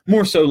way.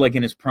 More so like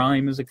in his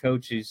prime as a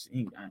coach.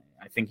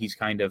 I think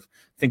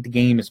the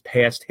game has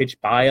passed Hitch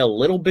by a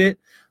little bit.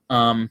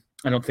 I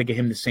don't think of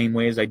him the same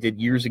way as I did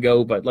years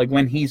ago, but like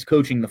when he's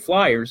coaching the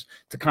Flyers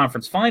to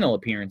conference final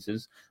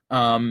appearances,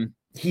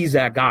 he's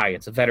that guy.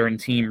 It's a veteran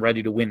team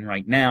ready to win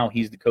right now.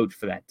 He's the coach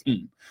for that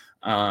team.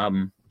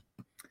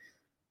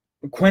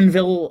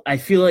 Quenneville, I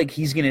feel like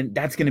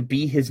that's gonna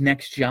be his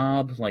next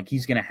job. Like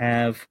he's gonna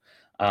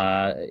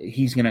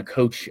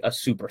coach a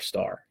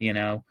superstar,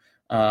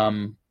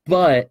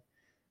 but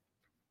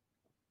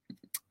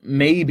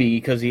maybe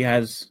because he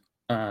has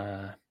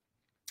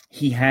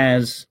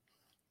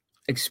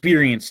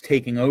experience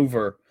taking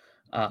over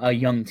a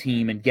young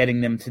team and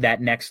getting them to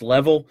that next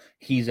level,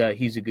 he's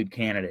a good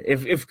candidate.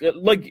 If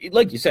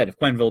like you said, if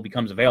Quenneville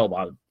becomes available,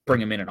 I'll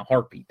bring him in a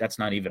heartbeat. That's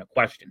not even a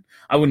question.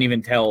 I wouldn't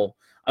even tell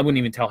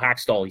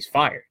Hackstall he's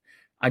fired.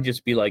 I'd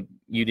just be like,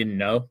 you didn't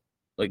know?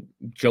 Like,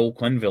 Joel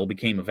Quenneville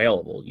became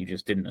available. You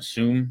just didn't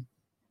assume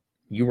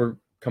you were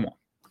 – come on.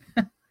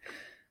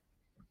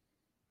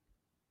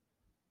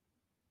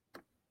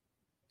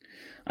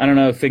 I don't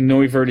know if Fig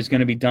Neuvert is going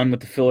to be done with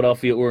the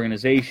Philadelphia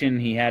organization.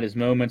 He had his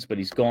moments, but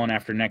he's gone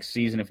after next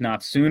season, if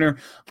not sooner.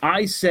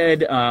 I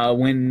said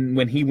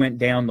when he went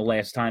down the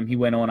last time, he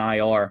went on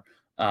IR,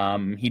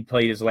 he'd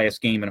played his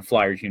last game in a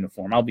Flyers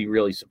uniform. I'll be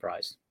really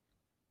surprised.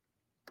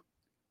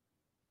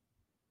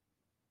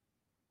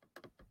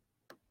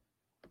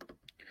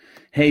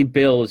 Hey,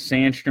 Bill, is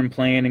Sandstrom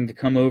planning to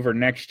come over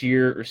next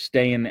year or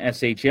stay in the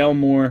SHL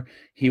more?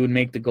 He would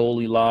make the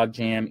goalie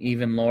logjam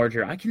even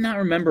larger. I cannot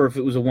remember if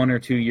it was a 1 or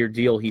 2 year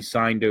deal he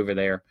signed over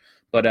there,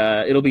 but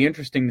it'll be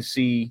interesting to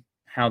see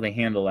how they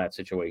handle that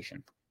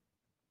situation.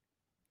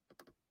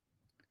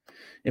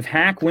 If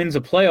Hack wins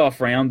a playoff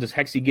round, does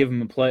Hexie give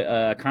him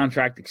a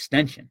contract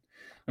extension?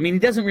 I mean, he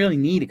doesn't really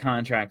need a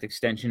contract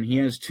extension. He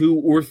has 2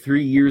 or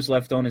 3 years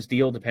left on his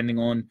deal, depending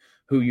on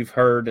who you've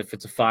heard, if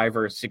it's a 5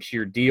 or a 6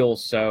 year deal.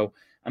 So,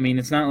 I mean,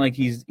 it's not like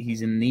he's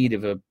in need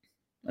of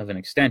an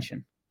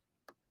extension.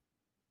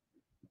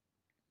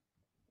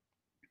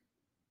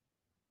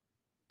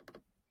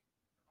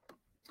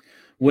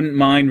 Wouldn't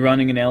mind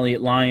running an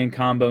Elliott Lyon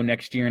combo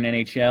next year in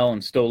NHL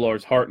and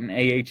Stolarz Hart in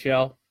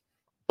AHL.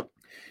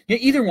 Yeah,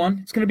 either one.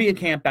 It's going to be a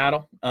camp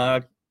battle.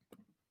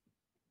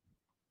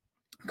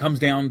 Comes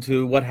down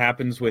to what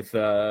happens with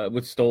Neuvert,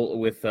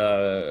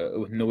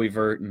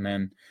 and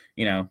then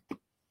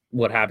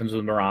what happens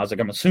with Mrazek.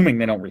 I'm assuming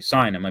they don't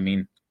re-sign him. I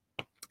mean,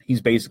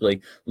 he's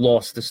basically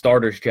lost the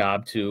starter's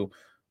job to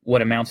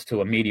what amounts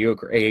to a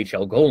mediocre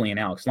AHL goalie in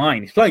Alex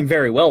Lyon. He's playing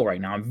very well right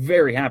now. I'm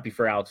very happy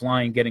for Alex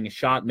Lyon getting a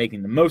shot,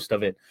 making the most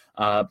of it,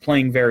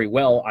 playing very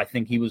well. I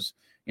think he was,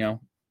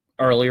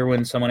 earlier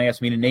when someone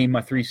asked me to name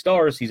my 3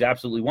 stars, he's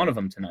absolutely one of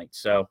them tonight.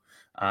 So,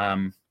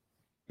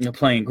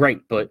 playing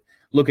great. But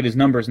look at his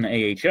numbers in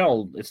the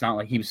AHL. It's not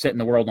like he was setting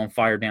the world on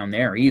fire down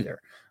there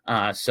either.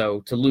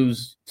 So to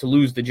lose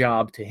the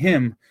job to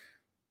him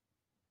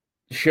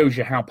shows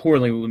you how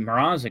poorly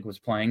Mrazek was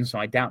playing. So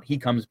I doubt he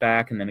comes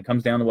back. And then it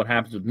comes down to what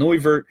happens with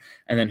Neuvert,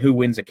 and then who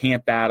wins a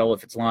camp battle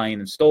if it's Lyon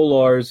and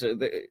Stolarz.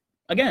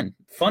 Again,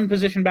 fun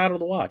position battle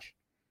to watch.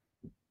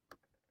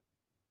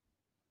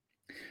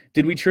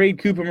 Did we trade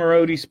Cooper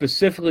Marody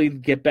specifically to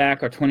get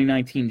back our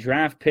 2019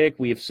 draft pick?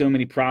 We have so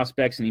many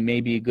prospects, and he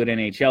may be a good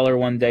NHLer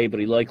one day,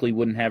 but he likely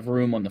wouldn't have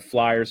room on the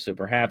Flyers, so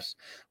perhaps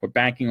we're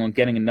banking on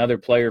getting another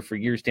player for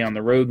years down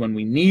the road when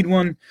we need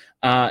one.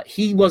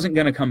 He wasn't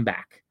going to come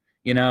back.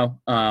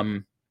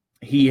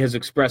 He has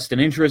expressed an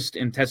interest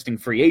in testing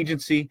free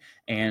agency,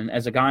 and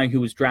as a guy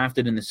who was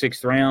drafted in the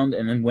 6th round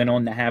and then went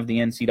on to have the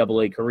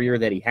NCAA career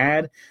that he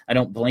had, I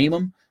don't blame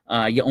him.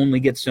 You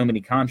only get so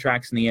many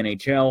contracts in the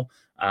NHL.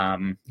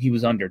 He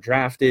was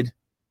underdrafted.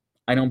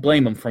 I don't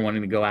blame him for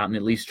wanting to go out and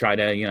at least try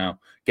to,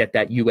 get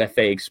that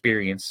UFA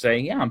experience. Say,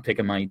 yeah, I'm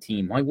picking my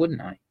team. Why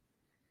wouldn't I?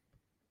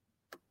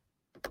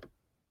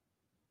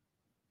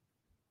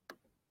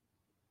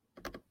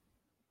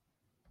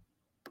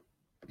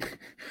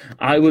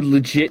 I would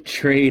legit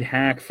trade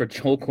Hack for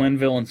Joel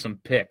Quenneville and some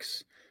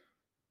picks.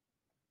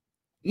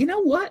 You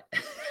know what?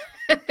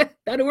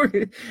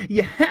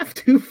 You have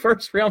 2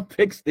 first-round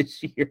picks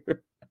this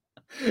year.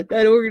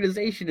 That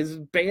organization is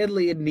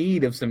badly in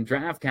need of some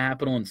draft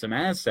capital and some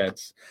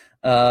assets.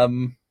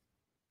 I'm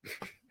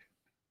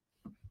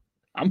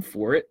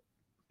for it.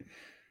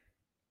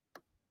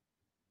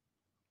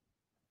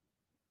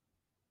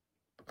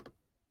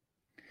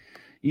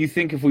 You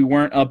think if we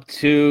weren't up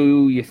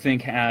 2, you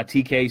think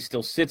TK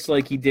still sits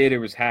like he did,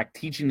 or was Hack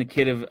teaching the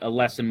kid a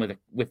lesson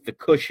with the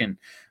cushion?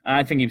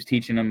 I think he was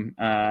teaching him.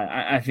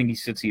 I think he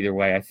sits either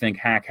way. I think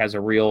Hack has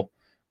a real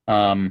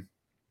thing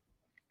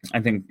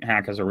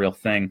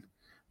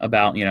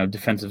about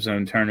defensive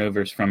zone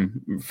turnovers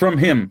from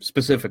him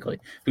specifically,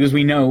 because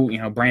we know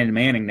Brandon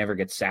Manning never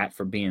gets sat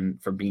for being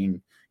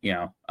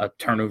a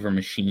turnover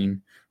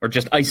machine or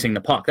just icing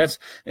the puck.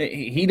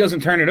 He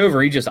doesn't turn it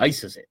over, he just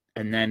ices it,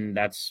 and then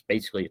that's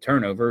basically a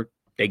turnover.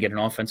 They get an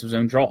offensive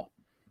zone draw.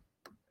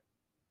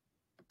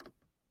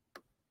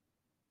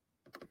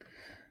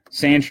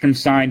 Sandstrom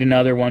signed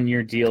another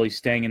 1-year deal. He's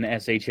staying in the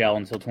SHL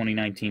until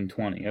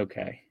 2019-20.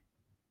 Okay.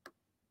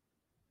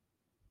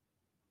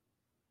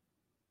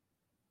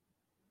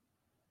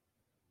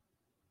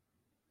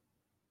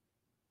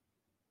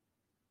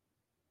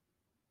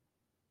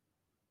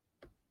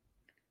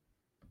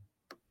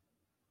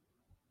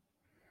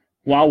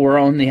 While we're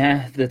on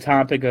the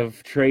topic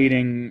of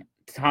trading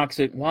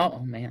toxic, well,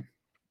 oh man,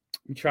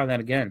 let me try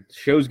that again. The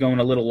show's going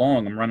a little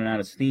long. I'm running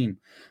out of steam.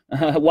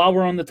 While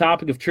we're on the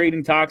topic of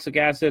trading toxic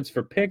assets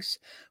for picks,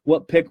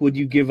 what pick would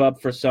you give up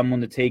for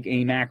someone to take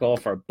AMAC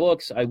off our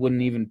books? I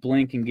wouldn't even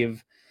blink and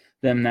give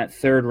them that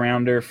third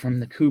rounder from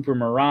the Cooper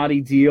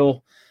Marotti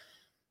deal.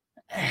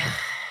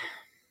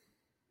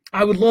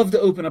 I would love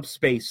to open up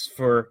space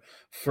for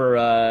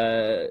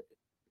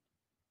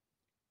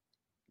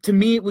to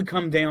me, it would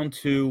come down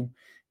to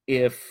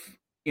if,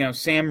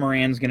 Sam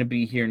Moran's going to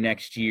be here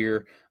next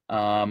year,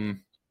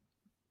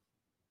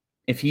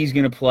 if he's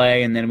going to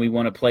play, and then we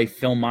want to play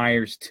Phil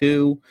Myers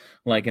too,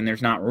 and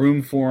there's not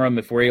room for him,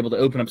 if we're able to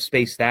open up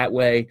space that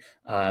way,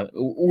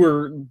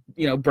 or,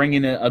 bring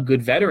in a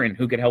good veteran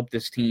who could help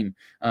this team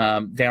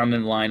down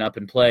in the lineup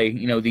and play,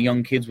 the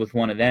young kids with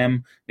one of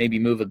them, maybe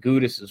move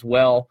Agudas as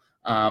well.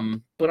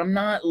 But I'm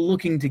not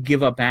looking to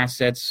give up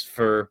assets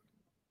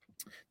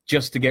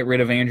just to get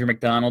rid of Andrew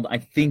McDonald. I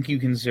think you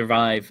can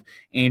survive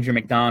Andrew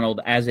McDonald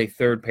as a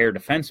third pair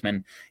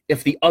defenseman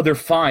if the other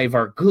five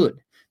are good.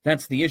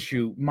 That's the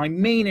issue. My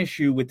main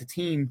issue with the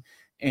team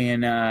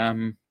and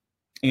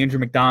Andrew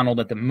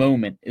McDonald at the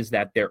moment is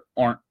that there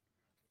aren't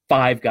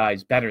five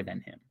guys better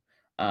than him.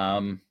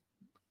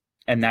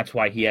 And that's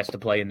why he has to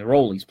play in the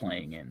role he's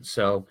playing in.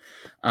 So,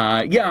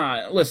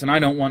 listen, I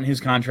don't want his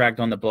contract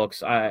on the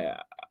books.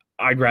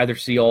 I'd rather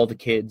see all the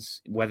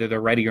kids, whether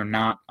they're ready or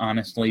not,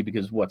 honestly,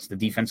 because what's the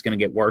defense going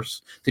to get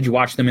worse? Did you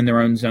watch them in their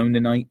own zone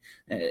tonight,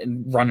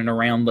 running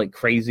around like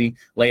crazy?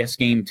 Last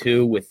game,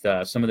 too, with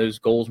some of those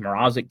goals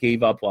Mrazek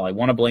gave up. Well, I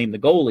want to blame the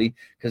goalie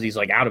because he's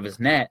out of his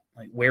net.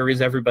 Where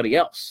is everybody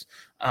else?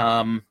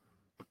 So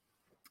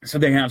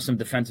they have some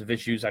defensive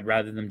issues. I'd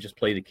rather them just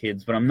play the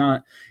kids, but I'm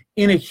not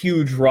in a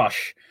huge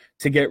rush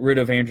to get rid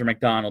of Andrew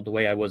McDonald the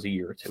way I was a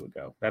year or two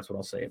ago. That's what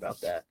I'll say about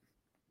that.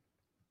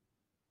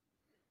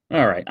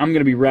 All right, I'm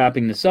going to be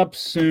wrapping this up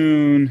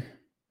soon.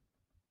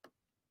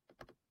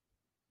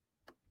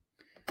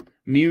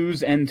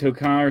 Muse and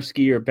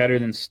Tokarski are better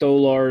than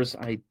Stolars.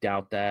 I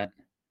doubt that.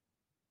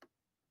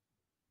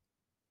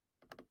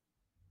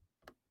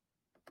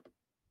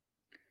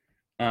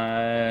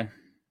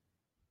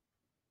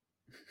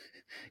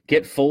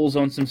 Get Foles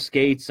on some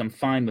skates. I'm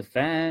fine with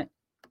that.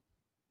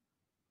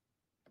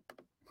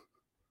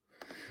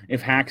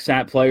 If Hack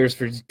sat players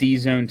for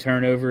D-zone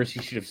turnovers, he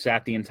should have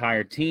sat the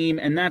entire team,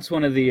 and that's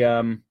one of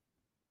the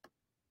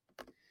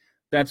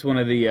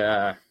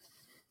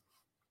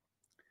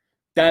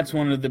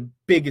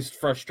biggest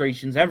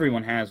frustrations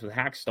everyone has with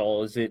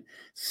Hackstall. Is it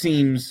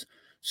seems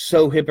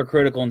so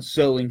hypocritical and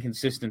so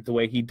inconsistent the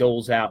way he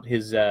doles out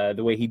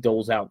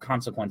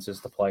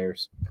consequences to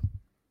players.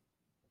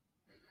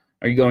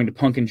 Are you going to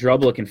Punk and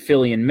Drublick in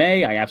Philly in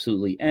May? I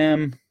absolutely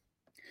am.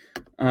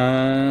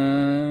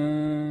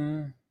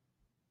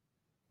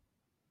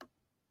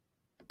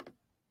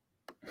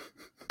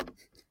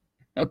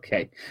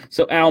 Okay,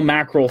 so Al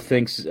Mackerel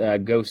thinks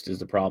Ghost is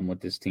the problem with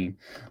this team.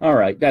 All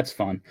right, that's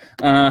fun.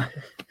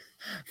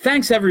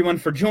 Thanks everyone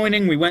for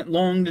joining. We went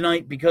long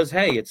tonight because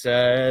hey, it's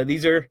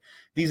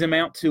these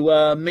amount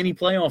to mini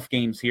playoff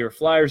games here.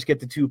 Flyers get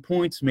the 2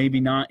 points, maybe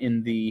not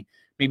in the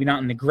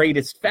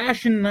greatest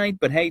fashion tonight,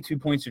 but hey, 2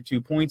 points are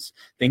 2 points.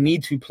 They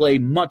need to play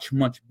much,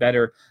 much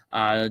better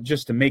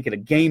just to make it a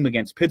game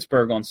against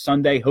Pittsburgh on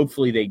Sunday.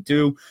 Hopefully they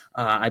do.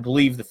 I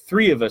believe the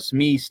three of us,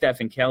 me, Steph,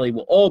 and Kelly,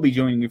 will all be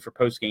joining you for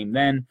postgame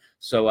then.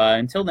 So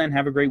until then,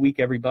 have a great week,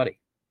 everybody.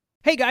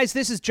 Hey guys,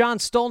 this is John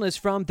Stolnis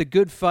from The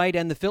Good Fight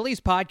and the Phillies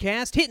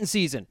podcast, Hittin'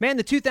 Season. Man,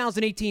 the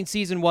 2018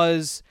 season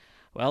was...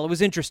 well, it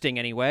was interesting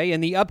anyway,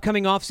 and the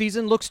upcoming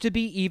offseason looks to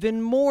be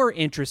even more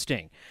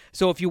interesting.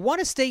 So if you want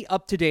to stay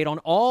up to date on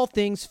all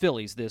things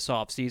Phillies this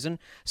offseason,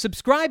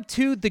 subscribe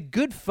to the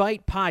Good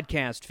Fight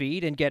podcast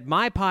feed and get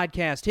my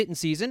podcast Hittin'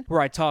 Season,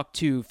 where I talk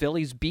to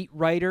Phillies beat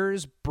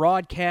writers,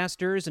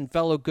 broadcasters, and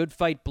fellow Good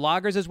Fight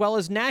bloggers, as well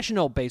as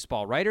national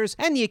baseball writers,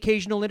 and the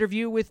occasional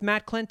interview with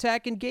Matt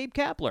Klentak and Gabe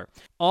Kapler.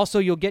 Also,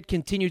 you'll get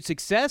Continued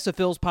Success, a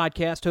Phil's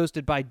podcast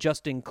hosted by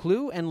Justin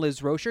Klugh and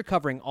Liz Rocher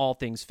covering all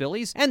things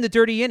Phillies, and The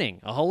Dirty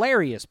Inning, a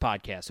hilarious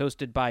podcast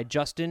hosted by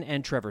Justin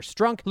and Trevor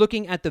Strunk,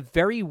 looking at the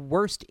very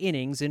worst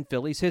innings in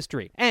Phillies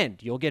history.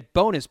 And you'll get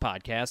bonus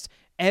podcasts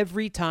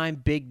every time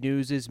big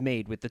news is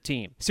made with the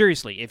team.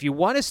 Seriously, if you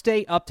want to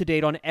stay up to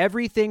date on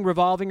everything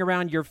revolving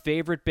around your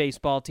favorite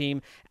baseball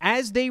team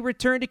as they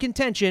return to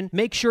contention,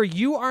 make sure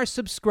you are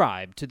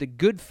subscribed to the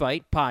Good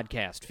Fight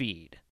podcast feed.